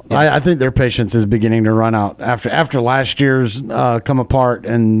run out. Yeah. I think their patience is beginning to run out after last year's come apart,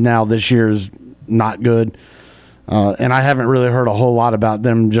 and now this year's not good. And I haven't really heard a whole lot about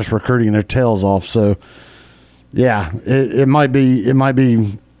them just recruiting their tails off. So, yeah, it might be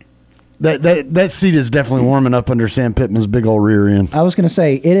that seat is definitely warming up under Sam Pittman's big old rear end. I was going to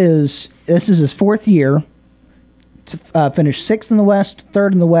say this is his 4th year finished 6th in the West,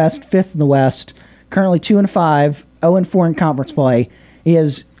 3rd in the West, 5th in the West. Currently 2-5, 0-4 in conference play. He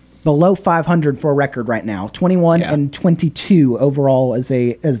is below 500 for a record right now. 21-22 overall as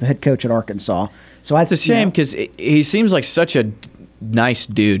the head coach at Arkansas. So it's a shame because he seems like such a nice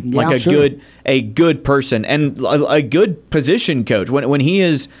dude, Yeah, like a good person, and a good position coach. When he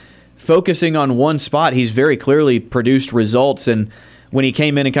is focusing on one spot, he's very clearly produced results. And when he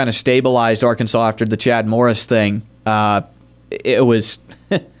came in and kind of stabilized Arkansas after the Chad Morris thing, it was.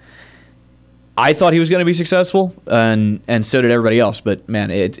 I thought he was going to be successful, and so did everybody else. But,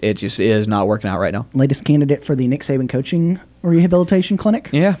 man, it just is not working out right now. Latest candidate for the Nick Saban coaching rehabilitation clinic?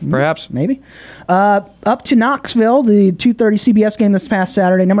 Yeah, perhaps. Maybe. Up to Knoxville, the 2:30 CBS game this past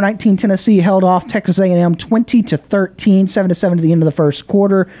Saturday. Number 19 Tennessee held off Texas A&M 20-13, 7-7 to the end of the first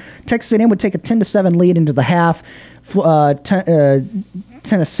quarter. Texas A&M would take a 10-7 lead into the half.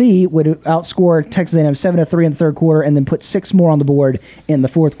 Tennessee would outscore Texas A&M 7-3 in the third quarter and then put 6 more on the board in the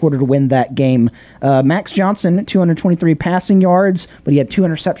fourth quarter to win that game. Max Johnson, 223 passing yards, but he had 2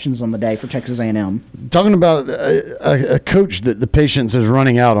 interceptions on the day for Texas A&M. Talking about a coach that the patience is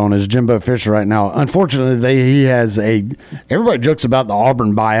running out on is Jimbo Fisher right now. Unfortunately, he has everybody jokes about the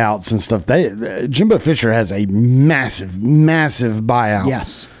Auburn buyouts and stuff. Jimbo Fisher has a massive buyout.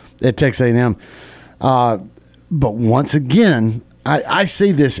 Yes. At Texas A&M. But once again, I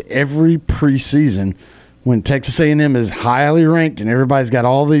say this every preseason when Texas A&M is highly ranked and everybody's got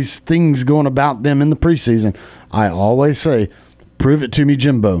all these things going about them in the preseason. I always say, prove it to me,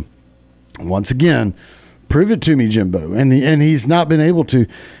 Jimbo. Once again, prove it to me, Jimbo. And he's not been able to.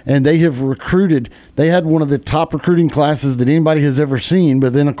 And they have recruited. They had one of the top recruiting classes that anybody has ever seen.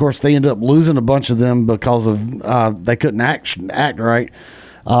 But then, of course, they ended up losing a bunch of them because of they couldn't act right.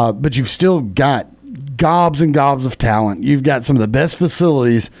 But you've still got gobs and gobs of talent. You've got some of the best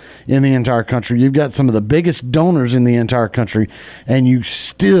facilities in the entire country. You've got some of the biggest donors in the entire country, and you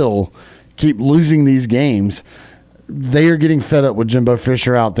still keep losing these games. They are getting fed up with Jimbo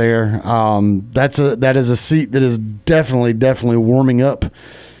Fisher out there. That is a seat that is definitely warming up,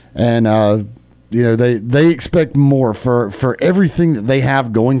 and they expect more for everything that they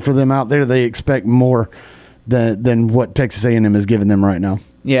have going for them out there. They expect more than what Texas A&M is giving them right now.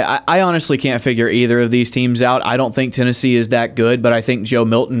 Yeah, I honestly can't figure either of these teams out. I don't think Tennessee is that good, but I think Joe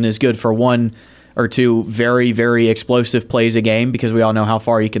Milton is good for 1 or 2 very, very explosive plays a game because we all know how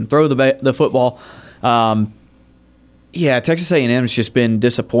far he can throw the football. Texas A&M has just been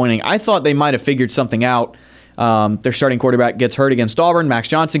disappointing. I thought they might have figured something out. Their starting quarterback gets hurt against Auburn. Max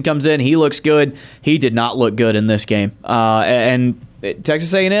Johnson comes in. He looks good. He did not look good in this game. And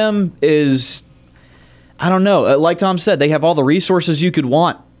Texas A&M is... I don't know. Like Tom said, they have all the resources you could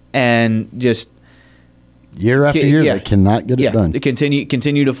want, and just year after year, they cannot get it done. They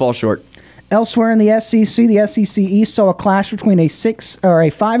continue to fall short. Elsewhere in the SEC East saw a clash between a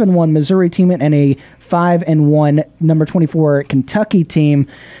 5-1 Missouri team and a 5-1 number 24 Kentucky team.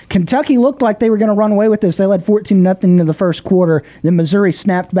 Kentucky looked like they were going to run away with this. They led 14-0 into the first quarter. Then Missouri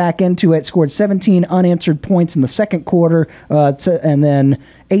snapped back into it, scored 17 unanswered points in the second quarter, and then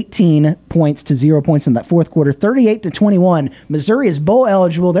 18 points to 0 points in that fourth quarter. 38-21. Missouri is bowl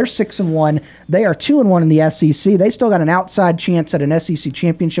eligible. They're 6-1. They are 2-1 in the SEC. They still got an outside chance at an SEC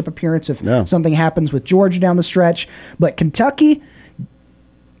championship appearance if something happens with Georgia down the stretch. But Kentucky,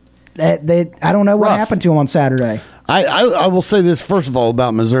 I don't know what happened to them on Saturday. I will say this first of all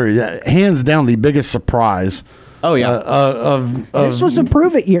about Missouri. Hands down, the biggest surprise. Oh yeah. This was a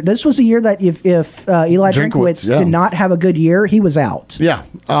prove it year. This was a year that if Eli Drinkwitz did not have a good year, he was out. Yeah.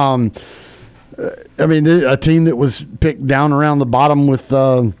 I mean, a team that was picked down around the bottom with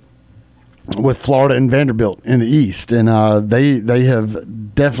Florida and Vanderbilt in the East, and they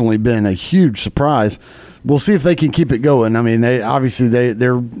have definitely been a huge surprise. We'll see if they can keep it going. I mean, they're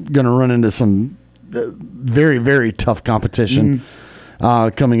going to run into some very, very tough competition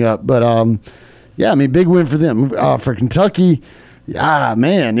coming up. But I mean, big win for them. For Kentucky,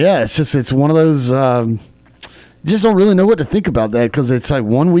 it's one of those. You just don't really know what to think about that because it's like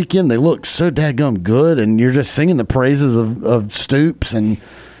one weekend they look so dadgum good, and you're just singing the praises of Stoops and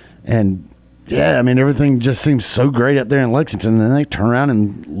I mean, everything just seems so great up there in Lexington, and then they turn around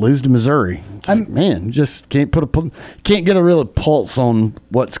and lose to Missouri. It's like, man, just can't get a real pulse on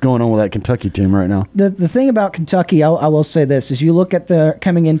what's going on with that Kentucky team right now. The thing about Kentucky, I will say this, is you look at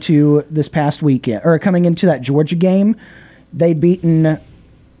coming into this past weekend, or coming into that Georgia game, they'd beaten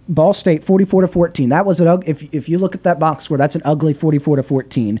Ball State 44-14. That was if you look at that box score, that's an ugly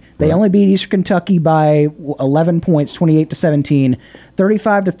 44-14. They only beat Eastern Kentucky by 11 points, 28-17,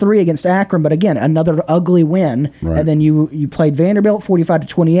 35-3 against Akron. But again, another ugly win. Right. And then you played Vanderbilt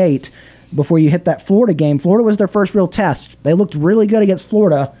 45-28. before you hit that Florida game. Florida was their first real test. They looked really good against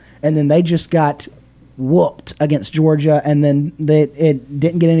Florida, and then they just got whooped against Georgia, and then it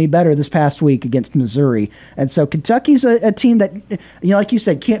didn't get any better this past week against Missouri. And so Kentucky's a team that, like you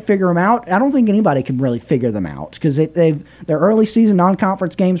said, can't figure them out. I don't think anybody can really figure them out because their early season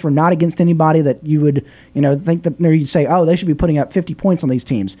non-conference games were not against anybody that you would think that you'd say, oh, they should be putting up 50 points on these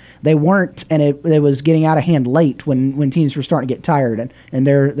teams. They weren't, and it was getting out of hand late when teams were starting to get tired, and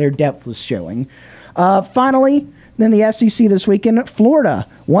their depth was showing. Finally, then the SEC this weekend, Florida,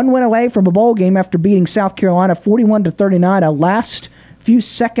 one win away from a bowl game after beating South Carolina 41-39. A last few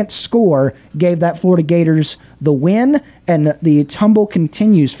seconds score gave that Florida Gators the win, and the tumble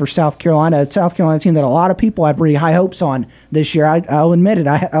continues for South Carolina. A South Carolina team that a lot of people had pretty high hopes on this year. I'll admit it.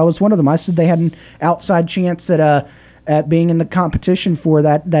 I was one of them. I said they had an outside chance at being in the competition for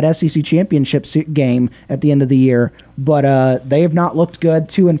that SEC championship game at the end of the year, but they have not looked good.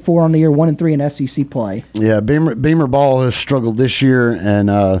 2-4 on the year, 1-3 in SEC play. Yeah, Beamer ball has struggled this year, and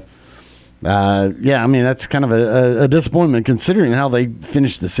that's kind of a disappointment considering how they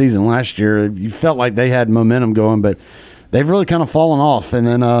finished the season last year. You felt like they had momentum going, but they've really kind of fallen off. And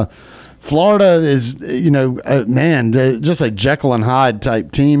then Florida is, just a Jekyll and Hyde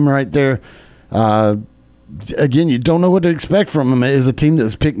type team right there. Again, you don't know what to expect from them. It is a team that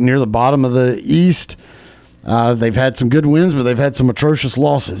was picked near the bottom of the East. They've had some good wins, but they've had some atrocious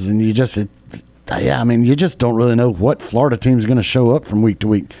losses, and you just don't really know what Florida team is going to show up from week to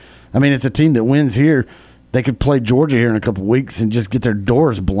week. I mean, it's a team that wins here. They could play Georgia here in a couple of weeks and just get their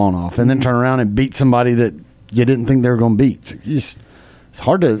doors blown off, and then turn around and beat somebody that you didn't think they were going to beat. It's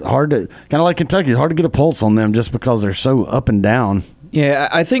hard to kind of like Kentucky. It's hard to get a pulse on them just because they're so up and down. Yeah,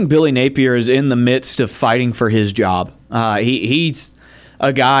 I think Billy Napier is in the midst of fighting for his job. He's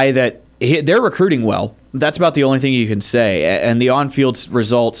a guy that they're recruiting well. That's about the only thing you can say. And the on-field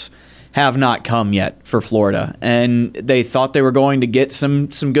results have not come yet for Florida. And they thought they were going to get some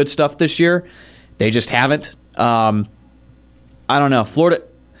good stuff this year. They just haven't. I don't know. Florida,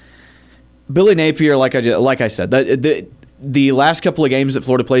 Billy Napier, like I said, the last couple of games that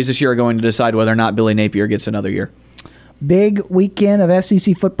Florida plays this year are going to decide whether or not Billy Napier gets another year. Big weekend of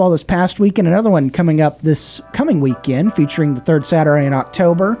SEC football this past weekend. Another one coming up this coming weekend featuring the third Saturday in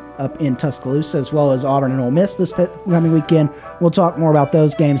October up in Tuscaloosa, as well as Auburn and Ole Miss this coming weekend. We'll talk more about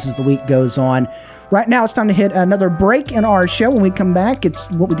those games as the week goes on. Right now, it's time to hit another break in our show. When we come back, it's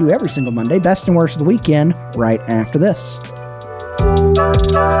what we do every single Monday, best and worst of the weekend, right after this.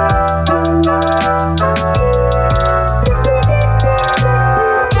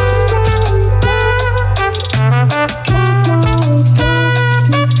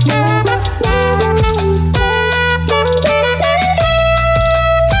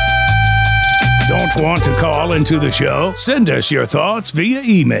 Want to call into the show? Send us your thoughts via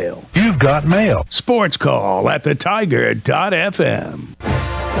email. You've got mail. SportsCall@thetiger.fm.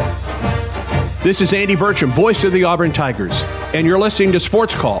 This is Andy Burcham, voice of the Auburn Tigers, and you're listening to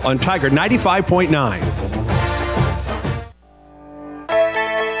Sports Call on Tiger 95.9.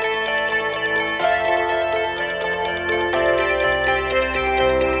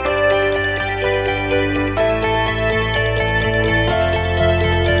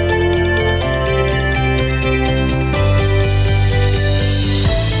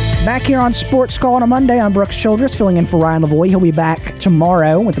 Back here on Sports Call on a Monday, I'm Brooks Childress, filling in for Ryan Lavoie. He'll be back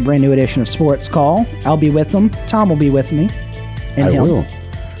tomorrow with a brand new edition of Sports Call. I'll be with him. Tom will be with me. And I will.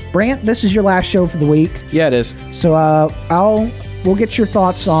 Brant, this is your last show for the week. Yeah, it is. So we'll get your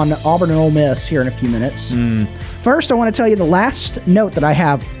thoughts on Auburn and Ole Miss here in a few minutes. First, I want to tell you the last note that I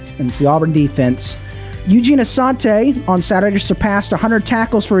have, and it's the Auburn defense. Eugene Asante on Saturday surpassed 100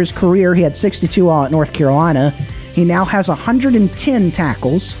 tackles for his career. He had 62 at North Carolina. He now has 110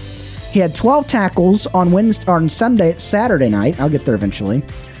 tackles. He had 12 tackles on Saturday night. I'll get there eventually,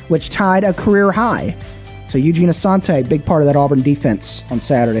 which tied a career high. So Eugene Asante, big part of that Auburn defense on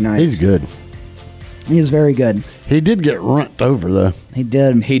Saturday night. He's good. He is very good. He did get runt over, though. He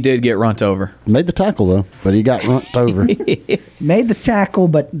did. He did get runt over. Made the tackle, though, but he got runt over. Made the tackle,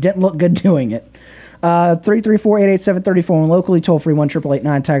 but didn't look good doing it. 334-887-34 locally, toll-free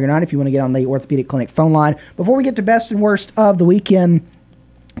 1-888-9-TIGER-9 if you want to get on the Orthopedic Clinic phone line. Before we get to best and worst of the weekend,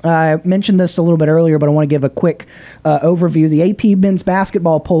 I mentioned this a little bit earlier, but I want to give a quick overview. The AP men's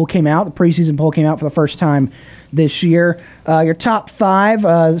basketball poll came out. The preseason poll came out for the first time this year. Your top five,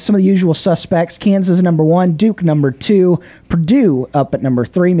 some of the usual suspects. Kansas at number 1, Duke number 2, Purdue up at number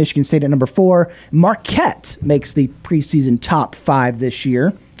 3, Michigan State at number 4. Marquette makes the preseason top 5 this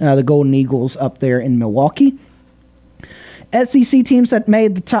year. The Golden Eagles up there in Milwaukee. SEC teams that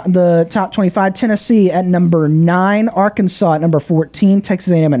made the top 25, Tennessee at number 9, Arkansas at number 14,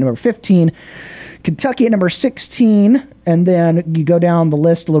 Texas A&M at number 15, Kentucky at number 16, and then you go down the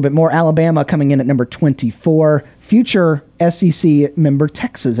list a little bit more, Alabama coming in at number 24, future SEC member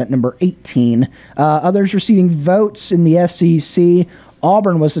Texas at number 18. Others receiving votes in the SEC,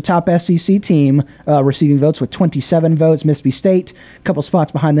 Auburn was the top SEC team receiving votes with 27 votes. Mississippi State, a couple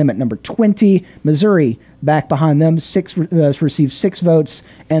spots behind them at number 20. Missouri, back behind them, received 6 votes.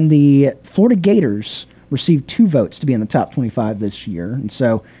 And the Florida Gators received 2 votes to be in the top 25 this year. And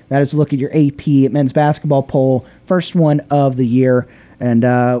so that is a look at your AP men's basketball poll, first one of the year. And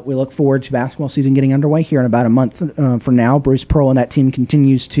we look forward to basketball season getting underway here in about a month from now. Bruce Pearl and that team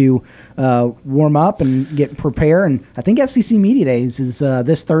continues to warm up and get prepared. And I think SEC Media Days is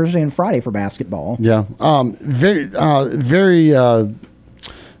this Thursday and Friday for basketball. Yeah.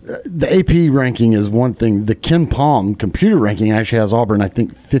 The AP ranking is one thing. The Ken Palm computer ranking actually has Auburn, I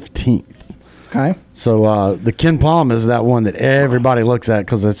think, 15th. Okay. So the Ken Palm is that one that everybody looks at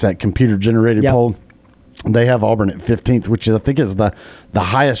because it's that computer-generated poll. They have Auburn at 15th, which I think is the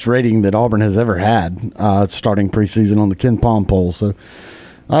highest rating that Auburn has ever had starting preseason on the Ken Palm poll. So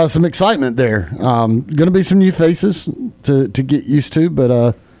some excitement there. Going to be some new faces to get used to,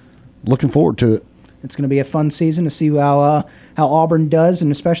 but looking forward to it. It's going to be a fun season to see how Auburn does,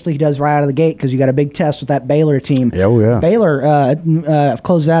 and especially he does right out of the gate because you got a big test with that Baylor team. Yeah, yeah. Baylor, I've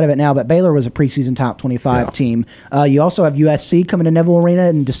closed out of it now, but Baylor was a preseason top 25 team. You also have USC coming to Neville Arena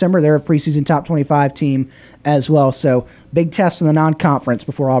in December. They're a preseason top 25 team as well. So big test in the non-conference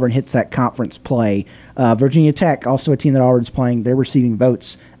before Auburn hits that conference play. Virginia Tech, also a team that Auburn's playing. They're receiving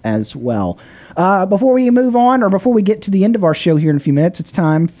votes as well. Before we move on, or before we get to the end of our show here in a few minutes, it's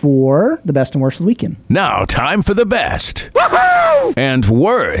time for the best and worst of the weekend. Now, time for the best and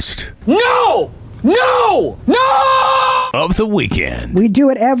worst No! of the weekend. We do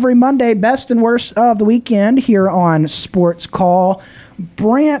it every Monday, best and worst of the weekend here on Sports Call.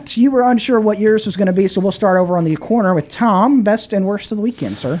 Brant, you were unsure what yours was going to be, so we'll start over on the corner with Tom. Best and worst of the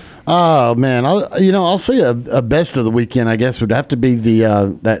weekend, sir. Oh man, I'll say a best of the weekend. I guess would have to be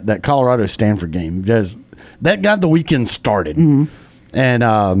the that Colorado Stanford game. Just that got the weekend started, and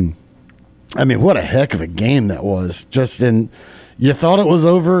I mean, what a heck of a game that was. You thought it was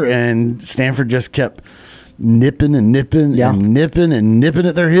over, and Stanford just kept nipping and nipping and nipping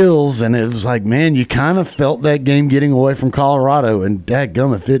at their heels, and it was like, man, you kind of felt that game getting away from Colorado, and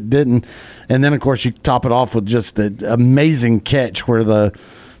dadgum if it didn't. And then, of course, you top it off with just the amazing catch where the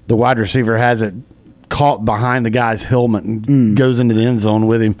wide receiver has it caught behind the guy's helmet and goes into the end zone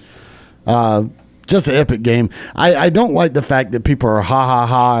with him. Just an epic game. I don't like the fact that people are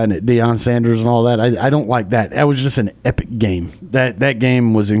ha-ha-ha-ing at Deion Sanders and all that. I don't like that. That was just an epic game. That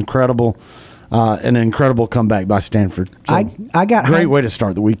game was incredible. An incredible comeback by Stanford. So, I got great home, way to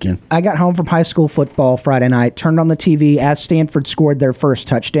start the weekend. I got home from high school football Friday night, turned on the TV as Stanford scored their first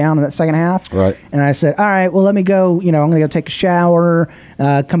touchdown in that second half. Right. And I said, all right, well, let me go. I'm going to go take a shower,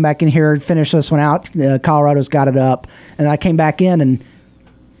 come back in here and finish this one out. Colorado's got it up. And I came back in and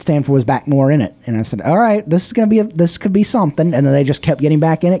Stanford was back more in it. And I said, all right, this could be something. And then they just kept getting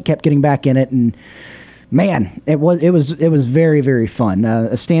back in it. And man, it was very, very fun.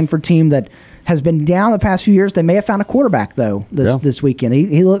 A Stanford team that has been down the past few years. They may have found a quarterback though this weekend.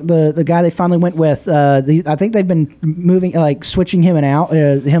 He looked the guy they finally went with. I think they've been moving switching him and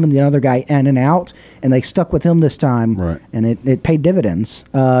the other guy in and out, and they stuck with him this time. Right, and it paid dividends.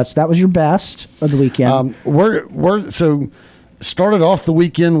 So that was your best of the weekend. So started off the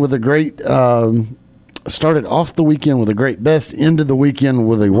weekend with a great. Started off the weekend with a great best. Ended the weekend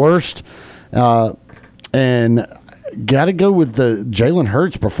with a worst, and. Got to go with the Jalen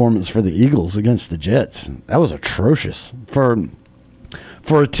Hurts performance for the Eagles against the Jets. That was atrocious for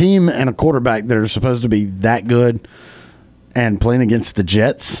a team and a quarterback that are supposed to be that good and playing against the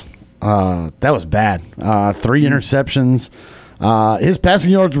Jets. That was bad. 3 interceptions. His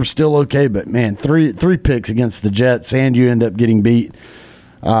passing yards were still okay, but man, three picks against the Jets, and you end up getting beat.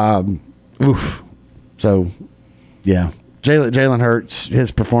 Oof. So, yeah, Jalen Hurts,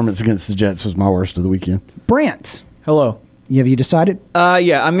 his performance against the Jets was my worst of the weekend. Brant. Hello. Have you decided?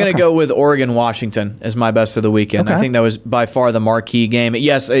 Yeah, I'm going to go with Oregon-Washington as my best of the weekend. Okay. I think that was by far the marquee game.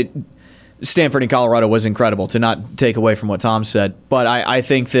 Yes, Stanford and Colorado was incredible, to not take away from what Tom said. But I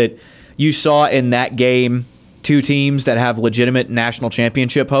think that you saw in that game 2 teams that have legitimate national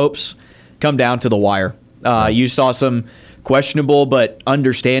championship hopes come down to the wire. You saw some questionable but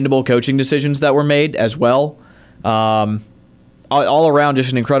understandable coaching decisions that were made as well. All around,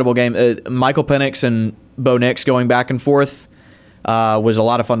 just an incredible game. Michael Penix and Bo Nix going back and forth was a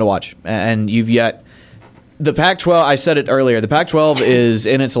lot of fun to watch. And you've yet The Pac-12, I said it earlier, the Pac-12 is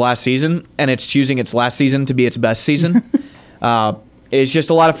in its last season, and it's choosing its last season to be its best season. It's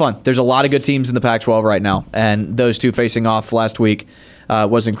just a lot of fun. There's a lot of good teams in the Pac-12 right now, and those two facing off last week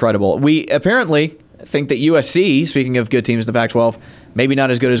was incredible. We apparently think that USC, speaking of good teams in the Pac-12, maybe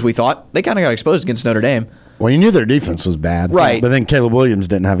not as good as we thought. They kind of got exposed against Notre Dame. Well, you knew their defense was bad. Right. But then Caleb Williams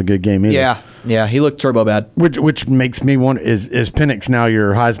didn't have a good game either. Yeah, he looked turbo bad. Which makes me wonder, is Penix now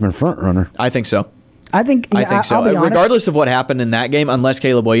your Heisman front runner? I think so. I think so. I'll be honest. Regardless of what happened in that game, unless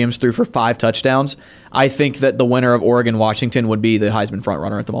Caleb Williams threw for 5 touchdowns, I think that the winner of Oregon-Washington would be the Heisman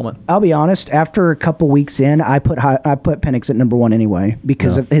frontrunner at the moment. I'll be honest. After a couple weeks in, I put Penix at number 1 anyway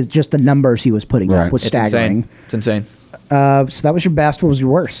because of just the numbers he was putting up was staggering. It's insane. So that was your best. What was your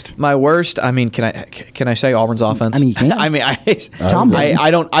worst? My worst. I mean, can I say Auburn's offense? I mean, you can. I mean, Tom,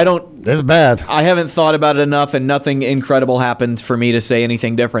 I don't. That's bad. I haven't thought about it enough, and nothing incredible happened for me to say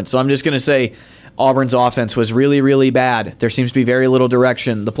anything different. So I'm just going to say Auburn's offense was really, really bad. There seems to be very little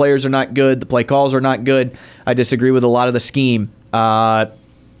direction. The players are not good. The play calls are not good. I disagree with a lot of the scheme. All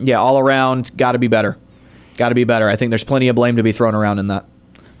around, got to be better. Got to be better. I think there's plenty of blame to be thrown around in that.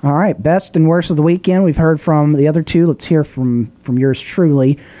 All right, best and worst of the weekend. We've heard from the other two. Let's hear from yours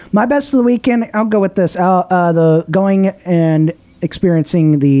truly. My best of the weekend, I'll go with this. The going and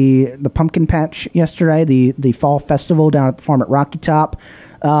experiencing the pumpkin patch yesterday, the fall festival down at the farm at Rocky Top,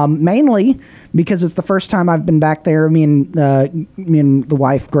 mainly because it's the first time I've been back there. Me and the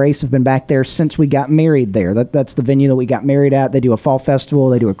wife Grace have been back there since we got married there. That's the venue that we got married at. They do a fall festival.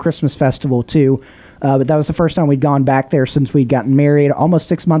 They do a Christmas festival too. But that was the first time we'd gone back there since we'd gotten married almost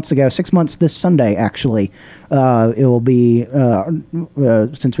 6 months ago. 6 months this Sunday, actually. It will be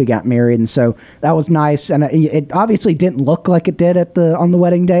since we got married, and so that was nice. And it obviously didn't look like it did on the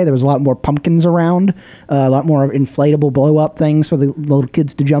wedding day. There was a lot more pumpkins around, a lot more inflatable blow-up things for the little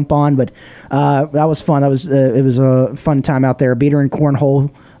kids to jump on. But that was fun. It was a fun time out there. Beat her in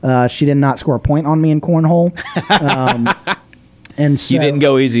cornhole. She did not score a point on me in cornhole. And so, you didn't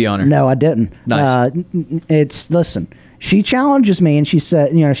go easy on her. No, I didn't. Nice. Listen, she challenges me, and she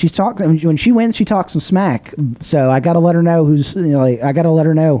said, she's talking. When she wins, she talks some smack. So I got to let her know I got to let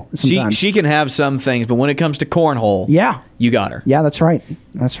her know. Sometimes she can have some things, but when it comes to cornhole, you got her. Yeah, that's right.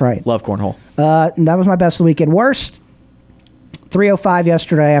 That's right. Love cornhole. And that was my best of the weekend. Worst. 3:05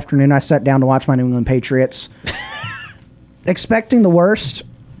 yesterday afternoon, I sat down to watch my New England Patriots, expecting the worst.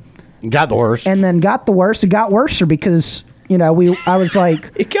 Got the worst, and then got the worst. It got worse because. I was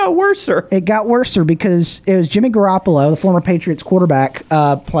like... It got worser. It got worser because it was Jimmy Garoppolo, the former Patriots quarterback,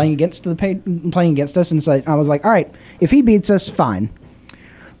 playing against us. And so I was like, all right, if he beats us, fine.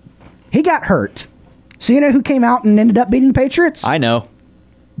 He got hurt. So you know who came out and ended up beating the Patriots? I know.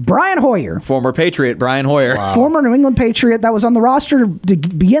 Brian Hoyer. Former Patriot Brian Hoyer. Wow. Former New England Patriot that was on the roster to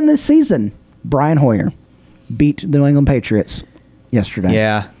begin this season. Brian Hoyer beat the New England Patriots yesterday.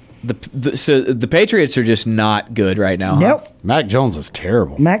 Yeah. So the Patriots are just not good right now. Nope. Huh? Mac Jones is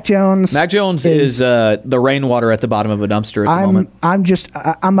terrible. Mac Jones is the rainwater at the bottom of a dumpster at the moment.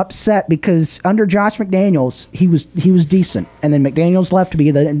 I'm upset because under Josh McDaniels, he was decent, and then McDaniels left to be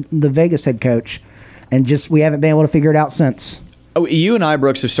the Vegas head coach, and we haven't been able to figure it out since. Oh, you and I,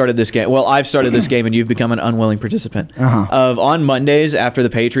 Brooks, have started this game. Well, I've started this game, and you've become an unwilling participant. Of on Mondays after the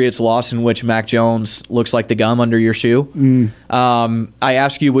Patriots loss, in which Mac Jones looks like the gum under your shoe. I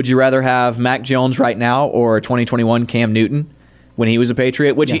ask you, would you rather have Mac Jones right now or 2021 Cam Newton when he was a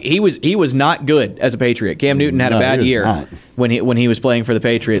Patriot? Which he was not good as a Patriot. Cam Newton had a bad year when he was playing for the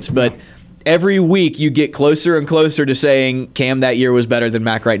Patriots. But every week you get closer and closer to saying Cam that year was better than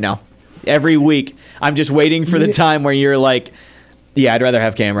Mac right now. Every week, I'm just waiting for the time where you're like. Yeah, I'd rather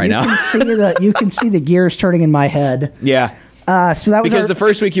have Cam right now. You can see the gears turning in my head. Yeah. So that was because the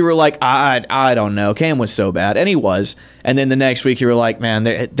first week you were like, I don't know, Cam was so bad, and he was. And then the next week you were like, man,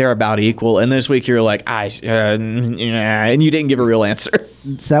 they're about equal. And this week you were like, and you didn't give a real answer.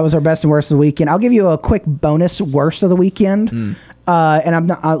 So that was our best and worst of the weekend. I'll give you a quick bonus worst of the weekend. And I'm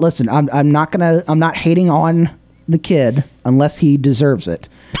not listen. I'm not hating on the kid unless he deserves it.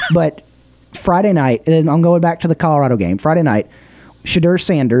 But Friday night, and I'm going back to the Colorado game. Friday night. Shadur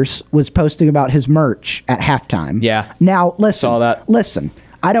Sanders was posting about his merch at halftime. Yeah. Now, listen. Saw that. Listen,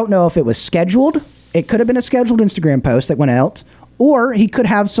 I don't know if it was scheduled. It could have been a scheduled Instagram post that went out. Or he could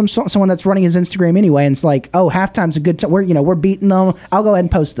have someone that's running his Instagram anyway, and it's like, oh, halftime's a good time. We're beating them. I'll go ahead and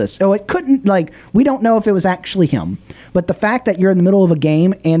post this. So it couldn't, we don't know if it was actually him. But the fact that you're in the middle of a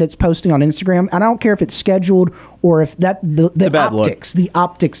game and it's posting on Instagram, and I don't care if it's scheduled or if the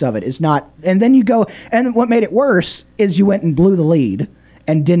optics of it is not. And then you go, and what made it worse is you went and blew the lead.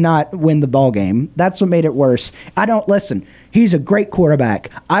 and did not win the ball game. That's what made it worse. Listen. He's a great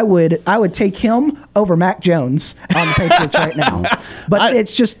quarterback. I would take him over Mac Jones on the Patriots right now. But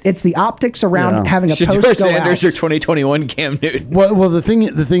it's the optics around having a post go Sanders out. or 2021 Cam Newton. Well, the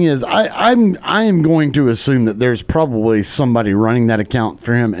thing is, I am going to assume that there's probably somebody running that account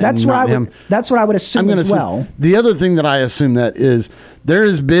for him. That's what I would assume as well. The other thing that I assume that is there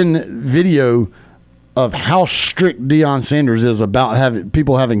has been video of how strict Deion Sanders is about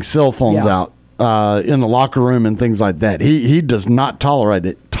people having cell phones out. In the locker room and things like that. He does not tolerate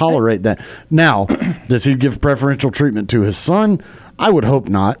that. Now, does he give preferential treatment to his son? I would hope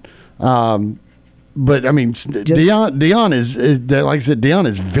not. But I mean, Deion is like I said, Deion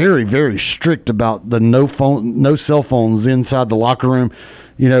is very, very strict about the no cell phones inside the locker room.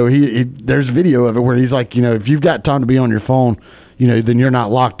 You know, there's video of it where he's like, you know, if you've got time to be on your phone, you know, then you're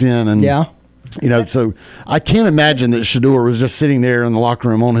not locked in. And you know, so I can't imagine that Shador was just sitting there in the locker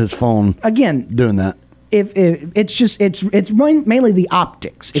room on his phone again doing that. If it's mainly the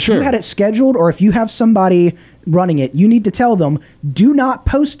optics. If you had it scheduled, or if you have somebody running it, you need to tell them, do not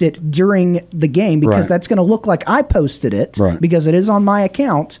post it during the game, because that's going to look like I posted it, because it is on my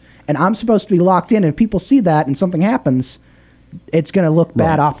account and I'm supposed to be locked in. And if people see that and something happens, it's going to look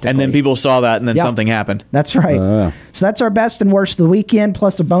bad optically. And then people saw that, and then something happened. That's right. So that's our best and worst of the weekend,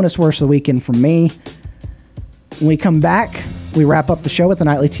 plus a bonus worst of the weekend from me. When we come back, we wrap up the show with the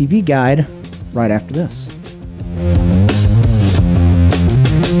Nightly TV Guide right after this.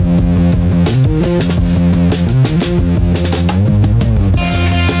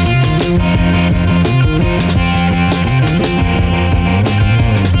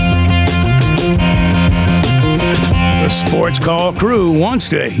 Sports Call crew wants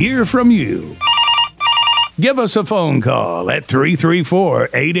to hear from you. Give us a phone call at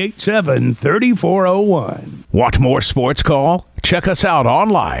 334-887-3401. Want more Sports Call? Check us out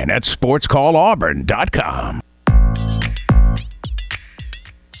online at sportscallauburn.com.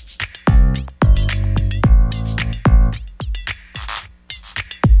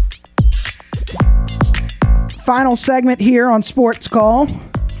 Final segment here on Sports Call.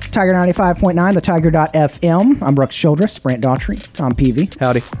 Tiger 95.9, the Tiger.fm. I'm Brooks Childress, Brant Daughtry, Tom Peavy.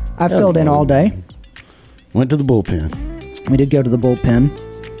 Howdy. I filled in all day. Went to the bullpen. We did go to the bullpen.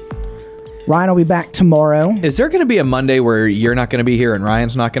 Ryan will be back tomorrow. Is there going to be a Monday where you're not going to be here and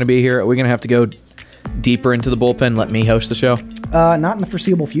Ryan's not going to be here? Are we going to have to go deeper into the bullpen, let me host the show? Not in the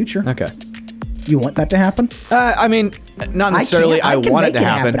foreseeable future. Okay. You want that to happen? I mean, not necessarily I want it to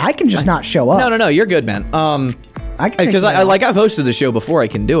happen. I can just not show up. No, you're good, man. Because I've hosted the show before, I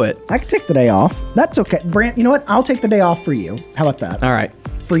can do it. I can take the day off. That's okay. Brant, you know what? I'll take the day off for you. How about that? All right.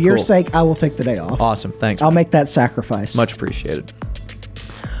 For your sake, I will take the day off. Awesome. Thanks. I'll make that sacrifice. Much appreciated.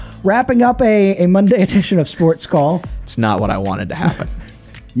 Wrapping up a Monday edition of Sports Call. It's not what I wanted to happen.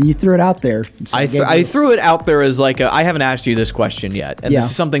 You threw it out there. So I threw it out there as like I haven't asked you this question yet. And this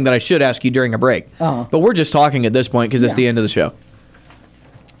is something that I should ask you during a break. But we're just talking at this point because it's the end of the show.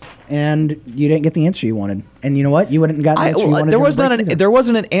 And you didn't get the answer you wanted. And you know what? You wouldn't got the answer you wanted. There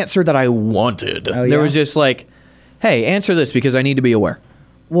wasn't an answer that I wanted. Oh, there was just like, hey, answer this because I need to be aware.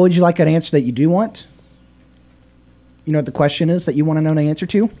 Well, would you like an answer that you do want? You know what the question is that you want to know an answer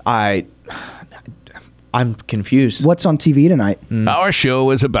to? I'm confused. What's on TV tonight? Our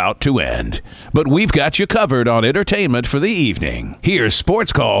show is about to end, but we've got you covered on entertainment for the evening. Here's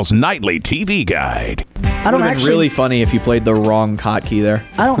Sports Call's Nightly TV Guide. It would have been really funny if you played the wrong hotkey there.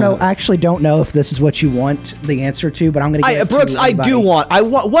 I don't know. I actually don't know if this is what you want the answer to, but I'm going to give it Brooks, to I do want.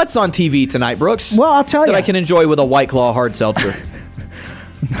 What's on TV tonight, Brooks? Well, I'll tell you. That I can enjoy with a White Claw hard seltzer.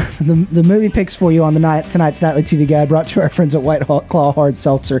 The movie picks for you on tonight's Nightly TV Guide, brought to our friends at White Claw Hard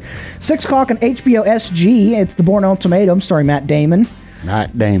Seltzer. 6 o'clock on HBO SG, it's The Bourne Ultimatum, starring Matt Damon.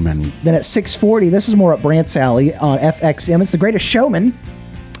 Matt Damon. Then at 6:40, this is more up Brant's alley on FXM. It's The Greatest Showman.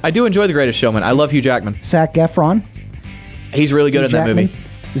 I do enjoy The Greatest Showman. I love Hugh Jackman. Zac Efron. He's really good in that movie.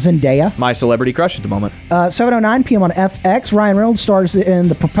 Zendaya. My celebrity crush at the moment. 7:09 p.m. on FX. Ryan Reynolds stars in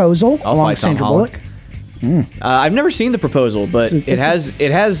The Proposal along with Sandra Bullock. I've never seen The Proposal, but it has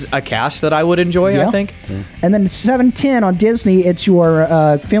a cast that I would enjoy, I think. And then 7:10 on Disney, it's your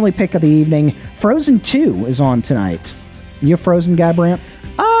family pick of the evening. Frozen 2 is on tonight. You a Frozen guy, Brant?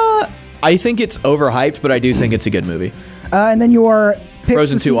 I think it's overhyped, but I do think it's a good movie. And then your picks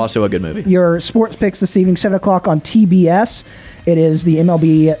Frozen 2 also a good movie. Your sports picks this evening, 7 o'clock on TBS. It is the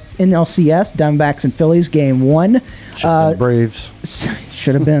MLB NLCS, Diamondbacks and Phillies, Game 1. Braves.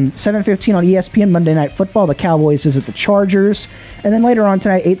 Should have been. 7:15 on ESPN, Monday Night Football. The Cowboys visit the Chargers. And then later on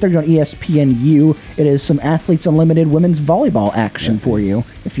tonight, 8:30 on ESPNU, it is some Athletes Unlimited women's volleyball action for you,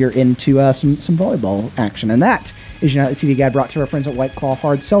 if you're into some volleyball action. And that Is Your Night TV Guide brought to our friends at White Claw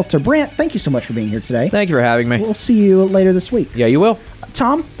Hard Seltzer. Brant, thank you so much for being here today. Thank you for having me. We'll see you later this week. Yeah, you will.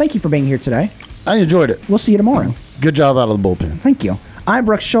 Tom, thank you for being here today. I enjoyed it. We'll see you tomorrow. Good job out of the bullpen. Thank you. I'm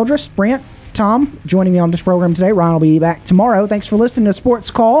Brooks Childress. Brant, Tom, joining me on this program today. Ryan will be back tomorrow. Thanks for listening to Sports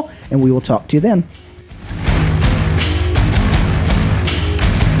Call, and we will talk to you then.